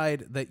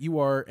decide that you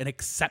are an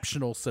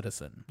exceptional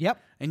citizen. Yep.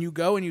 And you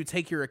go and you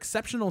take your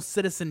exceptional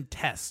citizen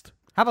test.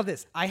 How about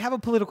this? I have a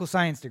political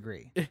science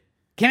degree.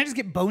 Can I just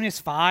get bonus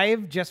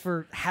 5 just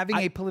for having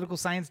a political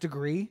science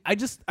degree? I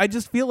just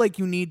feel like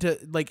you need to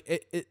like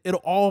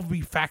it'll all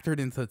be factored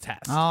into the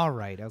test. All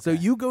right. Okay. So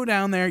you go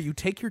down there, you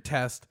take your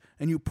test,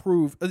 and you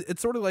prove.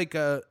 It's sort of like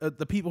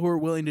the people who are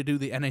willing to do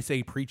the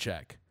NSA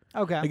pre-check.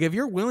 okay. Like if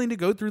you're willing to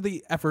go through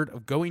the effort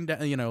of going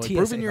down, you know, like TSA,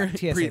 proving your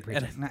TSA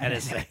pre-check, not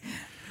NSA.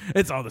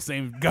 It's all the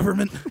same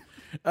government.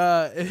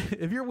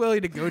 If you're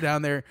willing to go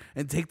down there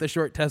and take the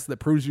short test that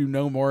proves you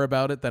know more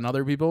about it than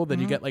other people, then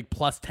you get like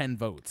plus 10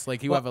 votes.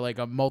 Like you have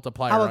a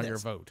multiplier How on about your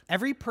this? vote.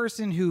 Every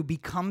person who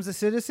becomes a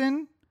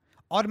citizen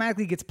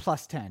automatically gets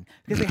plus 10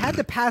 because they had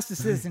to pass the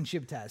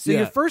citizenship test. So Yeah.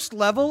 your first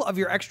level of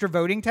your extra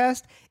voting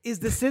test is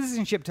the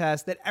citizenship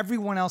test that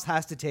everyone else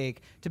has to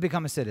take to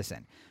become a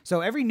citizen.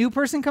 So every new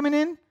person coming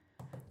in,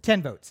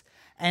 10 votes.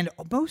 And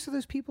most of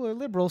those people are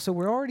liberal, so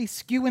we're already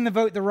skewing the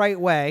vote the right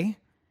way.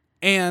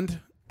 And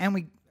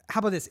How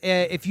about this?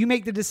 If you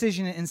make the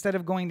decision instead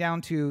of going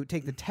down to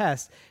take the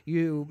test,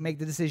 you make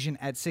the decision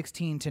at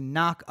 16 to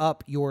knock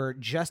up your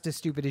just as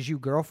stupid as you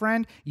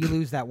girlfriend, you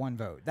lose that one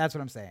vote. That's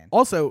what I'm saying.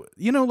 also,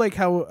 you know, like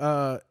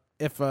how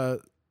if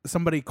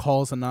somebody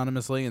calls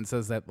anonymously and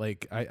says that,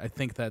 like, I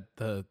think that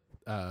the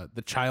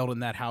child in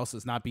that house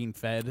is not being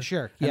fed.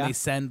 Sure, And yeah. they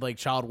send like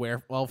child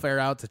welfare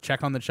out to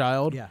check on the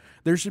child. Yeah.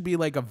 There should be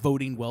like a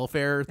voting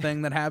welfare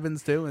thing that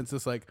happens too. It's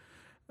just like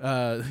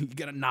you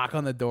get a knock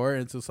on the door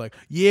and it's just like,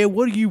 yeah,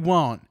 what do you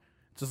want?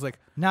 It's just like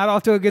Not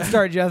off to a good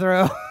start,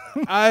 Jethro.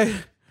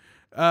 I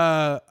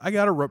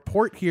got a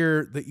report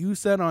here that you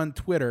said on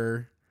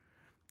Twitter.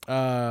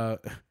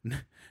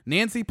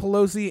 Nancy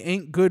Pelosi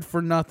ain't good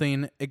for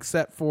nothing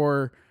except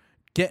for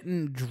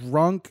getting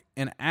drunk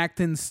and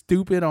acting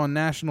stupid on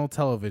national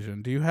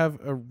television. Do you have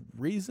a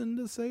reason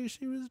to say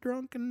she was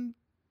drunk and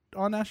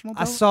on national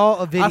I television? saw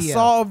a video. I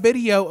saw a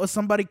video of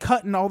somebody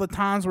cutting all the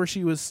times where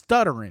she was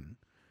stuttering.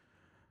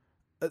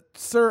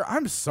 Sir,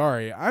 I'm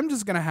sorry. I'm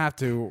just going to have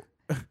to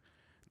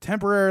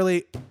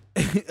temporarily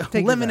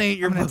eliminate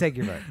your I'm going vote. to take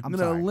your vote. I'm going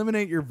to sorry.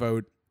 eliminate your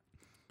vote.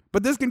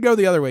 But this can go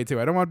the other way too.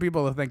 I don't want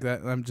people to think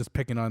that I'm just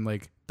picking on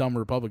like dumb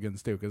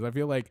Republicans too, because I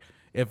feel like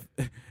if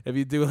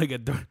you do like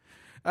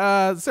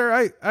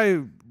sir,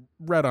 I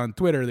read on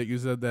Twitter that you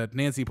said that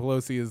Nancy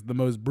Pelosi is the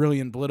most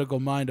brilliant political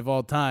mind of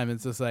all time.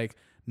 It's just like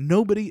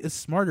nobody is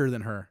smarter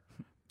than her.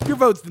 Your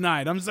vote's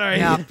denied. I'm sorry.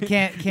 No,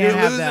 can't You're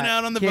have losing that.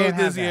 out on the Can't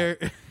vote have this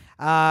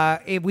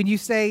year. When you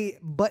say,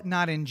 but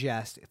not in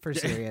jest, for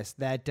serious,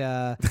 that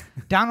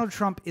Donald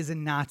Trump is a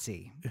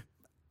Nazi.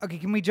 Okay,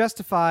 can we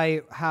justify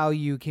how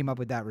you came up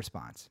with that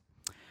response?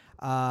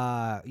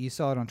 You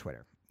saw it on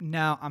Twitter.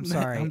 No, I'm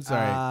sorry. I'm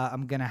sorry.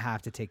 I'm going to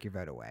have to take your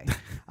vote away.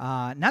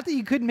 Not that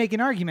you couldn't make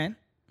an argument.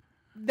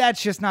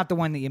 That's just not the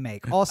one that you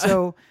make.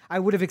 Also, I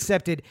would have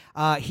accepted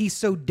he's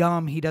so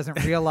dumb he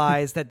doesn't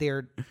realize that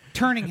they're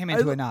turning him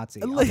into a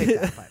Nazi. I'll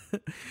take that.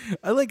 But.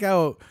 I like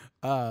how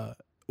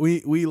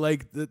we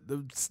like the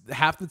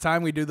half the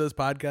time we do those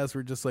podcasts,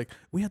 we're just like,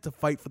 we have to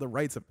fight for the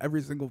rights of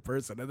every single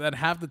person. And then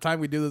half the time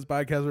we do this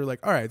podcast, we're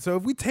like, all right, so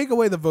if we take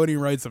away the voting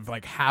rights of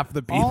like half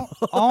the people,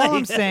 All like,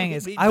 I'm saying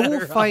is we'd be I will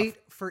better off. fight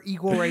for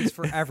equal rights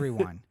for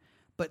everyone.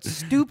 But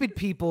stupid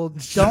people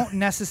don't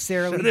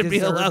necessarily Shouldn't be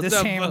allowed deserve the to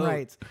same vote.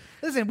 rights.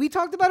 Listen, we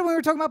talked about it when we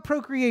were talking about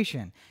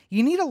procreation.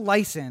 You need a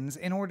license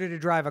in order to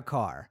drive a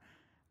car.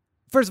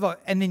 First of all,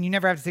 and then you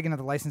never have to take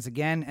another license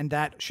again, and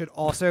that should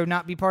also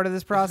not be part of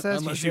this process.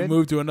 Unless you you should.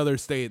 move to another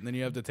state and then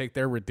you have to take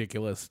their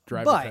ridiculous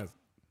driving But test.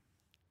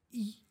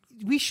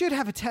 we should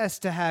have a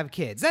test to have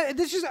kids.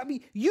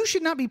 You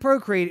should not be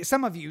procreating.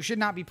 Some of you should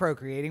not be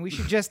procreating. We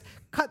should just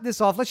cut this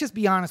off. Let's just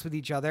be honest with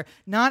each other.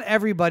 Not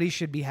everybody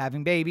should be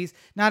having babies.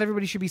 Not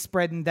everybody should be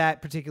spreading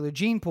that particular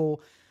gene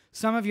pool.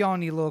 Some of y'all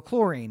need a little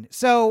chlorine.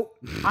 So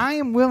I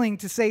am willing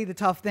to say the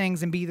tough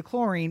things and be the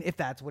chlorine if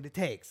that's what it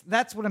takes.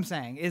 That's what I'm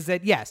saying, is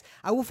that, yes,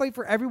 I will fight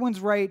for everyone's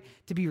right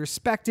to be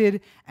respected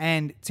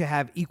and to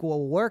have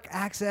equal work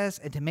access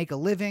and to make a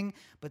living,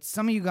 but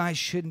some of you guys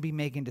shouldn't be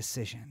making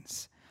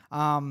decisions.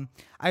 I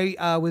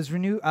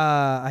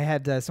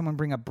had someone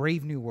bring up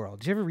Brave New World.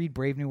 Did you ever read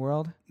Brave New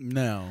World?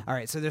 No. All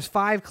right, so there's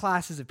 5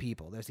 classes of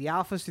people. There's the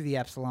alphas through the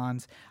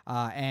epsilons,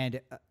 and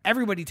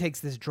everybody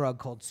takes this drug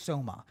called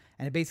Soma,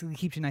 and it basically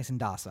keeps you nice and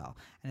docile.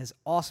 And as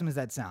awesome as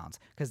that sounds,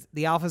 because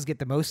the alphas get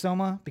the most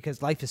Soma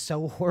because life is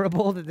so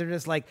horrible that they're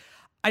just like,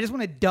 I just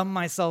want to dumb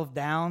myself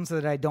down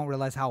so that I don't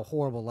realize how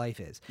horrible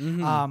life is.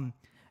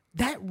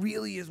 That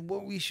really is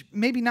what we should,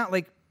 maybe not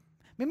like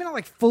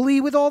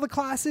fully with all the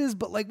classes,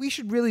 but like we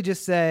should really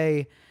just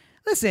say,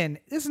 listen,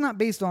 this is not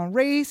based on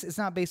race. It's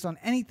not based on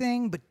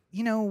anything, but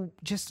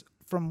just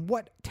from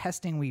what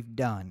testing we've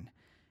done,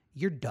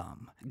 you're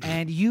dumb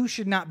and you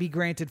should not be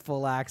granted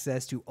full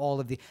access to all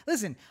of the,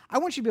 listen, I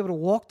want you to be able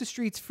to walk the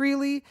streets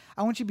freely.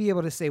 I want you to be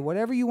able to say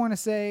whatever you want to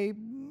say,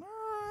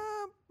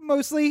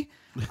 mostly.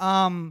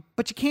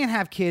 But you can't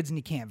have kids and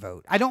you can't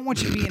vote. I don't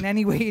want you to be in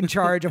any way in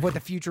charge of what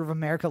the future of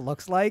America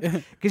looks like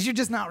because you're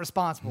just not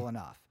responsible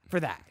enough for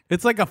that.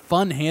 It's like a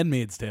fun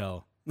Handmaid's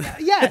Tale.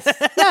 Yes.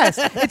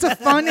 It's a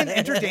fun and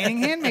entertaining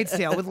Handmaid's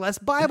Tale with less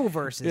Bible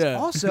verses. Yeah.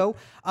 Also,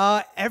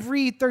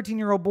 every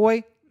 13-year-old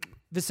boy,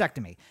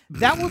 vasectomy.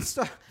 That would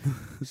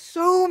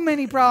so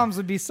many problems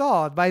would be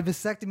solved by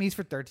vasectomies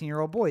for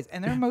 13-year-old boys,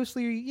 and they're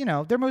mostly,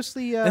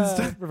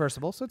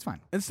 reversible, so it's fine.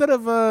 Instead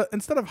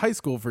of high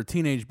school for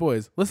teenage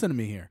boys, listen to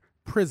me here.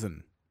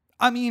 Prison.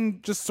 I mean,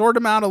 Just sort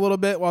them out a little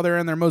bit while they're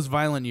in their most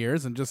violent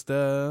years, and just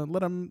let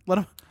them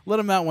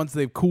out once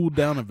they've cooled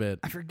down a bit.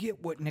 I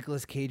forget what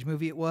Nicolas Cage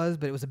movie it was,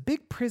 but it was a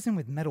big prison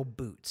with metal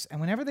boots. And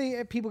whenever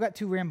people got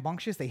too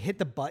rambunctious, they hit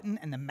the button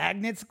and the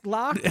magnets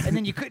locked, and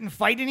then you couldn't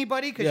fight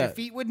anybody because your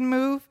feet wouldn't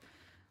move.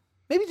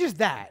 Maybe just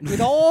that. With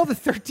all the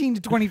 13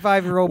 to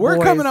 25-year-old boys.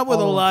 We're coming up with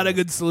a lot of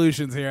good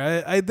solutions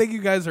here. I think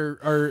you guys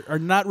are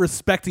not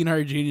respecting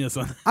our genius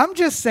on that. I'm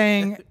just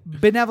saying,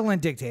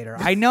 benevolent dictator.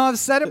 I know I've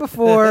said it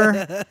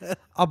before.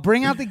 I'll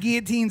bring out the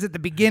guillotines at the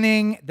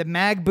beginning, the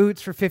mag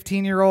boots for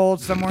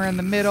 15-year-olds somewhere in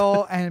the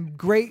middle, and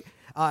great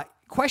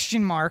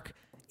question mark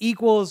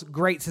equals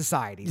great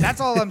society.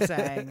 That's all I'm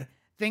saying.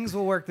 Things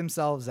will work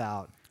themselves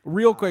out.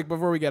 Real quick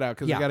before we get out,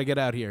 because we got to get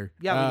out here.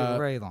 Yeah, we do.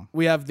 Very long.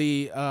 We have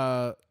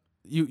the...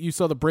 You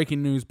saw the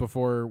breaking news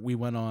before we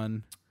went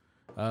on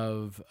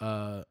of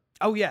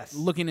oh yes,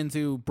 looking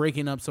into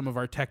breaking up some of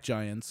our tech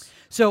giants.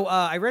 So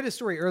I read a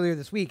story earlier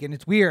this week, and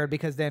it's weird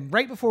because then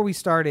right before we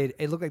started,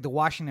 it looked like the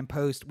Washington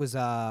Post was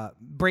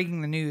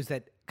breaking the news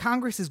that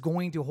Congress is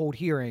going to hold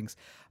hearings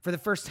for the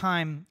first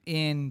time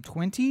in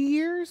 20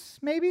 years,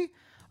 maybe,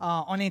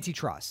 on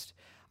antitrust.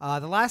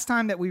 The last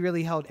time that we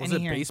really held any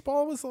hearings...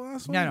 baseball was the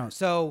last one? No.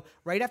 So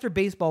right after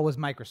baseball was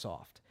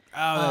Microsoft.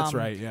 Oh, that's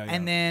right. Yeah.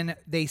 And then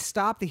they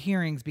stopped the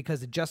hearings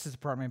because the Justice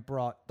Department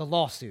brought the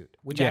lawsuit,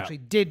 which actually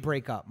did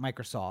break up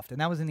Microsoft,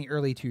 and that was in the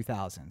early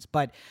 2000s.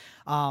 But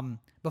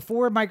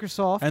before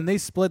Microsoft, and they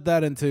split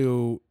that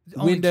into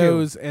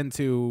Windows and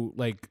to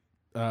like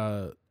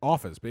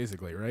Office,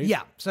 basically, right?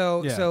 Yeah.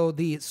 So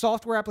the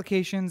software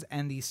applications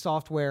and the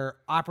software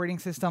operating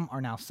system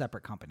are now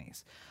separate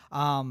companies.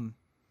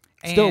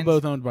 Still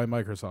both owned by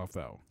Microsoft,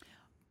 though.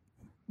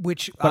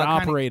 Which but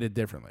operated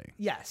differently.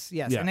 Yes,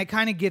 and it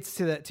kind of gets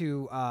to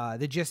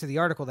the gist of the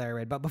article that I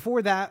read. But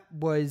before that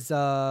was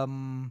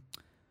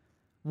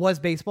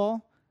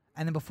baseball,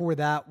 and then before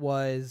that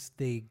was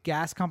the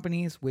gas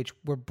companies, which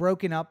were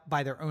broken up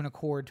by their own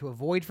accord to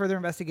avoid further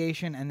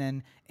investigation, and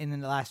then in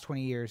the last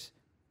 20 years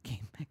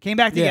came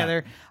back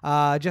together.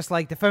 Just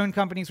like the phone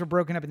companies were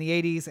broken up in the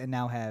 80s and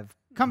now have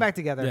come back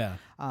together. Yeah.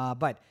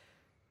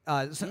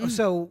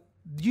 So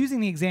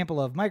using the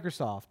example of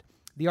Microsoft.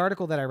 The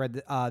article that I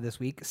read this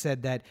week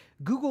said that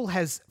Google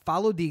has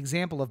followed the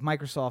example of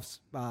Microsoft's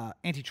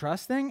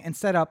antitrust thing and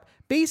set up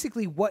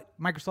basically what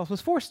Microsoft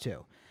was forced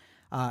to.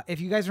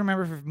 If you guys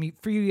remember from a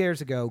few years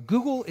ago,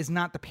 Google is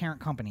not the parent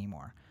company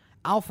anymore.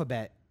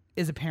 Alphabet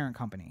is a parent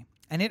company,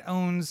 and it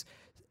owns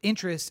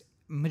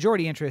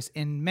majority interest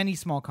in many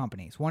small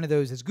companies. One of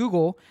those is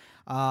Google,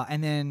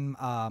 and then...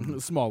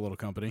 small little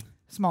company.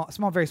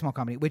 Very small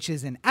company, which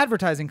is an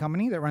advertising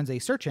company that runs a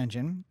search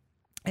engine.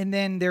 And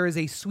then there is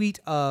a suite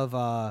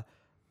of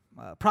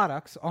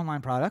products,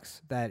 online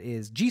products, that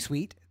is G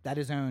Suite, that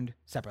is owned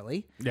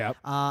separately. Yeah.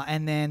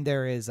 And then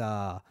there is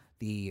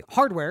the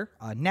hardware.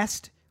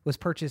 Nest was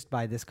purchased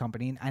by this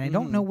company, and I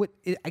don't know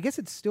I guess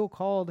it's still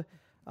called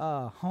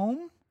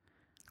Home.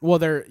 Well,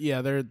 they're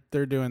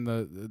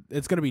doing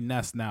it's going to be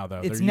Nest now,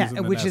 though. It's Nest,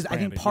 which is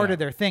branding. I think part of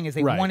their thing is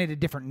they wanted a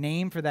different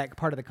name for that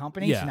part of the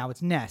company. Yeah. So now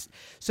it's Nest.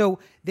 So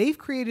they've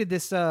created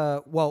this.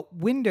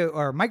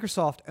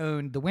 Microsoft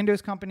owned the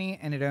Windows company,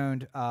 and it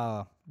owned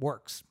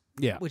Works.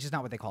 Yeah. Which is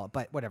not what they call it,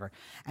 but whatever.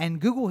 And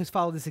Google has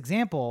followed this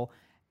example.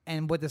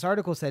 And what this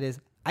article said is,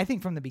 I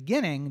think from the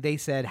beginning they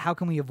said, how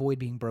can we avoid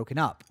being broken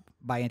up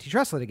by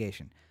antitrust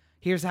litigation?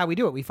 Here's how we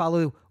do it. We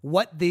follow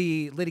what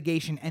the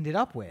litigation ended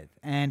up with.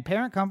 And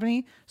parent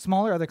company,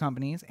 smaller other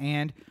companies,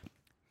 and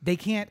they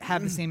can't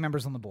have the same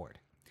members on the board.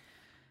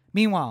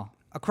 Meanwhile,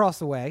 across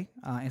the way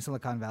in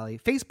Silicon Valley,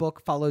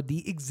 Facebook followed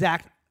the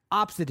exact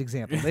opposite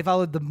example. They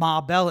followed the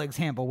Ma Bell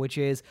example, which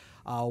is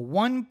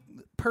one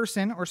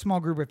person or small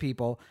group of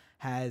people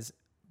has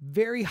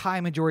very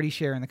high majority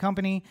share in the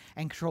company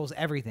and controls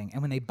everything.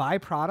 And when they buy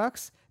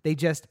products, they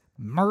just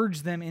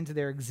merge them into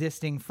their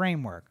existing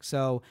framework.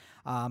 So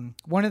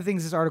one of the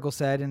things this article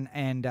said,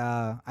 and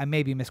I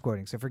may be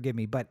misquoting, so forgive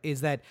me, but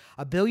is that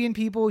 1 billion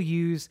people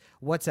use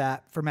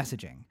WhatsApp for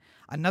messaging.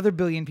 Another 1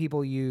 billion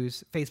people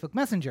use Facebook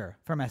Messenger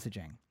for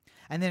messaging.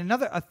 And then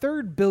a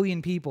third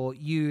billion people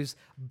use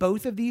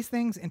both of these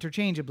things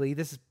interchangeably.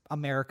 This is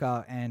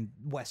America and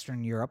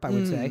Western Europe, I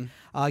would say.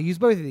 Use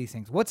both of these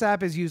things.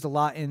 WhatsApp is used a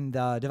lot in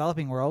the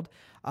developing world,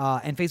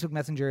 and Facebook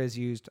Messenger is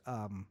used,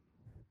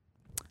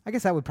 I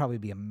guess that would probably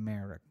be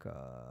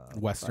America.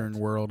 Western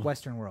world.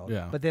 Western world.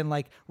 Yeah. But then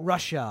like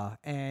Russia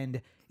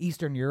and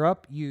Eastern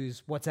Europe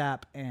use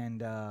WhatsApp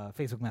and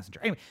Facebook Messenger.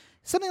 Anyway,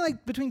 something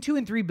like between 2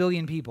 and 3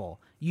 billion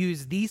people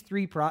use these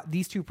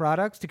two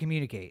products to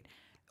communicate.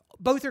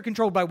 Both are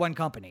controlled by one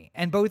company,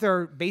 and both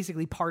are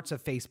basically parts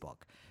of Facebook.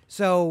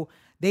 So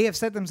they have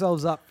set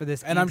themselves up for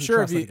this. And I'm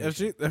sure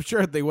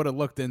if they would have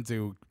looked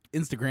into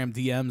Instagram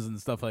DMs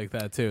and stuff like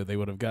that too. They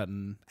would have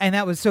gotten. And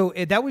that was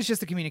just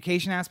the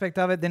communication aspect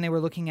of it. Then they were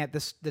looking at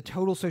the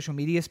total social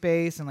media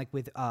space, and like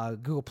with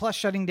Google Plus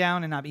shutting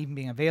down and not even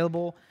being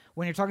available.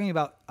 When you're talking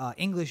about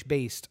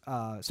English-based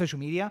social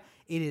media,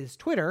 it is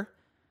Twitter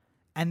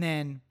and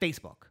then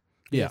Facebook.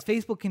 Yeah.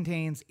 Because Facebook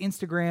contains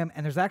Instagram,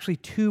 and there's actually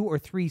 2 or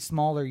 3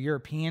 smaller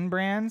European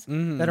brands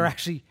that are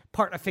actually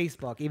part of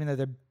Facebook, even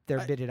though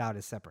they're bidded out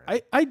as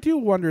separate. I do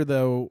wonder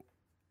though,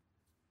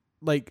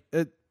 like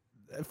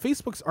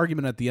Facebook's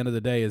argument at the end of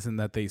the day isn't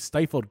that they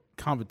stifled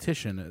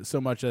competition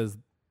so much as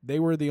they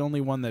were the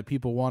only one that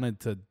people wanted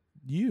to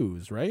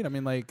use, right? I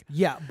mean, like,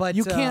 yeah, but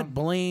you can't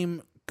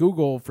blame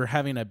Google for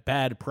having a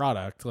bad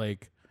product.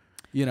 Like,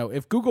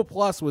 if Google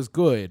Plus was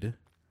good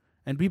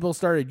and people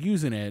started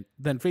using it,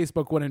 then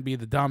Facebook wouldn't be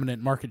the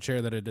dominant market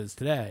share that it is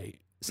today.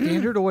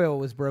 Standard Oil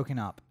was broken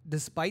up,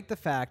 despite the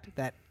fact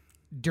that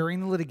during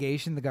the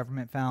litigation, the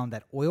government found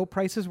that oil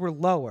prices were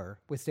lower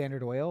with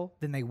Standard Oil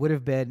than they would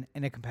have been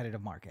in a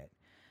competitive market.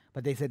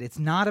 But they said it's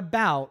not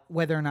about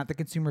whether or not the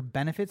consumer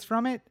benefits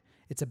from it.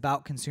 It's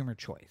about consumer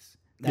choice.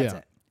 That's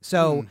it.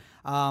 So,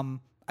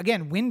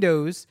 again,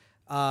 Windows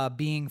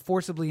being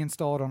forcibly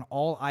installed on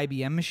all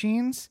IBM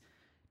machines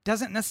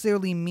doesn't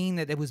necessarily mean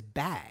that it was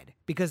bad,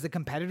 because the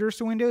competitors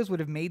to Windows would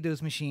have made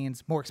those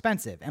machines more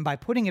expensive. And by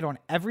putting it on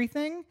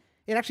everything,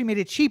 it actually made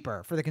it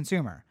cheaper for the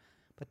consumer.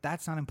 But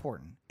that's not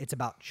important. It's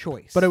about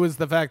choice. But it was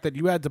the fact that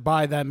you had to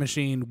buy that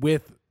machine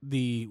with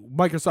the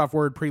Microsoft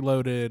Word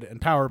preloaded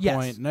and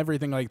PowerPoint and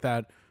everything like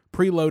that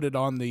preloaded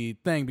on the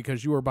thing,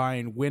 because you were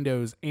buying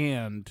Windows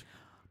and...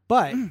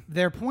 But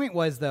their point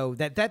was, though,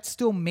 that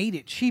still made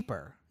it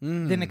cheaper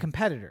than the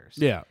competitors.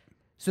 Yeah.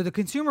 So the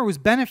consumer was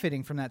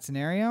benefiting from that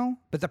scenario,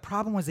 but the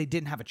problem was they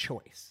didn't have a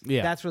choice.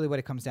 Yeah. That's really what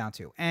it comes down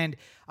to. And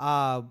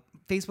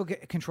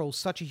Facebook controls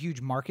such a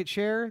huge market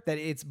share that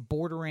it's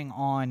bordering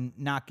on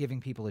not giving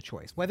people a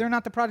choice. Whether or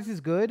not the product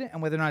is good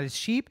and whether or not it's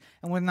cheap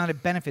and whether or not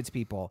it benefits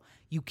people,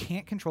 you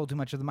can't control too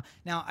much of the...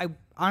 Now,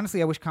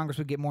 I wish Congress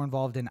would get more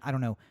involved in,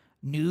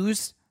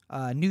 news,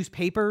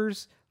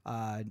 newspapers,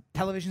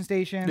 television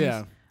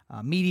stations,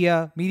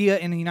 media. Media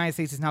in the United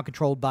States is now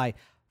controlled by...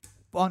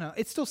 Well, no,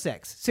 it's still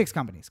 6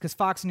 companies, because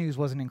Fox News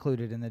wasn't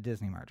included in the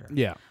Disney merger.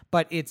 Yeah.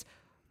 But it's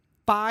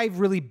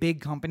 5 really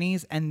big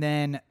companies and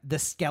then the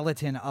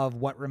skeleton of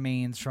what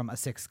remains from a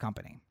 6th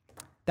company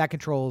that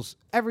controls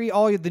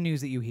all of the news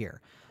that you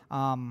hear.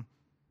 And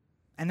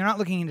they're not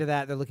looking into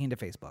that. They're looking into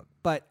Facebook.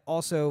 But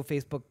also,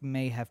 Facebook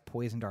may have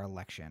poisoned our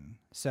election.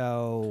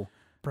 So...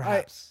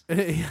 Perhaps.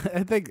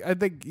 I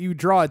think you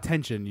draw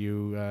attention.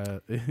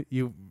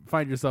 You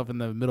find yourself in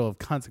the middle of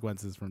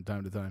consequences from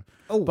time to time.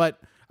 Oh, but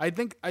I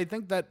think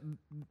that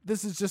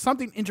this is just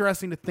something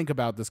interesting to think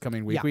about this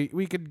coming week. Yeah.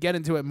 We could get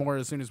into it more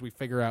as soon as we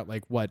figure out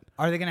what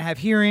are they going to have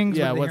hearings?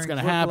 Yeah, what's going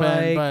to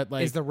happen? Like?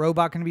 But is the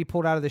robot going to be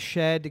pulled out of the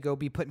shed to go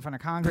be put in front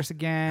of Congress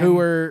again? Who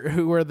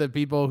are the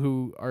people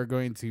who are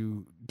going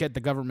to get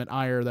the government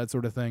ire, that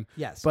sort of thing?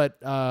 Yes. But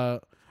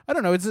I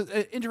don't know. It's an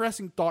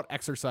interesting thought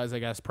exercise, I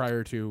guess,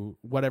 prior to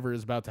whatever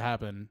is about to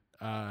happen.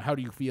 How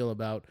do you feel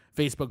about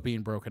Facebook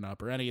being broken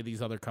up, or any of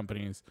these other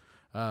companies,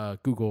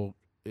 Google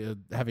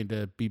having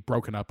to be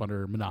broken up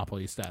under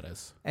monopoly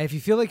status? And if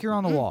you feel like you're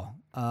on the wall,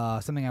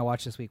 something I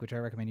watched this week, which I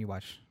recommend you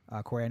watch,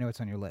 Corey, I know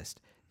it's on your list,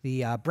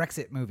 the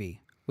Brexit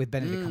movie with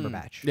Benedict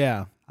Cumberbatch.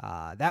 Yeah.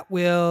 That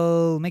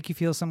will make you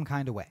feel some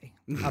kind of way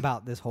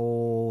about this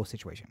whole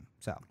situation.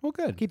 So, well,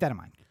 good. Keep that in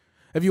mind.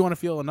 If you want to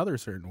feel another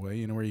certain way,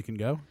 you know where you can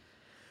go?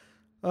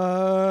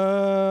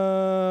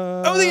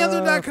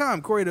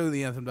 OhTheAnthem.com. Corey at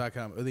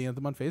OhTheAnthem.com. Oh, The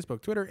Anthem on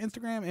Facebook, Twitter,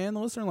 Instagram, and the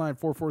listener line,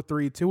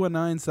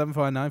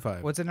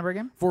 443-219-7595. What's the number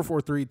again?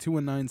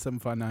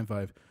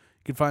 443-219-7595. You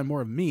can find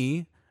more of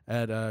me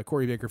at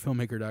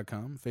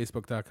CoreyBakerFilmmaker.com,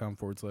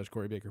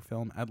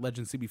 Facebook.com/CoreyBakerFilm, at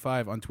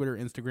LegendCB5 on Twitter,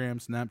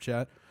 Instagram,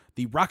 Snapchat.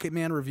 The Rocket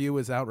Man review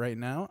is out right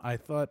now. I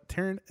thought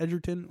Taron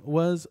Egerton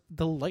was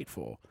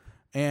delightful.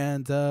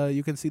 And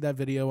you can see that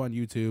video on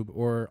YouTube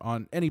or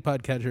on any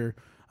podcatcher.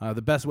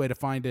 The best way to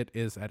find it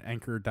is at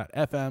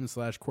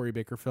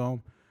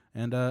anchor.fm/CoreyBakerFilm.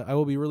 And I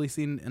will be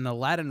releasing an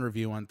Aladdin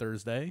review on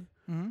Thursday.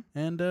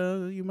 And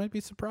you might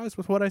be surprised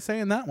with what I say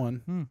in that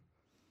one.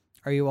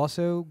 Are you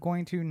also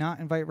going to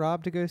not invite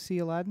Rob to go see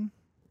Aladdin?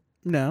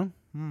 No.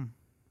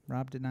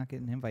 Rob did not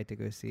get an invite to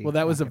go see. Well,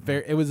 that was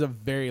a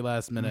very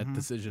last minute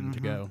decision to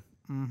go.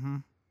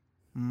 I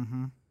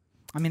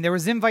mean, there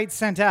was invites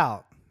sent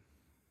out.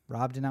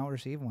 Rob did not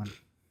receive one.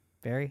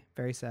 Very,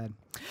 very sad.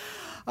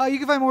 You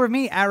can find more of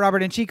me at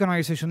Robert and Cheek on all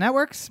your social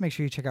networks. Make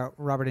sure you check out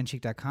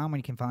robertandcheek.com where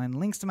you can find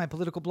links to my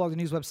political blog, the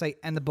news website,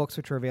 and the books,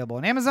 which are available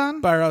on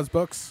Amazon. Buy Rob's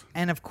books.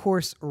 And, of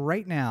course,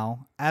 right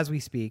now, as we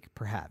speak,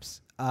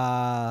 perhaps,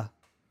 the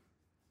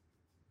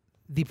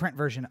print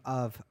version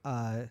of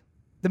The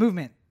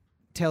Movement,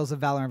 Tales of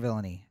Valor and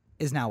Villainy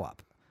is now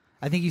up.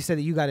 I think you said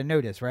that you got a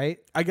notice, right?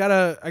 I got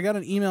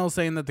an email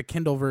saying that the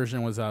Kindle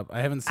version was up. I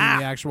haven't seen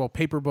the actual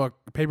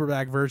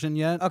paperback version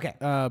yet. Okay,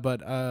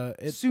 but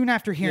soon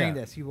after hearing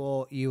this,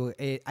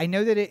 I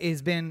know that it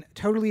has been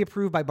totally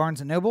approved by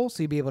Barnes and Noble,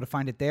 so you'll be able to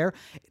find it there.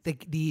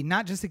 The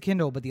not just the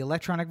Kindle, but the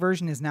electronic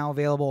version is now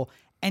available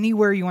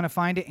anywhere you want to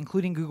find it,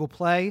 including Google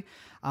Play.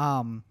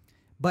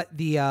 But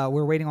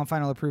we're waiting on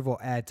final approval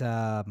at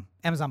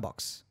Amazon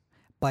Books.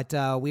 But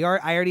I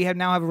already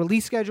now have a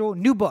release schedule.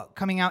 New book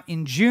coming out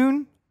in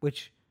June.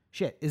 Which,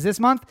 is this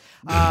month.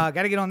 Got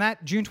to get on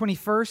that. June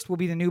 21st will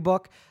be the new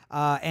book.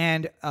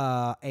 And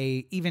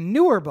a even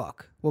newer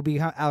book will be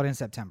out in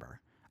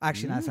September.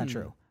 Actually, that's not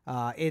true.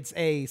 It's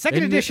a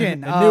second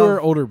edition. A newer,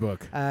 older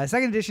book.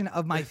 Second edition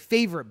of my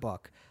favorite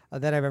book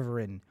that I've ever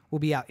written will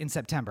be out in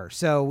September.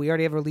 So we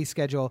already have a release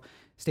schedule.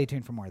 Stay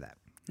tuned for more of that.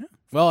 Yeah.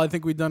 Well, I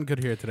think we've done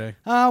good here today.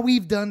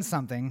 We've done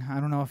something. I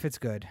don't know if it's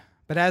good.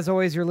 But as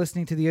always, you're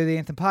listening to the O The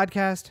Anthem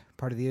podcast,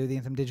 part of the O The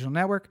Anthem digital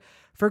network.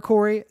 For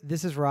Corey,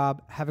 this is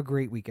Rob. Have a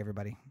great week,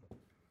 everybody.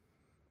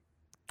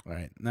 All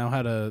right. Now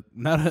how to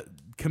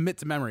commit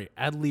to memory.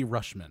 Adley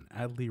Rushman.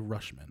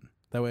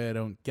 That way I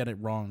don't get it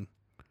wrong.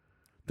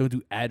 Don't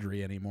do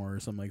Adri anymore or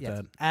something like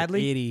that.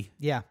 Adley? 80.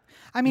 Yeah.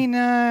 I mean,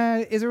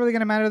 is it really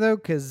going to matter, though?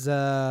 Because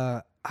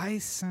I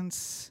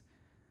sense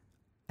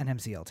an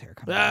MCL tear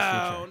coming in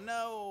the future.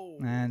 No.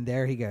 And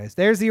there he goes.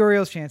 There's the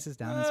Orioles' chances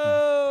down this one.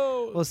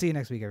 No. We'll see you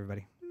next week,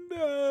 everybody.